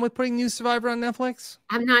we done with putting new Survivor on Netflix?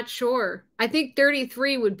 I'm not sure. I think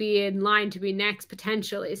 33 would be in line to be next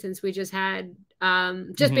potentially, since we just had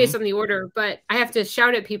based on the order. But I have to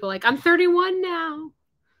shout at people like, I'm 31 now.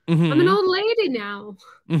 I'm an old lady now.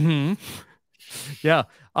 Yeah.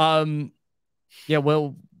 Yeah,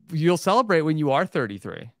 well, you'll celebrate when you are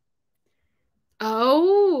 33.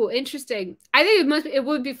 Oh, interesting. I think it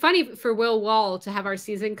would be funny for Will Wall to have our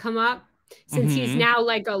season come up, since he's now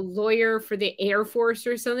like a lawyer for the Air Force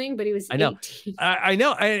or something, but he was 18. I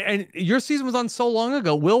know. And your season was on so long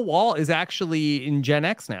ago. Will Wall is actually in Gen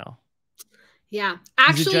X now. Yeah.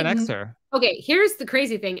 Actually, he's a Gen Xer. Okay, here's the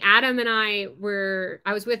crazy thing. Adam and I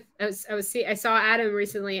I saw Adam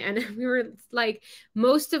recently, and we were like,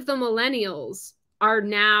 most of the millennials are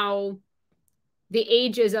now the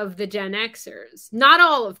ages of the Gen Xers. Not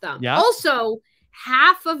all of them. Yeah. Also,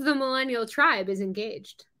 half of the millennial tribe is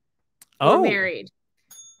engaged or married.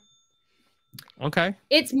 Okay.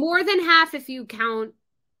 It's more than half if you count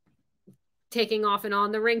taking off and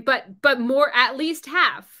on the ring, but more, at least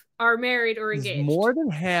half are married or engaged. More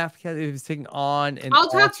than half is taking on and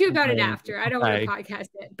I'll talk to you about it after. I don't want to podcast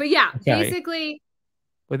it. But yeah, basically.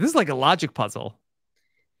 Wait, this is like a logic puzzle.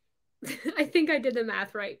 I think I did the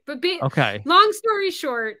math right. But long story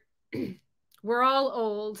short, we're all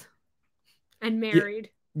old and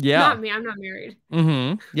married. Yeah. Not me. I'm not married.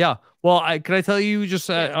 Yeah. Well, can I tell you just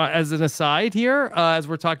as an aside here, as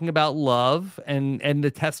we're talking about love and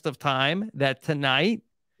the test of time, that tonight,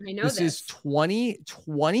 this is 20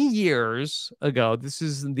 years ago. This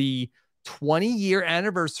is the 20-year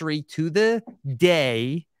anniversary to the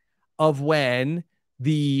day of when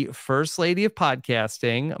the first lady of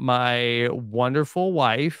podcasting, my wonderful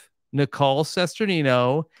wife, Nicole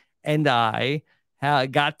Cesternino, and I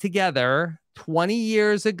got together 20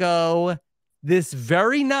 years ago this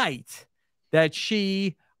very night that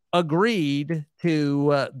she agreed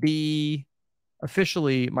to be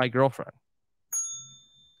officially my girlfriend.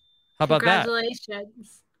 How about that?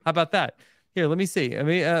 Congratulations. How about that? Here, let me see.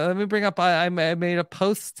 Let me bring up. I made a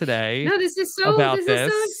post today. No, this is so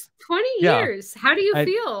 20 years. How do you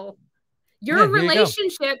feel? Your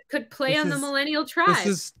relationship could play on the millennial tribe.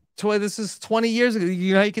 This is 20 years ago.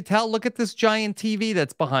 You could tell. Look at this giant TV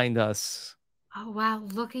that's behind us. Oh wow!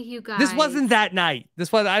 Look at you guys. This wasn't that night.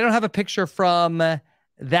 I don't have a picture from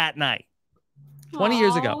that night. 20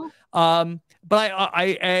 years ago. But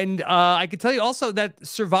I could tell you also that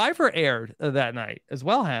Survivor aired that night as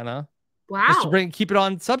well, Hannah. Wow. Just to keep it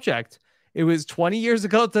on subject. It was 20 years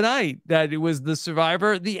ago tonight that it was the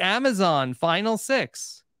Survivor, the Amazon Final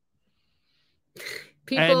 6.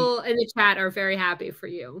 People in the chat are very happy for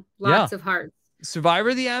you. Lots of hearts.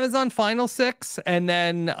 Survivor, the Amazon Final 6, and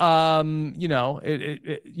then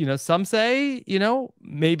some say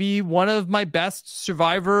maybe one of my best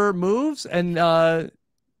Survivor moves, and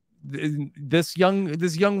this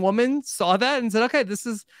young woman saw that and said, okay, this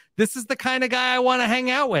is the kind of guy I want to hang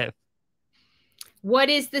out with. What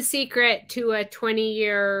is the secret to a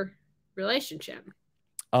 20-year relationship?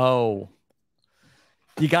 Oh,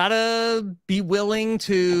 you gotta be willing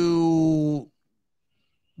to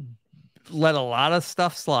let a lot of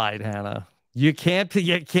stuff slide, Hannah. You can't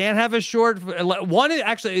have a short one.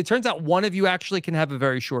 Actually, it turns out one of you actually can have a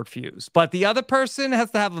very short fuse, but the other person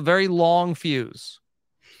has to have a very long fuse,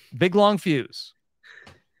 big long fuse.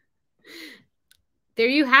 There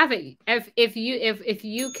you have it. If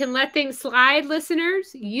you can let things slide,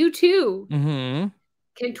 listeners, you too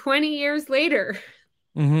can 20 years later.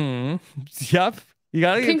 Yep. You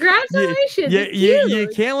gotta. Congratulations! You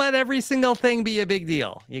can't let every single thing be a big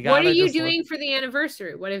deal. You gotta. What are you doing for the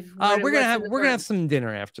anniversary? We're gonna have some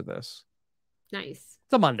dinner after this. Nice.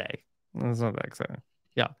 It's a Monday. It's not that exciting.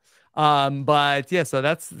 Yeah. But yeah, so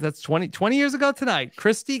that's 20 years ago tonight.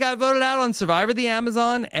 Christy got voted out on Survivor the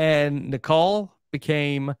Amazon, and Nicole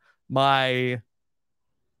became my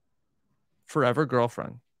forever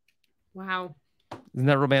girlfriend. Wow. Isn't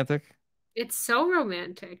that romantic? It's so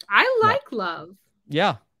romantic. I like love.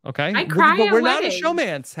 Yeah. Okay. I cry but at we're weddings. not a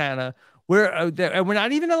showmance, Hannah. We're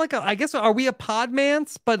not even like I guess, are we a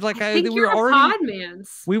podmance? But like I think we you're were already a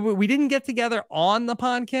podmance. We didn't get together on the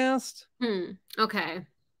podcast. Okay.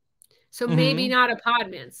 So maybe not a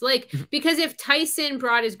podmance. Like, because if Tyson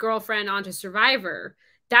brought his girlfriend onto Survivor,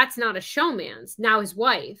 that's not a showmance. Now his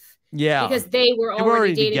wife. Yeah. Because they were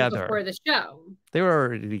already dating together before the show. They were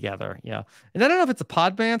already together. Yeah. And I don't know if it's a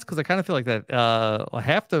podmance, because I kind of feel like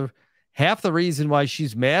that half the reason why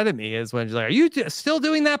she's mad at me is when she's like, are you still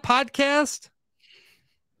doing that podcast?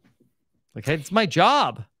 Like, hey, it's my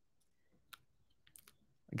job.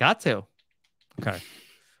 I got to. Okay.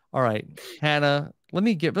 All right, Hannah, let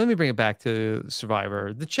me bring it back to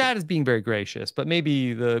Survivor. The chat is being very gracious, but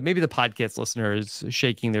maybe the podcast listener is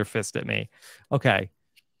shaking their fist at me. Okay.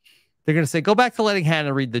 They're going to say, go back to letting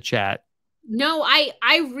Hannah read the chat. No, I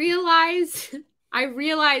realize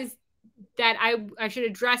that I should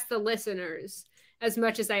address the listeners as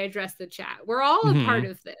much as I address the chat. We're all a part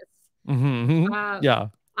of this. Yeah.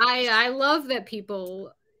 I love that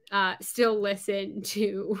people still listen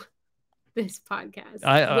to this podcast.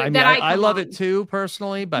 I love it too,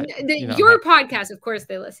 personally, but your podcast, of course,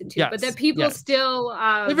 they listen to, but that people still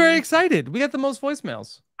they're very excited. We got the most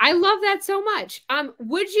voicemails. I love that so much.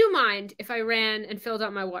 Would you mind if I ran and filled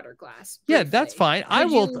out my water glass briefly? Yeah, that's fine. I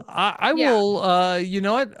will. You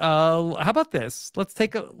know what? How about this? Let's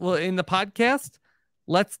take in the podcast.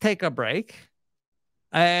 Let's take a break,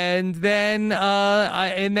 and then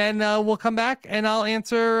we'll come back and I'll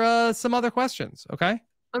answer some other questions. Okay.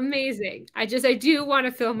 Amazing. I do want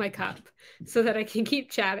to fill my cup so that I can keep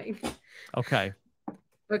chatting. Okay.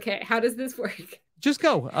 Okay. How does this work? Just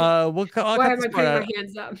go. Why am I putting my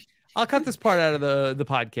hands up? I'll cut this part out of the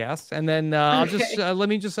podcast, and then I'll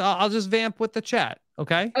just vamp with the chat.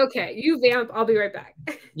 Okay. Okay. You vamp. I'll be right back.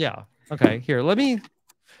 Yeah. Okay. Here. Let me.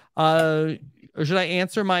 Or should I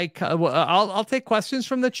answer my? I'll take questions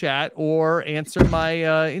from the chat or answer my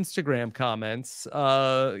Instagram comments.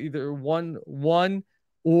 Either one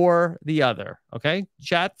or the other. Okay.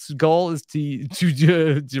 Chat's goal is to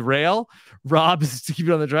derail. Rob is to keep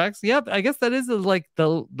it on the tracks. Yep. I guess that is like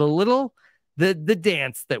the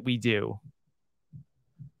dance that we do.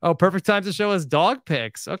 Oh, perfect time to show us dog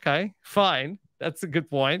pics. Okay, fine. That's a good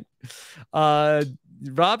point. Rob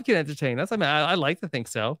can entertain us. I mean, I like to think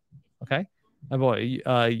so. Okay. My boy,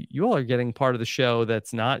 you all are getting part of the show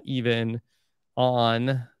that's not even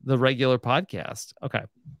on the regular podcast. Okay.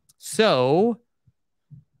 So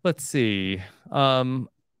let's see.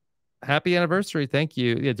 Happy anniversary. Thank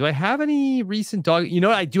you. Yeah. Do I have any recent dog? You know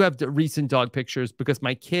what? I do have recent dog pictures because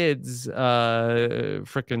my kids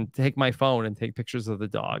freaking take my phone and take pictures of the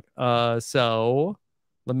dog. So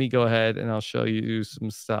let me go ahead and I'll show you some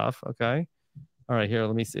stuff. Okay. All right. Here,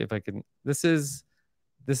 let me see if I can. This is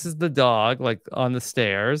the dog, like on the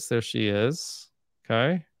stairs. There she is.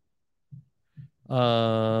 Okay.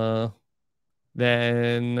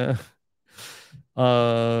 Then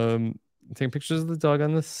taking pictures of the dog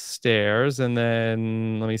on the stairs, and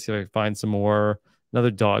then let me see if I can find some more.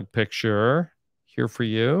 Another dog picture here for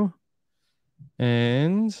you.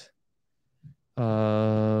 And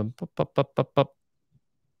okay,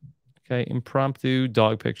 Okay, impromptu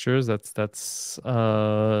dog pictures. That's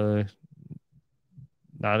not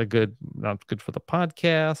good for the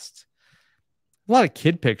podcast. A lot of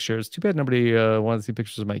kid pictures. Too bad nobody wanted to see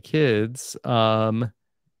pictures of my kids. But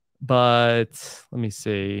let me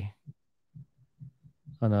see.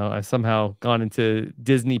 Oh no, I've somehow gone into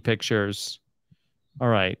Disney pictures. All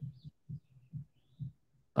right.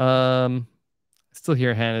 Still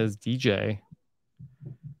hear Hannah's DJ.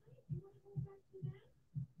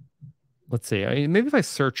 Let's see. Maybe if I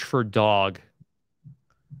search for dog,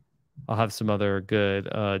 I'll have some other good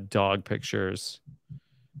dog pictures.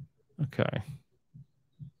 Okay.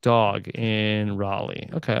 Dog in Raleigh.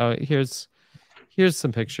 Okay. Here's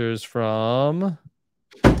some pictures from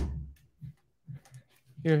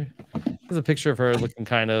here. There's a picture of her looking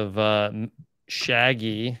kind of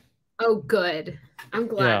shaggy. Oh, good. I'm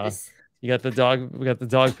glad. Yeah. You got the dog. We got the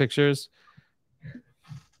dog pictures.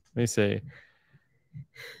 Let me see.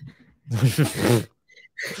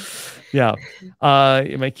 Yeah.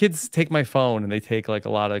 My kids take my phone and they take like a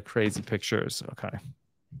lot of crazy pictures. Okay.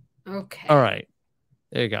 All right.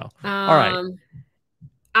 There you go. All right.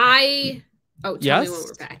 Tell yes? me when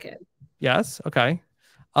we're back in. Yes. Okay.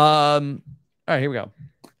 All right, here we go.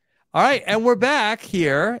 All right, and we're back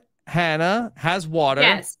here. Hannah has water.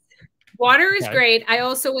 Yes. Water is great. I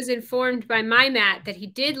also was informed by my Matt that he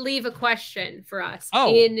did leave a question for us.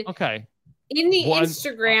 Okay. In the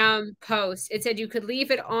Instagram post, it said you could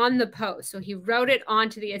leave it on the post. So he wrote it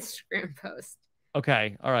onto the Instagram post.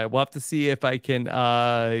 Okay. All right. We'll have to see if I can.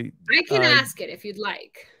 I can ask it if you'd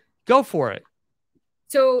like. Go for it.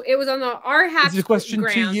 So it was on the R Haps. Is it a question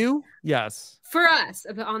to you? Yes. For us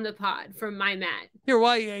on the pod from my Matt. Here,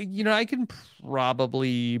 well, I can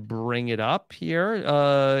probably bring it up here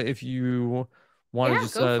if you want to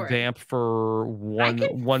just vamp for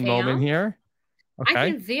one moment here. Okay.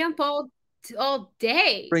 I can vamp all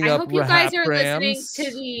day. Bring I up hope you guys are grams.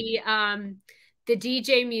 listening to the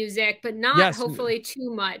DJ music, but not hopefully too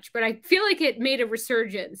much. But I feel like it made a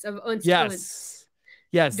resurgence of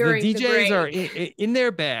Yes, the DJs are in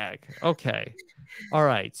their bag. Okay. All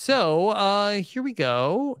right. So here we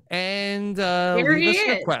go. And leave us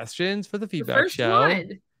your questions for the feedback show.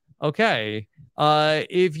 One. Okay.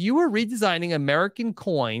 If you were redesigning American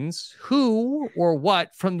coins, who or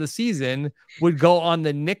what from the season would go on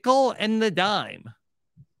the nickel and the dime?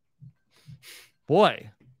 Boy.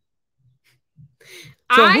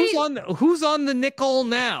 So who's on the nickel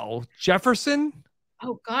now? Jefferson?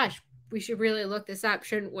 Oh gosh, we should really look this up,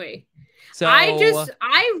 shouldn't we? So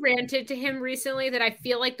I ranted to him recently that I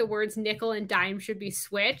feel like the words nickel and dime should be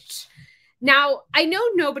switched. Now, I know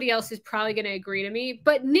nobody else is probably going to agree to me,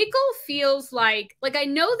 but nickel feels like I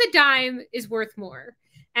know the dime is worth more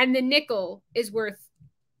and the nickel is worth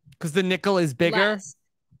because the nickel is bigger. Less.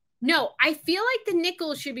 No, I feel like the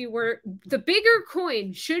nickel should be the bigger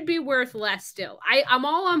coin should be worth less still. I'm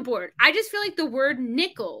all on board. I just feel like the word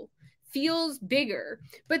nickel feels bigger,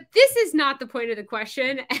 but this is not the point of the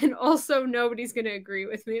question, and also nobody's going to agree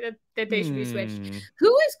with me that they should be switched.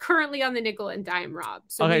 Who is currently on the nickel and dime, Rob?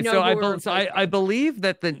 So okay, I believe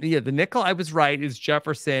that the nickel, I was right, is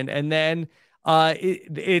Jefferson, and then I think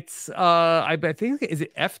is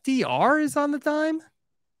it FDR is on the dime.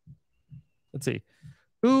 Let's see,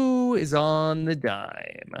 who is on the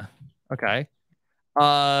dime? Okay,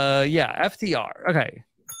 FDR. Okay.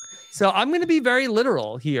 So I'm going to be very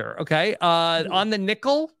literal here, okay? On the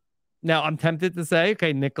nickel, now I'm tempted to say,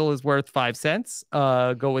 okay, nickel is worth 5 cents.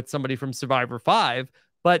 Go with somebody from Survivor 5.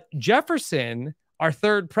 But Jefferson, our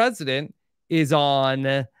third president, is on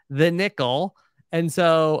the nickel. And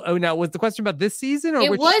so, now was the question about this season or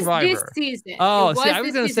which Survivor? This season. Oh, see, I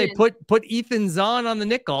was going to say put Ethan Zahn on the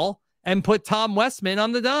nickel and put Tom Westman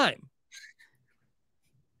on the dime.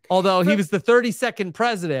 Although he was the 32nd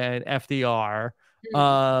president, FDR.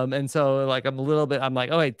 And so I'm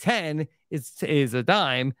like, okay, 10 is a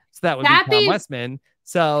dime, so that would be Tom Westman.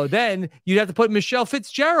 So then you'd have to put Michelle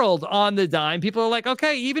Fitzgerald on the dime. People are like,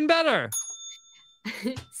 okay, even better.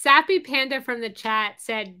 Sappy Panda from the chat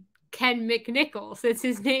said Ken McNichol, since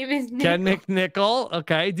his name is Nickel. Ken McNichol.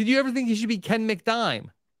 Okay. Did you ever think he should be Ken McDime?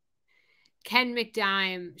 Ken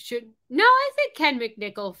McDime I think Ken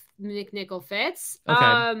McNichol fits.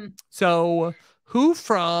 Okay. So who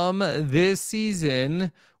from this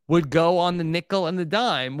season would go on the nickel and the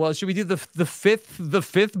dime? Well, should we do the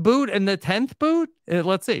fifth boot and the 10th boot?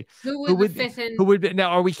 Let's see. Who would the fifth and... Who would be, now?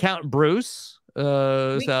 Are we count Bruce?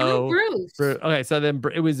 Count Bruce. Okay, so then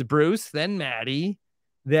it was Bruce, then Maddie,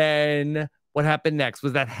 then what happened next?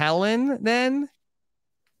 Was that Helen then?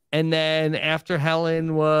 And then after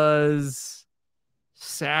Helen was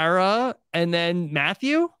Sarah, and then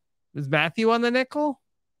Matthew. Was Matthew on the nickel?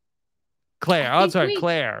 Claire. I'm sorry,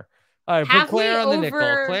 Claire. All right, put Claire on the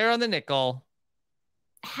nickel. Claire on the nickel.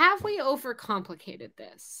 Have we overcomplicated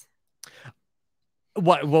this?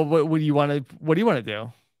 What do you want to? What do you want to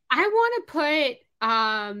do? I want to put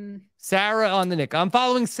Sarah on the nickel. I'm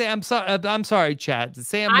following Sam. I'm sorry, Chad.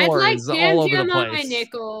 Sam I'd Moore like is all over the Jam place. on my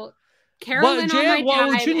nickel, Carolyn on my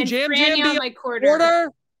dime, and Jam Franny be on my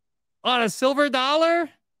quarter. On a silver dollar?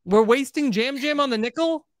 We're wasting Jam on the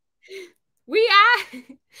nickel?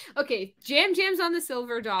 Okay, Jam's on the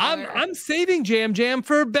silver dollar. I'm saving Jam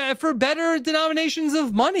for better denominations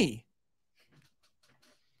of money.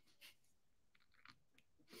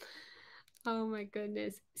 Oh my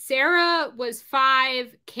goodness. Sarah was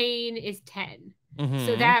 5, Kane is 10. Mm-hmm.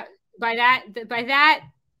 So that by that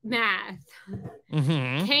math,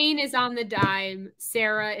 mm-hmm. Kane is on the dime,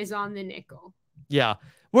 Sarah is on the nickel. Yeah.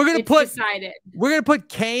 We're gonna put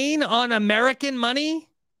Kane on American money.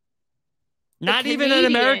 Not even an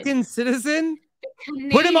American citizen.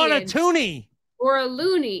 Put him on a toonie or a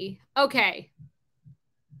loony. Okay.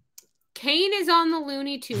 Kane is on the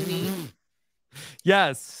loony toonie.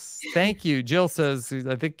 Yes. Thank you. Jill says,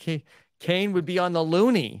 I think Kane would be on the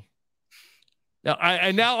loony.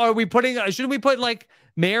 Now, are we putting? Should we put like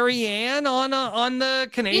Mary Ann on the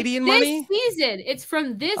Canadian money? This season. It's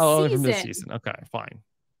from this season. Oh, from this season. Okay, fine.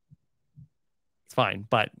 It's fine,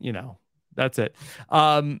 but that's it.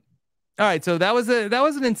 All right. So that was an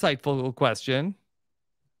insightful question.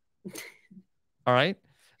 All right.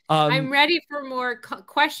 I'm ready for more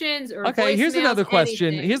questions or okay, here's another question.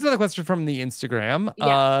 Anything. Here's another question from the Instagram.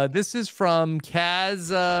 Yeah. This is from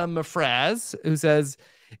Kaz Mafraz, who says,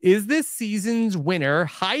 is this season's winner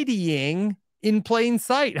Heidiing in plain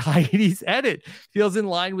sight? Heidi's edit feels in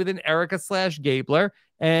line with an Erica / Gabler,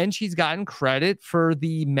 and she's gotten credit for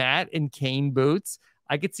the Matt and Kane boots.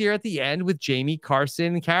 I could see her at the end with Jamie,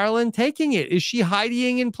 Carson, and Carolyn taking it. Is she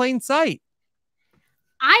Heidiing in plain sight?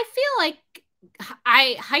 I feel like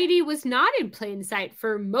Heidi was not in plain sight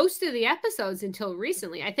for most of the episodes until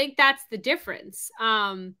recently. I think that's the difference.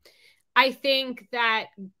 I think that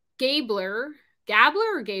Gabler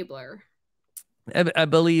or Gabler? I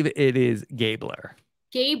believe it is Gabler.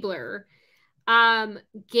 Gabler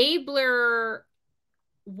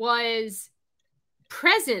was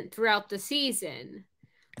present throughout the season,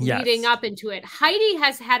 leading up into it. Heidi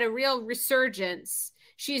has had a real resurgence.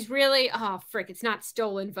 She's really, it's not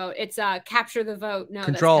stolen vote. It's capture the vote. No,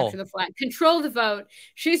 control. That's capture the flag. Control the vote.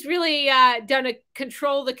 She's really done a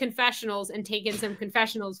control the confessionals and taken some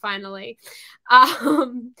confessionals finally.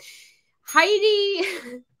 Heidi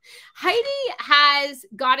has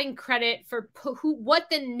gotten credit for what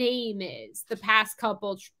the name is the past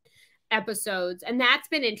couple episodes, and that's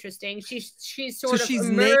been interesting. She's sort of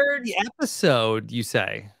emerged. The episode, you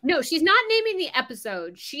say? No, she's not naming the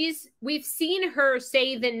episode. We've seen her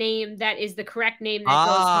say the name that is the correct name that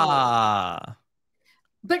goes home.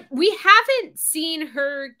 But we haven't seen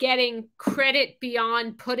her getting credit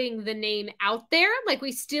beyond putting the name out there. Like,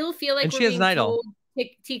 we still feel like she has an idol.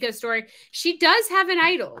 Tika's story. She does have an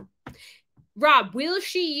idol. Rob, will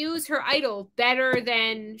she use her idol better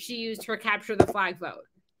than she used her capture the flag vote?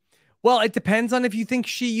 Well, it depends on if you think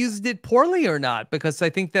she used it poorly or not, because I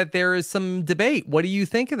think that there is some debate. What do you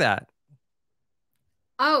think of that?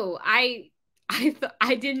 Oh, I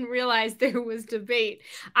didn't realize there was debate.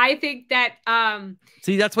 I think that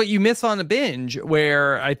see, that's what you miss on a binge,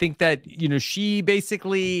 where I think that she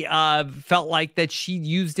basically felt like that she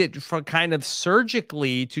used it for kind of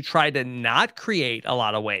surgically to try to not create a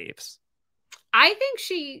lot of waves. I think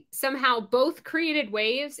she somehow both created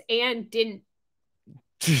waves and didn't.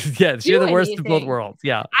 Yeah, she had the worst of both worlds.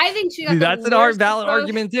 Yeah, I think she got that's an valid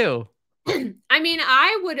argument too. I mean,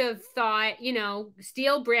 I would have thought,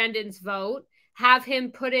 steal Brandon's vote, have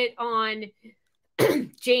him put it on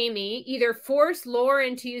Jamie, either force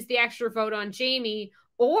Lauren to use the extra vote on Jamie,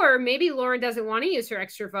 or maybe Lauren doesn't want to use her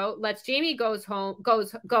extra vote, lets Jamie go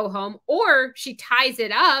home, or she ties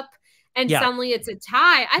it up. And suddenly it's a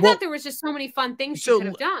tie. I thought there was just so many fun things she could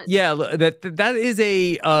have done. Yeah, that is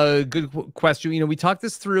a good question. We talked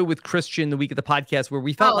this through with Christian the week of the podcast, where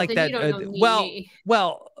we felt like that.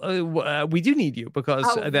 We do need you because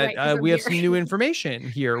we have some new information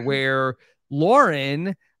here. Where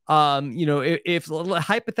Lauren, if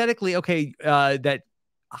hypothetically, that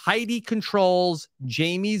Heidi controls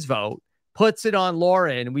Jamie's vote, puts it on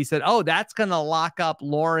Lauren. We said, that's going to lock up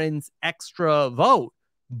Lauren's extra vote.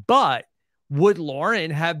 But would Lauren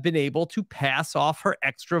have been able to pass off her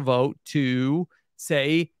extra vote to,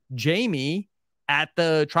 say, Jamie at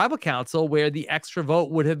the tribal council, where the extra vote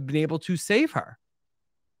would have been able to save her?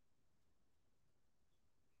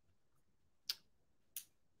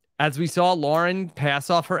 as we saw Lauren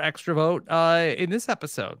pass off her extra vote in this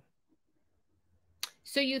episode.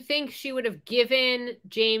 So you think she would have given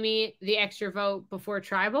Jamie the extra vote before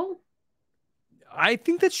Tribal? I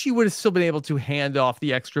think that she would have still been able to hand off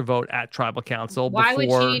the extra vote at Tribal Council. Why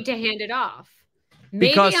would she need to hand it off?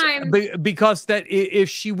 Because that if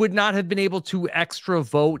she would not have been able to extra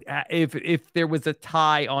vote if there was a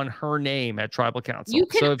tie on her name at Tribal Council.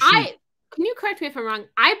 Can you correct me if I'm wrong?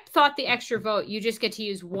 I thought the extra vote you just get to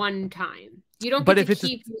use one time. You don't get to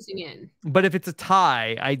keep using it. But if it's a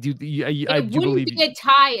tie, I do believe it wouldn't be a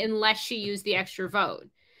tie unless she used the extra vote.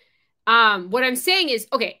 What I'm saying is,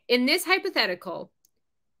 okay, in this hypothetical,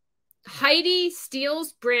 Heidi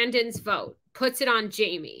steals Brandon's vote, puts it on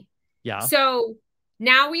Jamie. Yeah. So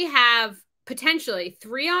now we have potentially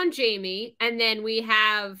 3 on Jamie, and then we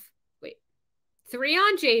have 3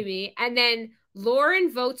 on Jamie, and then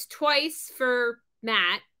Lauren votes twice for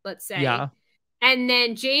Matt, let's say. Yeah. And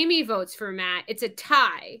then Jamie votes for Matt. It's a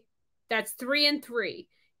tie. That's 3 and 3.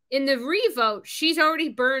 In the revote, she's already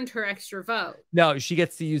burned her extra vote. No, she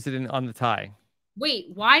gets to use it on the tie. Wait,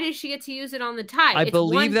 why does she get to use it on the tie? I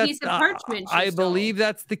believe that's piece of parchment. believe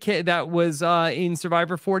that's the kid that was in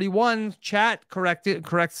Survivor 41. Chat, correct.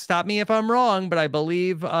 Stop me if I'm wrong, but I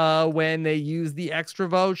believe when they used the extra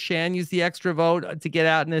vote, Shan used the extra vote to get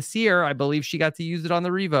out Nasir. I believe she got to use it on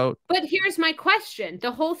the revote. But here's my question: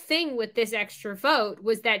 the whole thing with this extra vote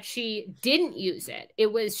was that she didn't use it.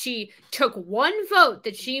 It was she took one vote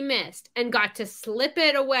that she missed and got to slip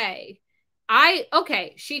it away.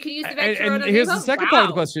 She could use the vector. And here's the second part of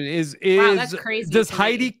the question: is that's crazy. Does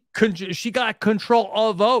Heidi she got control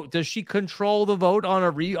of vote? Does she control the vote on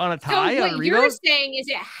a tie? So what you're saying is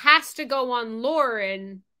it has to go on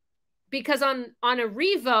Lauren because on a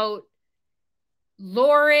revote,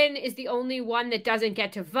 Lauren is the only one that doesn't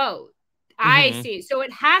get to vote. I see. So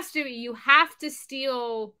it has to. You have to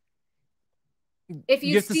steal. If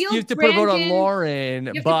you have to put a vote on Lauren,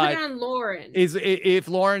 you have to put it on Lauren. If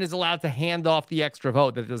Lauren is allowed to hand off the extra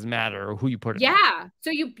vote, that doesn't matter who you put it on. Yeah. So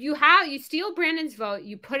you steal Brandon's vote,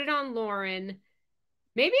 you put it on Lauren.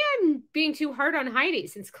 Maybe I'm being too hard on Heidi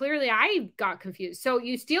since clearly I got confused. So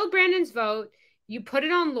you steal Brandon's vote, you put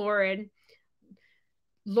it on Lauren.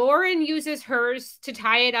 Lauren uses hers to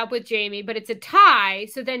tie it up with Jamie, but it's a tie.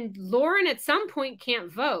 So then Lauren at some point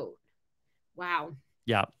can't vote. Wow.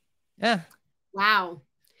 Yeah. Yeah. Wow.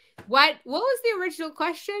 What was the original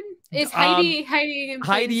question? Is Heidi in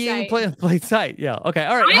plain sight? Yeah. Okay.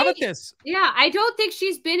 All right. How about this? Yeah, I don't think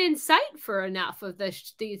she's been in sight for enough of the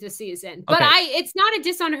season. But it's not a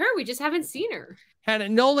diss on her. We just haven't seen her. Hannah,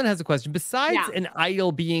 Nolan has a question. Besides an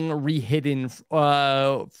idol being rehidden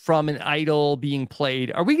from an idol being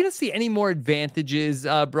played, are we going to see any more advantages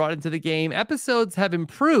brought into the game? Episodes have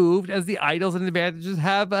improved as the idols and advantages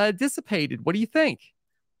have dissipated. What do you think?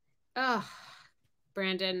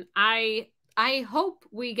 Brandon, I hope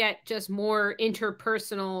we get just more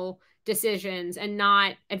interpersonal decisions and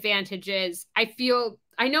not advantages. I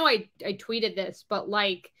know I tweeted this, but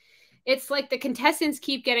it's like the contestants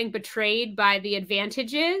keep getting betrayed by the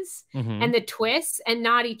advantages and the twists and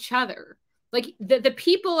not each other. Like the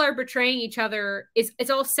people are betraying each other. It's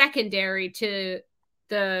all secondary to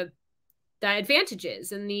the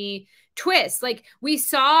advantages and the twists. Like we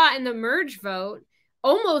saw in the merge vote,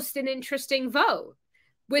 almost an interesting vote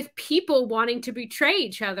with people wanting to betray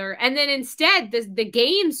each other. And then instead the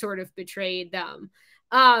game sort of betrayed them.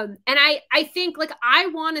 And I think I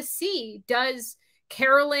want to see, does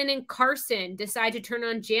Carolyn and Carson decide to turn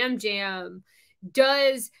on Jam Jam?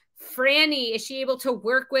 Does Franny, is she able to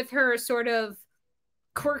work with her sort of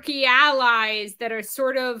quirky allies that are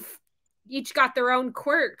sort of each got their own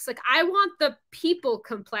quirks? I want the people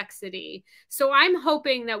complexity. So I'm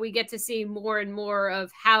hoping that we get to see more and more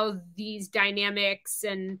of how these dynamics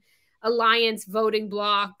and alliance voting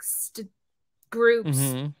blocks groups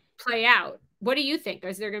play out. What do you think?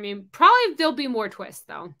 Is there going to be there'll be more twists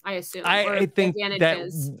though, I assume. I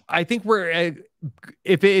think we're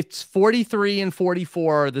if it's 43 and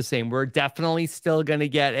 44 are the same, we're definitely still going to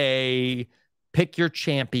get a pick your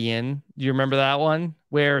champion. Do you remember that one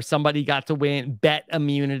where somebody got to win bet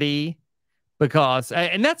immunity because,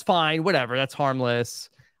 and that's fine, whatever, that's harmless.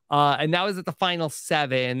 And that was at the final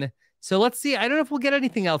 7. So let's see. I don't know if we'll get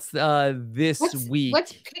anything else this week.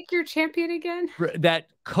 Let's pick your champion again. That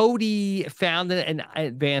Cody found an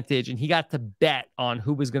advantage and he got to bet on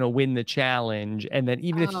who was going to win the challenge. And then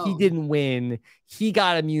even if he didn't win, he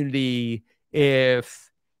got immunity if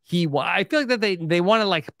I feel like that they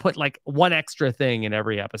want to put one extra thing in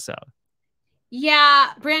every episode.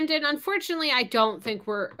 Yeah, Brandon, unfortunately, I don't think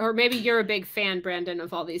or maybe you're a big fan, Brandon,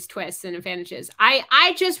 of all these twists and advantages.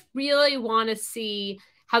 I just really want to see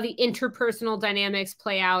how the interpersonal dynamics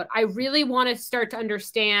play out. I really want to start to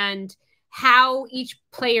understand how each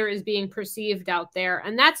player is being perceived out there.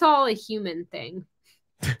 And that's all a human thing.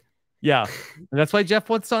 Yeah. And that's why Jeff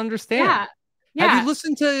wants to understand. Yeah. Yeah. Have you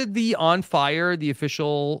listened to the On Fire, the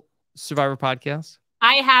official Survivor podcast?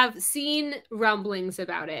 I have seen rumblings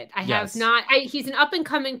about it. I have not. He's an up and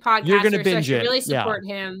coming podcaster. You're going to binge so I should it. really support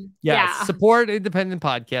him. Yeah. Support independent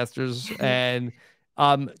podcasters. And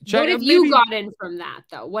what have you gotten from that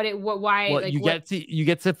though? Why? Well, like, you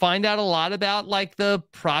get to find out a lot about like the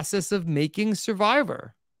process of making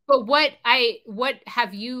Survivor. But what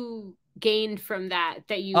have you gained from that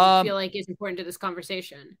you feel like is important to this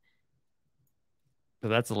conversation? So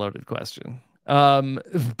that's a loaded question.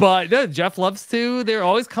 But no, Jeff loves to. They're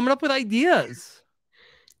always coming up with ideas.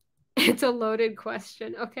 It's a loaded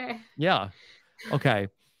question. Okay. Yeah. Okay.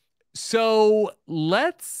 So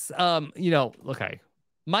let's okay.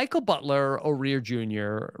 Michael Butler O'Rear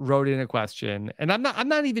Jr. wrote in a question, and I'm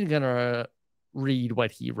not even gonna read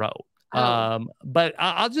what he wrote. But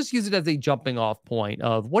I'll just use it as a jumping off point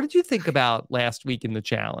of what did you think about last week in the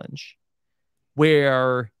challenge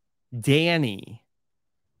where Danny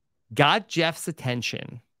got Jeff's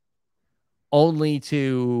attention only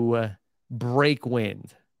to break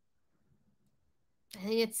wind? I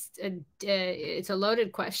think it's a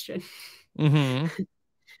loaded question. Mm-hmm.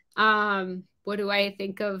 What do I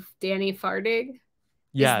think of Danny farting?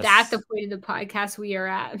 Yes. Is that the point of the podcast we are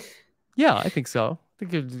at? Yeah, I think so. I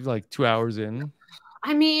think it's like 2 hours in.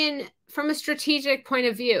 I mean, from a strategic point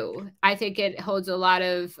of view, I think it holds a lot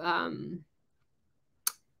of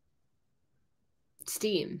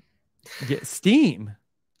steam. Yeah, steam.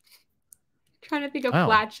 Trying to think of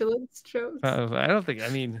flatulence jokes. I don't think. I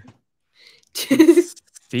mean, steam.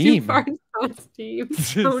 Steam. Oh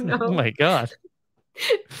no! Oh my god!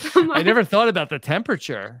 I never thought about the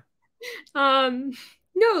temperature. No,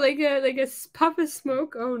 like a puff of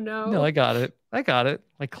smoke. Oh no! No, I got it. Like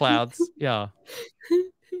clouds. Yeah.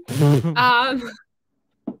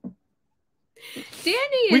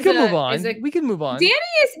 Danny is. We can move on. We can move on. Danny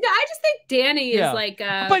is. No, I just think Danny is like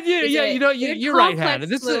a. But you're right, Hannah.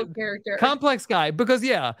 This is a character. Complex guy because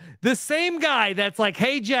the same guy that's like,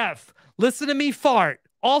 hey Jeff, listen to me fart.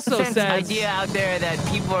 Also says idea out there that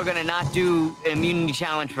people are gonna not do an immunity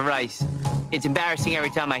challenge for rice. It's embarrassing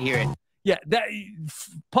every time I hear it. Yeah, that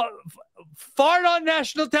fart on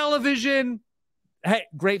national television. Hey,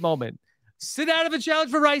 great moment. Sit out of a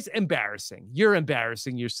challenge for rice. Embarrassing. You're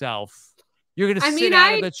embarrassing yourself. You're going to sit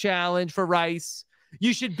out of the challenge for rice.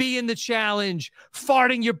 You should be in the challenge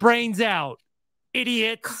farting your brains out.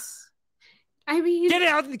 Idiots. I mean, get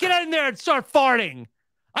out in there and start farting.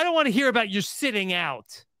 I don't want to hear about your sitting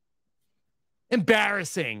out.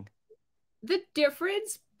 Embarrassing. The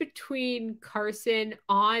difference between Carson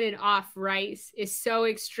on and off rice is so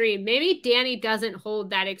extreme. Maybe Danny doesn't hold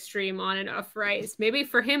that extreme on and off rice. Maybe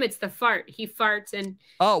for him, it's the fart. He farts and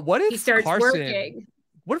what if he starts working?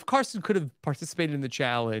 What if Carson could have participated in the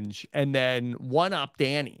challenge and then one-up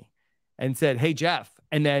Danny and said, hey, Jeff,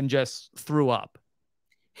 and then just threw up?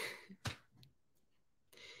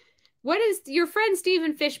 What is your friend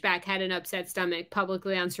Stephen Fishback had an upset stomach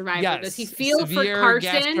publicly on Survivor? Yes, does he feel severe for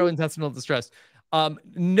Carson? Gastrointestinal distress.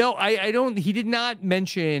 No, I don't. He did not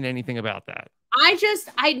mention anything about that.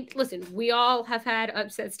 Listen, we all have had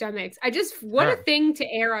upset stomachs. What a thing to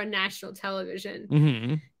air on national television.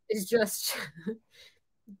 Mm-hmm. Is just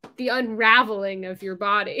the unraveling of your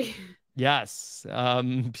body. Yes.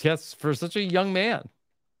 Yes, for such a young man.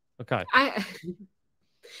 Okay.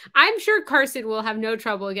 I'm sure Carson will have no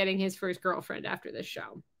trouble getting his first girlfriend after this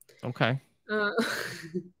show. Okay.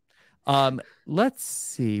 Let's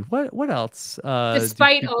see. What else?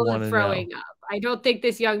 Despite all the throwing up, I don't think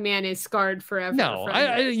this young man is scarred forever. No,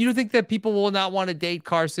 you don't think that people will not want to date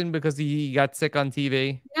Carson because he got sick on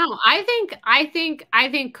TV? No, I think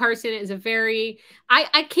Carson is a very.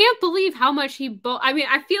 I can't believe how much he. I mean,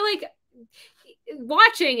 I feel like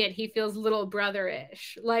watching it, he feels little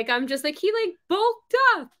brother-ish. Like I'm just like he like bulked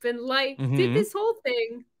up and like did this whole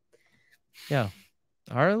thing. Yeah,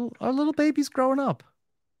 our little baby's growing up.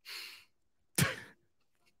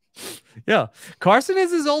 Yeah, Carson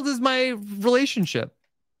is as old as my relationship.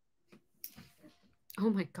 Oh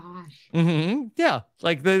my gosh. Yeah,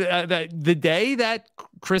 like the day that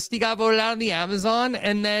Christy got voted out on the Amazon,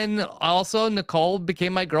 and then also Nicole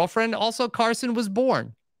became my girlfriend. Also, Carson was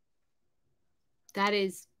born. That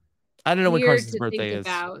is. I don't know when Carson's birthday is.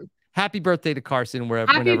 Happy birthday to Carson,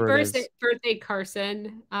 whenever it is. Birthday,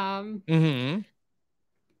 Carson. Wow.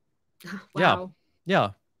 Yeah.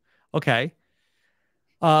 Okay.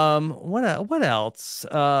 What else?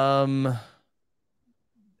 How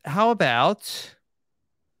about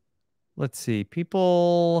let's see.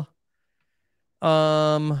 People,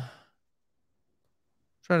 trying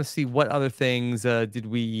to see what other things did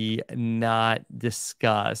we not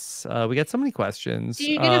discuss. We got so many questions. Do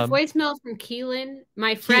you get a voicemail from Keelan,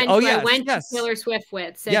 my friend oh, who I yes, went yes. to Taylor Swift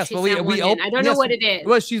with? Said Yes, she but sent one in. I don't know what it is.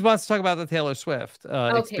 Well, she wants to talk about the Taylor Swift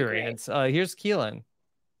Okay, experience. Here's Keelan.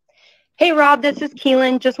 Hey, Rob, this is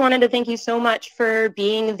Keelan. Just wanted to thank you so much for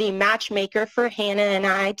being the matchmaker for Hannah and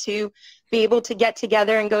I to be able to get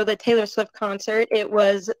together and go to the Taylor Swift concert. It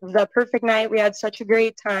was the perfect night. We had such a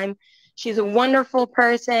great time. She's a wonderful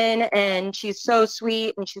person, and she's so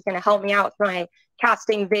sweet, and she's going to help me out with my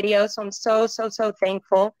casting video. So I'm so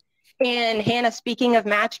thankful. And Hannah, speaking of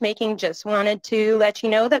matchmaking, just wanted to let you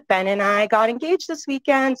know that Ben and I got engaged this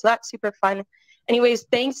weekend. So that's super fun. Anyways,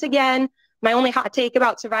 thanks again. My only hot take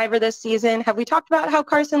about Survivor this season. Have we talked about how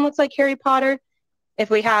Carson looks like Harry Potter? If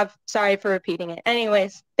we have, sorry for repeating it.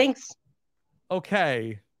 Anyways, thanks.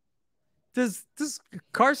 Okay. Does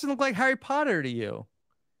Carson look like Harry Potter to you?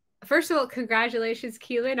 First of all, congratulations,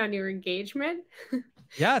 Keelan, on your engagement.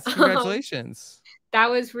 Yes, congratulations. That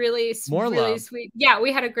was really love. sweet. Yeah,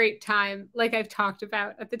 we had a great time, like I've talked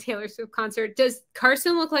about at the Taylor Swift concert. Does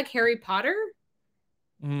Carson look like Harry Potter?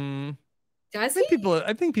 Does he? I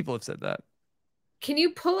think people have said that. Can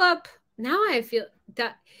you pull up? Now I feel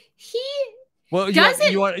that he. Well,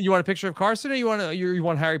 you want a picture of Carson, or you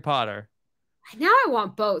want Harry Potter? Now I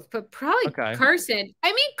want both, but probably Carson.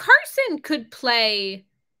 I mean, Carson could play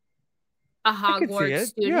a Hogwarts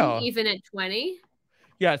student even at 20.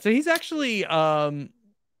 Yeah, so he's actually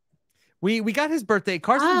we got his birthday.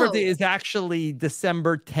 Carson's birthday is actually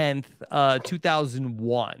December 10th,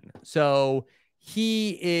 2001. So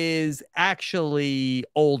he is actually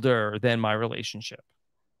older than my relationship.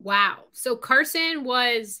 Wow. So Carson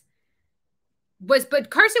but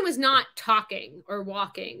Carson was not talking or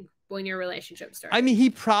walking when your relationship started. I mean, he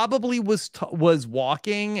probably was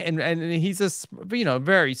walking, and he's a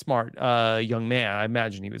very smart young man. I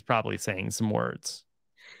imagine he was probably saying some words.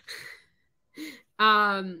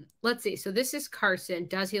 Let's see. So this is Carson.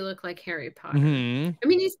 Does he look like Harry Potter? Mm-hmm. I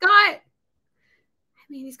mean, he's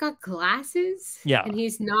got glasses. Yeah. And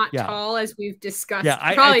he's not tall, as we've discussed. Yeah,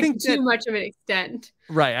 probably I think too much of an extent.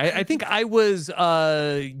 Right. I think I was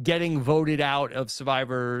getting voted out of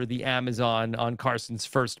Survivor the Amazon on Carson's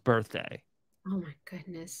first birthday. Oh my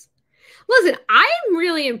goodness. Listen, I'm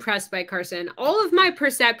really impressed by Carson. All of my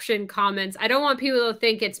perception comments, I don't want people to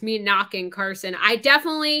think it's me knocking Carson. I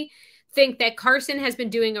definitely think that Carson has been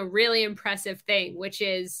doing a really impressive thing, which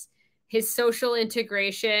is his social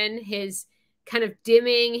integration, his kind of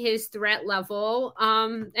dimming his threat level.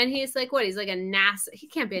 And he's like, what? He's like a NASA. He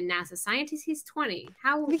can't be a NASA scientist. He's 20.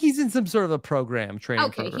 How? I think he's in some sort of a training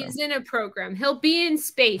program. He's in a program. He'll be in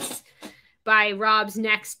space by Rob's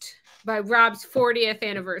 40th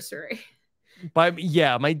anniversary. My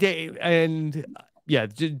day. And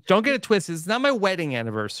don't get it twisted. It's not my wedding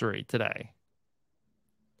anniversary today.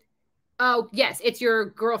 Oh, yes. It's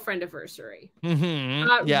your girlfriend anniversry.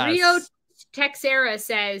 Mm-hmm. Yes. Rio Texera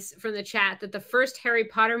says from the chat that the first Harry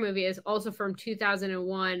Potter movie is also from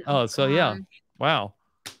 2001. Oh, so yeah. Wow.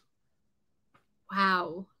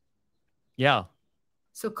 Yeah.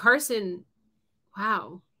 So Carson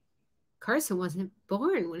wasn't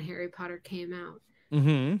born when Harry Potter came out.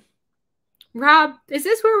 Mm-hmm. Rob, is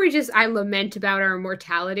this where I lament about our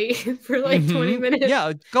mortality for like 20 minutes?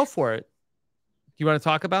 Yeah, go for it. You want to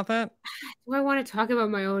talk about that? Do I want to talk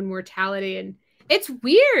about my own mortality? And it's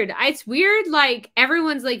weird. It's weird. Like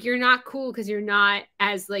everyone's like, you're not cool because you're not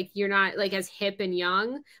as hip and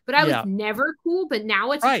young. But I was never cool. But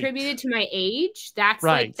now it's attributed to my age. That's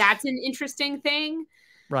that's an interesting thing.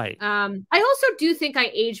 Right. I also do think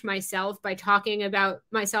I aged myself by talking about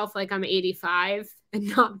myself like I'm 85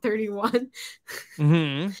 and not 31.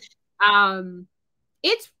 Mm-hmm.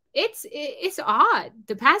 It's odd,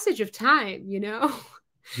 the passage of time,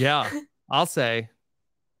 Yeah, I'll say.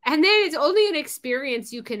 And then it's only an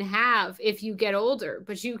experience you can have if you get older,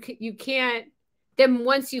 but you can't. Then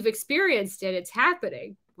once you've experienced it, it's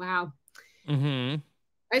happening. Wow. Mm-hmm.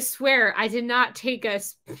 I swear I did not take a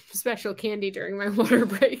special candy during my water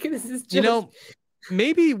break. This is just...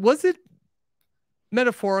 maybe was it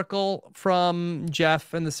metaphorical from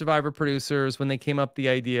Jeff and the Survivor producers when they came up the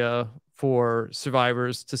idea for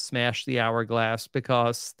survivors to smash the hourglass,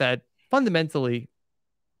 because that fundamentally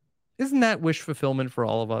isn't that wish fulfillment for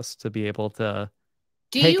all of us to be able to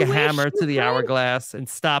take a hammer to the hourglass and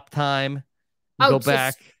stop time and go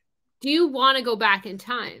back. Do you want to go back in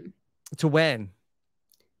time? To when?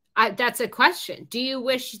 That's a question. Do you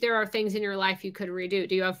wish there are things in your life you could redo?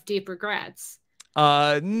 Do you have deep regrets?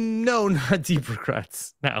 No, not deep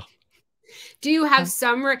regrets. No. Do you have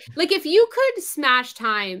some like if you could smash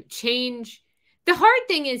time, change? The hard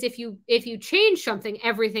thing is if you change something,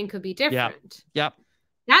 everything could be different. Yep.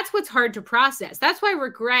 That's what's hard to process. That's why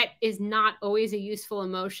regret is not always a useful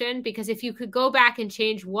emotion, because if you could go back and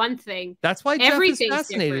change one thing, that's why Jeff is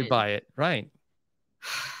fascinated by it, right?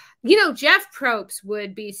 You know, Jeff Probst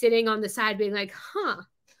would be sitting on the side being like, huh,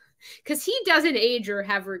 because he doesn't age or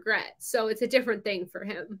have regret. So it's a different thing for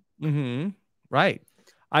him. Mm-hmm. Right.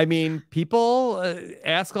 I mean, people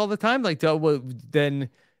ask all the time, like, then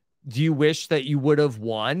do you wish that you would have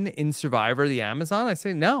won in Survivor the Amazon? I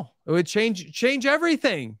say no. It would change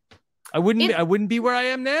everything. I wouldn't be where I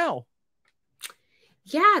am now.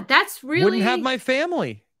 Yeah, that's really wouldn't have my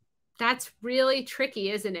family. That's really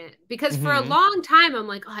tricky, isn't it? Because for a long time, I'm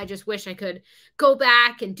like, oh, I just wish I could go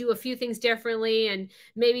back and do a few things differently and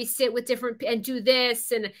maybe sit with different and do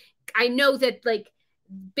this. And I know that, like,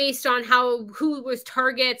 based on who was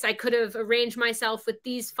targets, I could have arranged myself with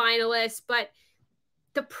these finalists. But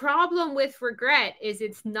the problem with regret is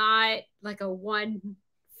it's not like a one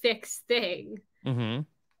fixed thing. Mm-hmm.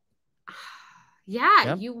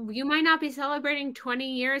 Yeah, yep. you might not be celebrating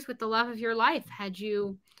 20 years with the love of your life had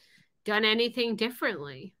you done anything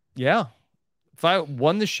differently. Yeah. If I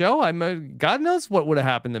won the show, God knows what would have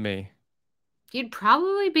happened to me. You'd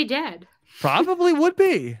probably be dead. Probably would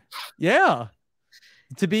be. Yeah.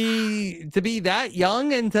 To be that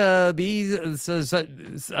young and to be so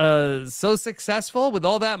successful with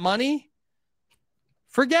all that money,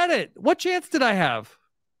 forget it. What chance did I have?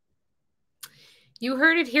 You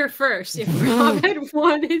heard it here first. If Rob had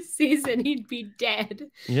won his season, he'd be dead.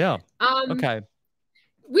 Yeah. Okay.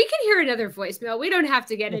 We can hear another voicemail. We don't have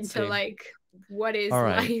to get Let's into see. Like what is All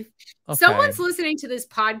right. life. Okay. Someone's listening to this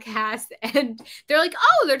podcast and they're like,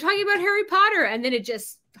 oh, they're talking about Harry Potter, and then it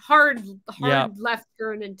just hard left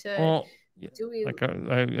turn into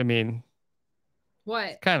I mean,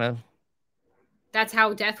 what kind of, that's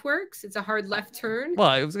how death works. It's a hard left turn. Well,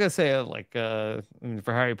 I was gonna say for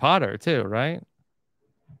Harry Potter too, right?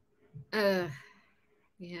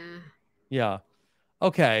 Yeah.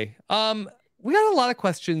 Okay. We got a lot of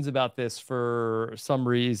questions about this for some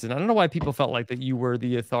reason. I don't know why people felt like that you were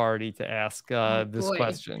the authority to ask this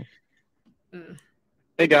question.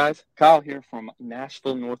 Hey guys, Kyle here from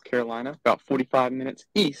Nashville, North Carolina, about 45 minutes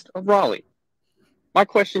east of Raleigh. My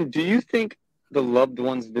question, do you think the loved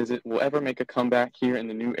ones visit will ever make a comeback here in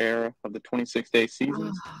the new era of the 26-day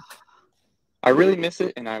seasons? I really miss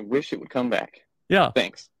it and I wish it would come back. Yeah.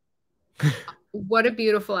 Thanks. What a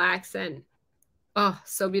beautiful accent. Oh,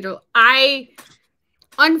 so beautiful.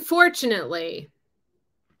 Unfortunately,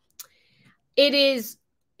 it is,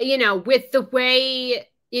 with the way,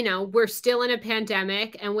 we're still in a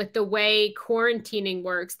pandemic, and with the way quarantining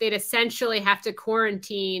works, they'd essentially have to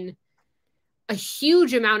quarantine a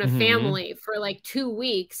huge amount of family for like 2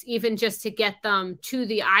 weeks, even just to get them to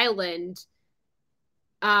the island.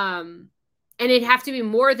 And it'd have to be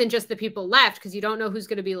more than just the people left, because you don't know who's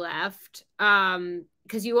going to be left.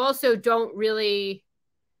 Because you also don't really,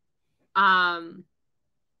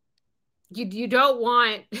 you don't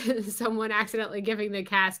want someone accidentally giving the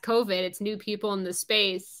cast COVID. It's new people in the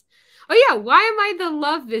space. Oh yeah, why am I the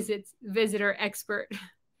love visitor expert?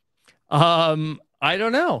 I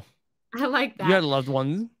don't know. I like that. You had loved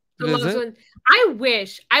ones. I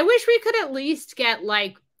wish we could at least get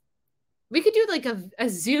we could do like a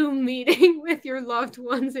Zoom meeting with your loved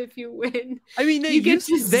ones if you win. I mean,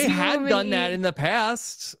 they had done that in the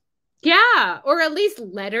past. Yeah, or at least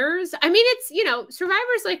letters. I mean, it's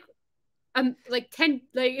Survivor's like 10,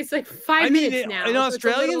 it's like 5 minutes now. In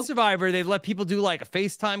Australian Survivor, they've let people do like a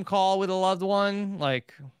FaceTime call with a loved one.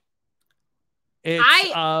 Like, it's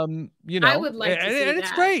I would like to see and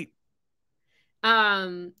it's great.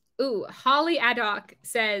 Holly Addock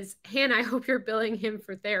says, Hannah, I hope you're billing him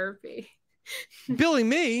for therapy. Billing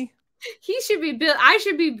me? He should be billed. I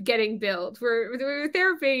should be getting billed. We're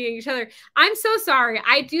therapying each other. I'm so sorry.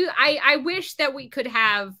 I wish that we could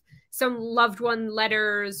have some loved one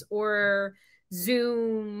letters or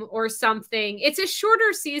Zoom or something. It's a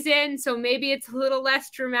shorter season, so maybe it's a little less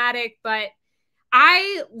dramatic, but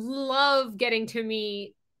I love getting to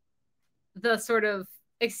meet the sort of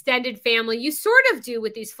extended family you sort of do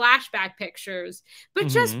with these flashback pictures, but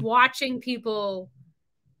just watching people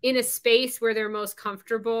in a space where they're most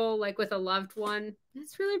comfortable, like with a loved one,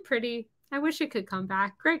 that's really pretty. I wish it could come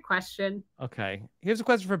back. Great question. Okay. Here's a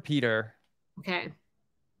question from Peter. Okay.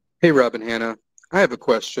 Hey, Rob and Hannah. I have a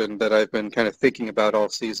question that I've been kind of thinking about all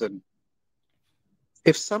season.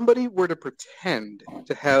 If somebody were to pretend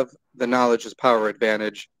to have the knowledge is power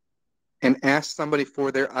advantage and ask somebody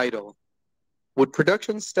for their idol, would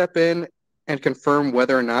production step in and confirm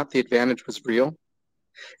whether or not the advantage was real?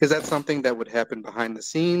 Is that something that would happen behind the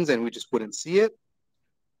scenes and we just wouldn't see it?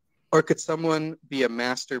 Or could someone be a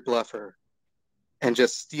master bluffer and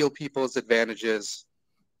just steal people's advantages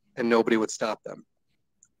and nobody would stop them?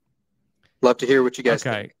 Love to hear what you guys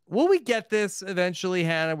think. Will we get this eventually,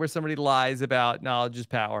 Hannah, where somebody lies about knowledge is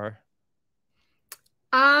power?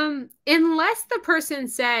 Unless the person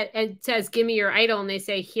says, give me your idol, and they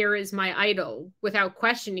say, here is my idol, without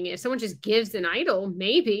questioning it. If someone just gives an idol,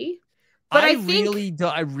 maybe. But I really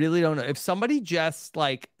don't know. If somebody just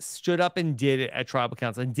like stood up and did it at Tribal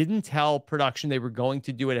Council and didn't tell production they were going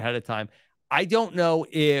to do it ahead of time, I don't know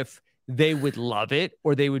if they would love it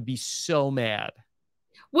or they would be so mad.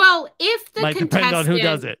 Well, if the might depend on who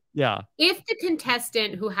does it. Yeah. If the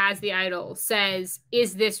contestant who has the idol says,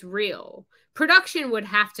 is this real? Production would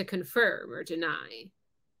have to confirm or deny.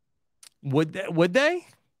 Would they?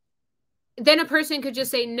 Then a person could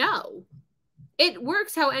just say no. It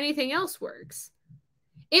works how anything else works.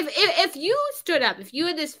 If you stood up, if you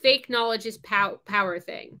had this fake knowledge is power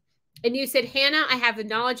thing, and you said, Hannah, I have the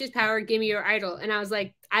knowledge is power, give me your idol. And I was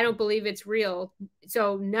like, I don't believe it's real.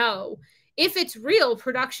 So no. If it's real,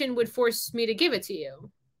 production would force me to give it to you.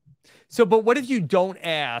 So, but what if you don't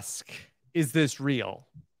ask, is this real?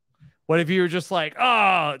 What if you were just like,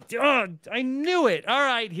 oh, I knew it. All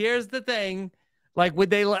right, here's the thing. Like, would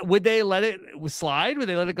they let it slide? Would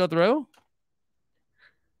they let it go through?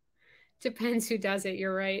 Depends who does it.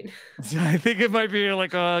 You're right. I think it might be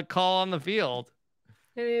like a call on the field.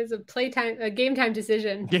 It is a game time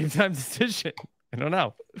decision. Game time decision. I don't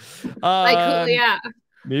know. Yeah.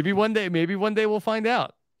 Maybe one day we'll find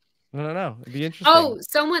out. I don't know. It'd be interesting. Oh,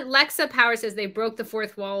 Lexa Power says they broke the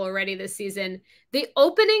fourth wall already this season. The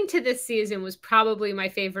opening to this season was probably my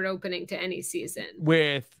favorite opening to any season.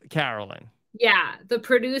 With Carolyn. Yeah. The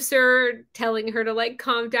producer telling her to like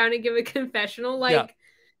calm down and give a confessional. Like,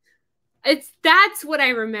 that's what I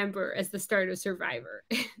remember as the start of Survivor.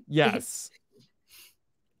 Yes.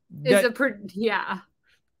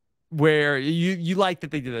 Where you like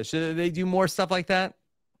that they do this. Should they do more stuff like that?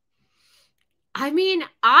 I mean,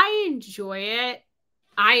 I enjoy it.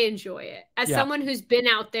 As someone who's been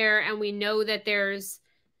out there and we know that there's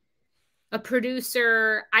a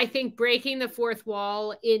producer, I think breaking the fourth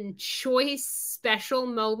wall in choice special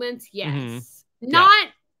moments, yes. Mm-hmm. Not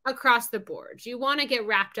across the board. You want to get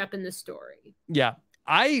wrapped up in the story. Yeah.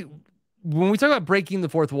 When we talk about breaking the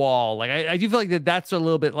fourth wall, like I do feel like that's a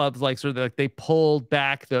little bit like sort of like they pulled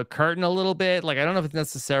back the curtain a little bit. Like I don't know if it's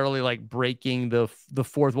necessarily like breaking the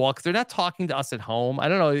fourth wall because they're not talking to us at home. I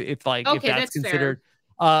don't know if that's considered.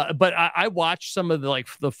 But I watched some of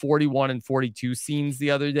the 41 and 42 scenes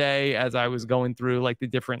the other day as I was going through like the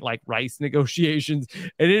different like rice negotiations,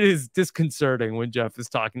 and it is disconcerting when Jeff is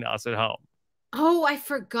talking to us at home. Oh, I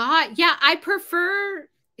forgot. Yeah, I prefer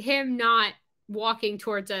him not walking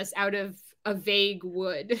towards us out of a vague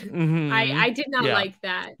wood. Mm-hmm. I did not like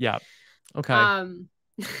that. Yeah. Okay. I'm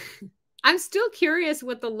still curious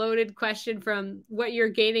what the loaded question from what you're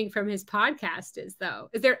gaining from his podcast is, though.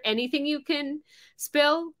 Is there anything you can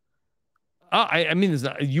spill? I mean,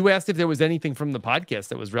 you asked if there was anything from the podcast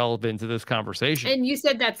that was relevant to this conversation. And you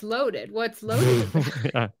said that's loaded. What's loaded?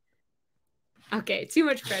 Yeah. Okay, too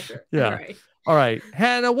much pressure. Yeah. All right.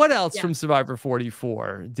 Hannah, what else from Survivor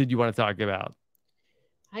 44 did you want to talk about?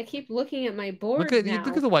 I keep looking at my board. Look at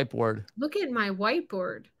the whiteboard. Look at my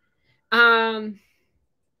whiteboard. Gosh,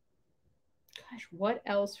 what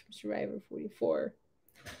else from Survivor 44?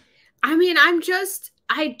 I mean, I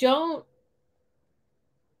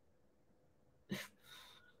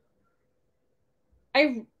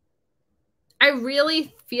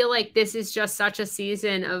really feel like this is just such a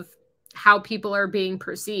season of how people are being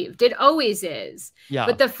perceived. It always is. Yeah.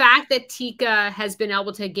 But the fact that Tika has been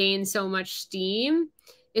able to gain so much steam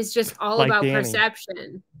is just all like about Danny.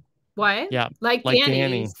 Perception. What? Yeah. Like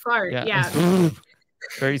Danny's fart. Yeah.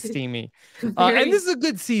 Very steamy. And this is a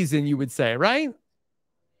good season, you would say, right?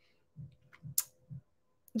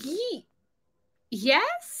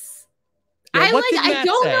 Yes. Yeah, I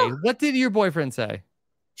don't know. What did your boyfriend say?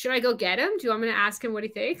 Should I go get him? Do you want me to ask him what he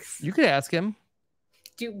thinks? You could ask him.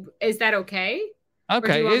 Is that okay?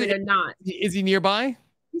 Okay. Or do you want me to not? Is he nearby?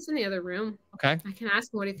 He's in the other room. Okay. I can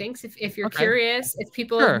ask him what he thinks if you're curious. If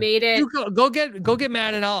people have made it. Go get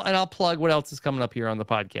Matt and I'll plug what else is coming up here on the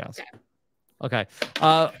podcast. Okay.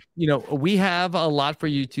 We have a lot for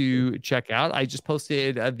you to check out. I just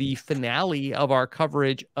posted the finale of our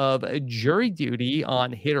coverage of Jury Duty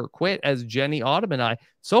on Hit or Quit as Jenny Autumn and I.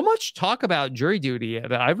 So much talk about Jury Duty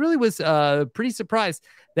that I really was pretty surprised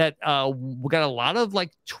that we got a lot of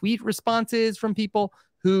like tweet responses from people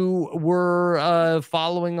who were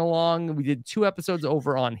following along. We did 2 episodes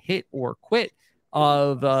over on Hit or Quit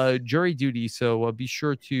of Jury Duty, so be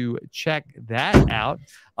sure to check that out.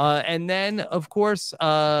 And then, of course,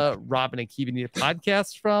 Robin and Keevan need a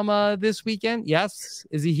podcast from this weekend. Yes,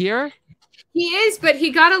 is he here? He is, but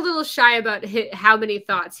he got a little shy about how many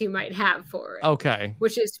thoughts he might have for it. Okay,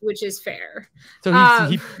 which is fair.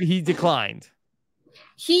 So he declined.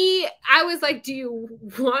 I was like, do you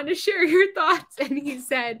want to share your thoughts? And he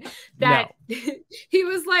said that No. he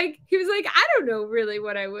was like, I don't know really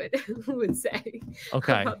what I would say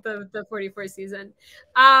about the 44th season.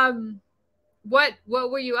 What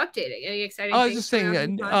were you updating? Any exciting things? I was just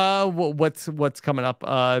saying what's coming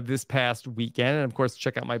up this past weekend. And of course,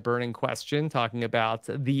 check out my burning question talking about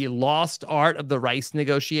the lost art of the rice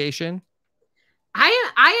negotiation.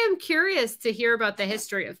 I am curious to hear about the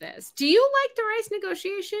history of this. Do you like the rice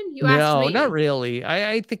negotiation? You asked me. No, not really.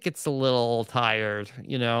 I think it's a little tired.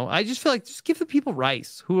 I just feel like just give the people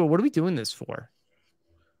rice. What are we doing this for?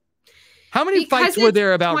 How many fights were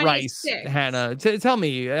there about 26. rice, Hannah? Tell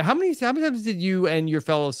me, how many times did you and your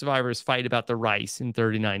fellow survivors fight about the rice in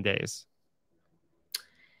 39 days?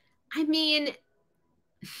 I mean,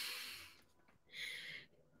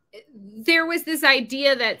 there was this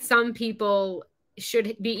idea that some people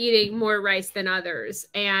should be eating more rice than others,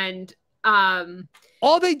 and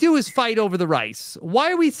all they do is fight over the rice.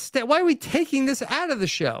 Why are we taking this out of the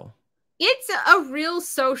show? It's a real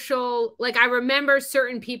social, like, I remember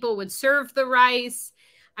certain people would serve the rice.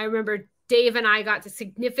 I remember Dave and I got to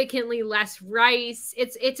significantly less rice.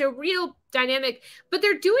 It's a real dynamic, but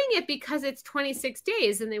they're doing it because it's 26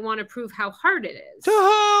 days and they want to prove how hard it is. To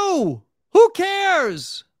who? Who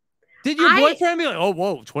cares? Did your boyfriend be like, oh,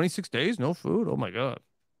 whoa, 26 days, no food? Oh, my God.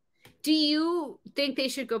 Do you think they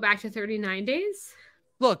should go back to 39 days?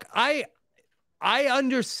 Look, I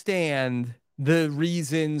understand the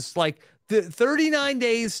reasons, like the 39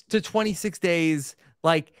 days to 26 days,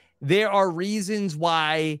 like there are reasons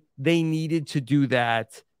why they needed to do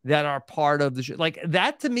that are part of the show. Like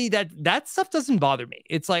that, to me, that stuff doesn't bother me.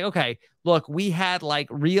 It's like, okay, look, we had like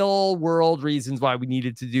real world reasons why we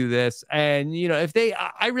needed to do this. And, if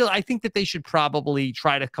I think that they should probably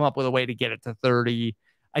try to come up with a way to get it to 30.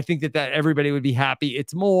 I think that everybody would be happy.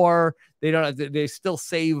 It's more, they still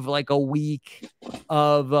save like a week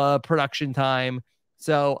of production time.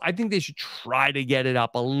 So I think they should try to get it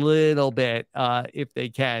up a little bit if they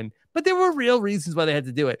can. But there were real reasons why they had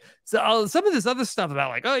to do it. So some of this other stuff about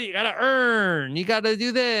like, oh, you got to earn, you got to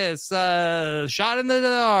do this, shot in the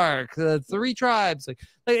dark, 3 tribes. Like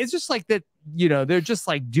it's just like that, they're just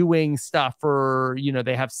like doing stuff for,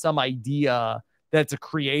 they have some idea that's a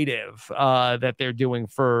creative that they're doing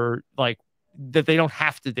for like, that they don't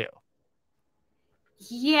have to do.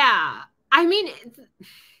 Yeah. I mean,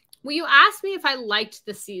 well, you asked me if I liked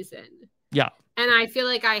the season. Yeah. And I feel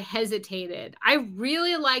like I hesitated. I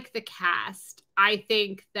really like the cast. I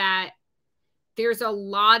think that there's a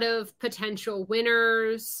lot of potential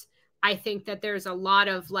winners. I think that there's a lot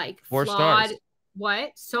of like 4 flawed. stars.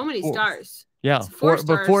 What? So many stars. Yeah. It's 4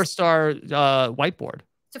 stars. 4-star whiteboard.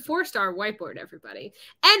 It's a 4-star whiteboard, everybody.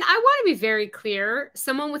 And I want to be very clear.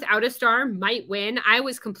 Someone without a star might win. I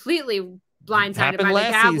was completely blindsided by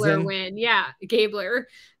the Gabler win. Yeah. Gabler.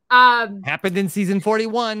 Happened in season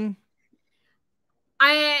 41.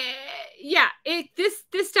 This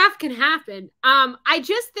stuff can happen. I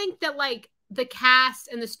just think that like the cast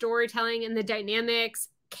and the storytelling and the dynamics,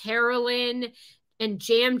 Carolyn and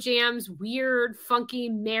Jam's weird, funky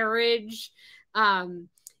marriage,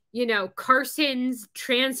 Carson's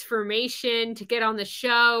transformation to get on the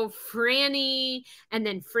show, Franny, and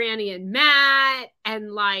then Franny and Matt,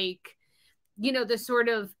 and like, the sort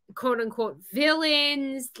of quote unquote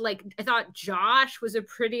villains. Like I thought Josh was a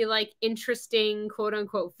pretty like interesting quote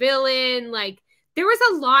unquote villain. Like there was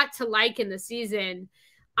a lot to like in the season.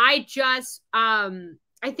 I just I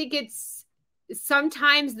think it's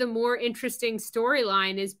sometimes the more interesting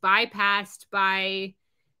storyline is bypassed by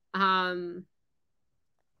kind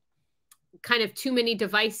of too many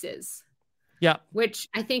devices. Yeah. Which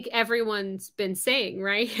I think everyone's been saying,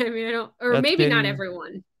 right? I mean, not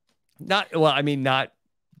everyone. Not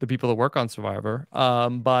the people that work on Survivor.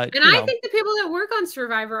 But I think the people that work on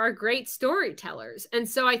Survivor are great storytellers. And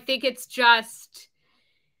so I think it's just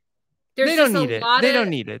they don't need it. They don't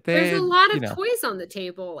need it. There's a lot of toys on the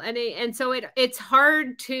table. And so it's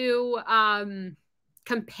hard to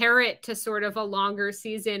compare it to sort of a longer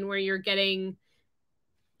season where you're getting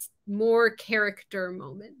more character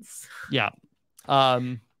moments. Yeah.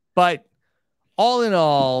 But all in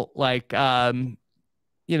all, like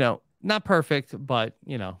not perfect, but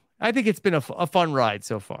I think it's been a fun ride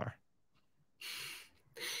so far.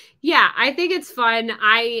 Yeah, I think it's fun.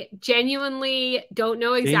 I genuinely don't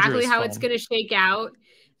know exactly Dangerous how fun. it's going to shake out.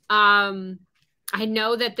 I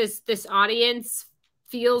know that this audience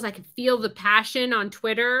I can feel the passion on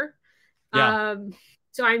Twitter. Yeah.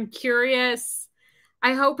 So I'm curious.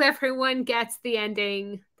 I hope everyone gets the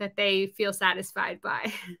ending that they feel satisfied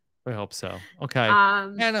by. I hope so. Okay.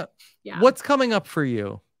 Hannah, yeah. what's coming up for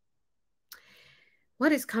you?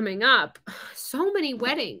 What is coming up? So many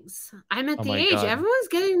weddings. I'm at the age. God. Everyone's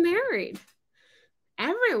getting married.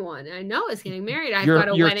 Everyone I know is getting married. I've got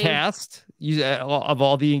a your wedding. cast of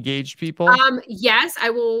all the engaged people? Yes, I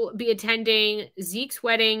will be attending Zeke's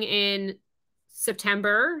wedding in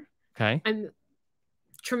September. Okay. I'm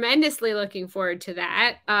tremendously looking forward to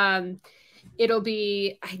that. It'll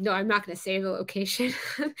be, I know I'm not going to say the location.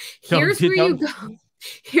 Here's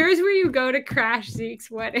where you go to crash Zeke's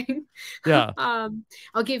wedding. Yeah.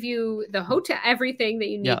 I'll give you the hotel, everything that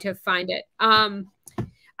you need to find it.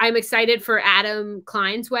 I'm excited for Adam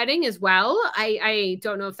Klein's wedding as well. I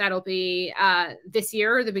don't know if that'll be this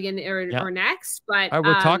year or the beginning or next, but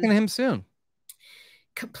we're talking to him soon.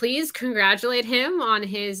 Please congratulate him on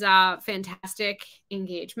his fantastic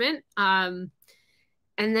engagement.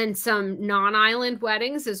 And then some non-island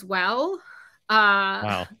weddings as well.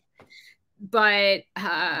 Wow. But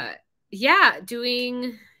yeah,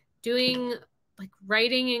 doing like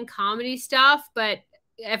writing and comedy stuff, but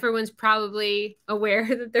everyone's probably aware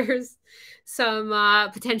that there's some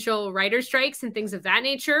potential writer strikes and things of that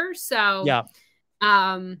nature. So yeah,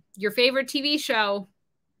 your favorite TV show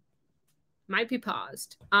might be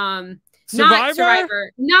paused.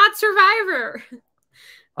 Survivor? Not Survivor.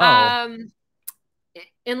 Oh.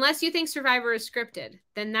 Unless you think Survivor is scripted,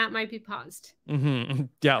 then that might be paused. Mm-hmm.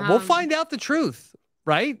 Yeah, we'll find out the truth,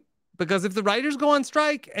 right? Because if the writers go on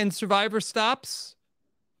strike and Survivor stops.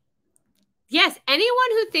 Yes,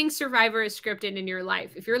 anyone who thinks Survivor is scripted in your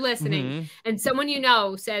life, if you're listening and someone you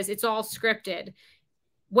know says it's all scripted,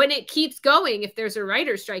 when it keeps going, if there's a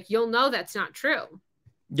writer's strike, you'll know that's not true.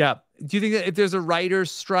 Yeah. Do you think that if there's a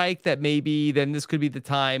writer's strike that maybe then this could be the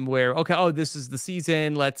time where, okay, oh, this is the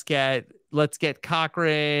season. Let's get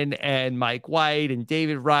Cochran and Mike White and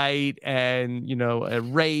David Wright and, you know,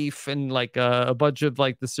 Rafe and like a bunch of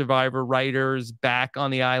like the Survivor writers back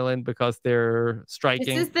on the island because they're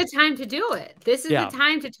striking. This is the time to do it. This is the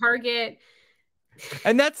time to target.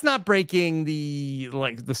 And that's not breaking the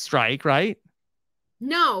strike, right?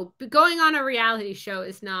 No, but going on a reality show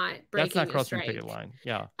is not breaking. That's not crossing the picket line.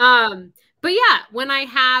 Yeah. But yeah, when I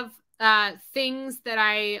have things that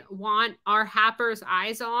I want our Happers'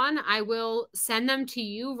 eyes on, I will send them to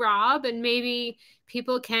you, Rob, and maybe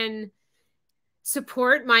people can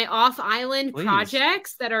support my off-island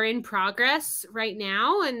projects that are in progress right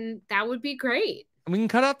now, and that would be great. We can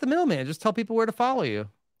cut out the middleman. Just tell people where to follow you.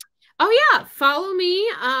 Oh yeah, follow me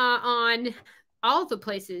on all the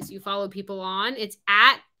places you follow people on. It's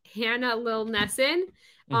at Hannah Lil Nesson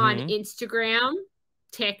on Instagram,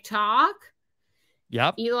 TikTok.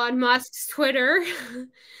 Yep. Elon Musk's Twitter.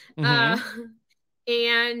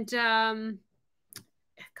 And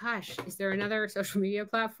gosh, is there another social media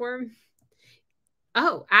platform?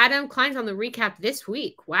 Oh, Adam Klein's on the recap this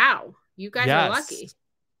week. Wow. You guys are lucky.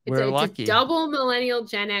 It's a double millennial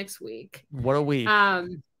Gen X week. What a week. Yeah,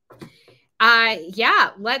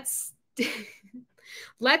 let's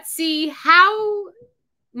see how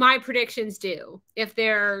my predictions do. If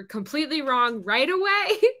they're completely wrong right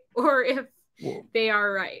away or if they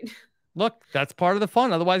are right. Look, that's part of the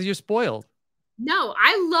fun. Otherwise, you're spoiled. No,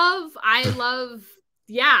 I love.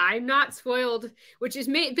 Yeah, I'm not spoiled, which has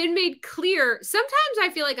been made clear. Sometimes I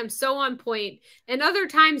feel like I'm so on point, and other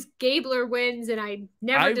times Gabler wins, and I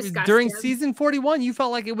never discussed during him. season 41. You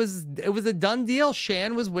felt like it was a done deal.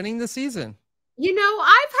 Shan was winning the season. You know,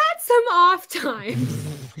 I've had some off times.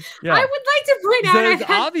 I would like to point out I've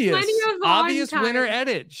had plenty of obvious on winner time.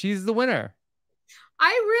 edit. She's the winner. I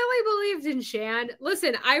really believed in Shan.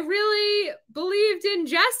 Listen, I really believed in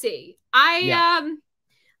Jesse. I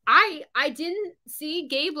didn't see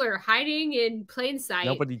Gabler hiding in plain sight.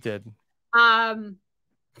 Nobody did.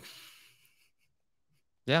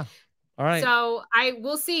 Yeah. All right. So I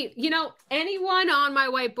will see. You know, anyone on my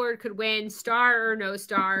whiteboard could win, star or no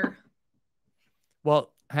star.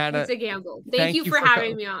 Well, Hannah, it's a gamble. Thank you for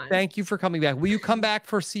having me on. Thank you for coming back. Will you come back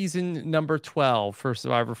for season number 12 for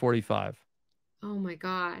Survivor 45? Oh my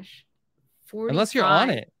gosh. 45. Unless you're on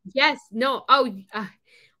it. Yes. No. Oh,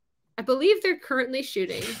 I believe they're currently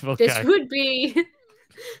shooting. Okay.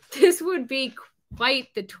 This would be quite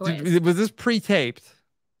the twist. Was this pre-taped?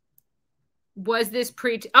 Was this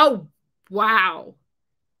Oh, wow.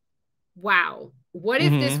 Wow. What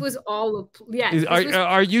if this was all yes?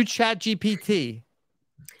 Are you Chat GPT?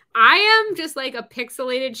 I am just like a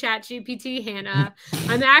pixelated chat GPT Hannah.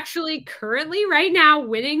 I'm actually currently right now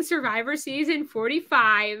winning Survivor season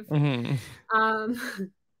 45.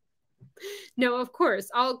 No, of course.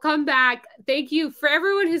 I'll come back. Thank you for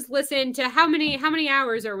everyone who's listened to how many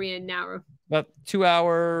hours are we in now? About 2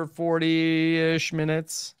 hour 40-ish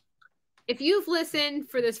minutes. If you've listened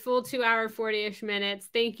for this full 2 hour 40-ish minutes,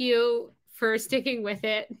 thank you for sticking with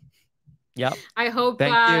it. Yep. I hope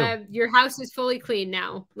your house is fully clean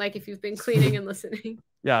now, like if you've been cleaning and listening.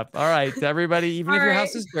 Yeah. All right, everybody, even if your right.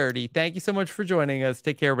 house is dirty, thank you so much for joining us.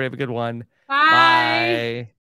 Take care, everybody. Have a good one. Bye. Bye.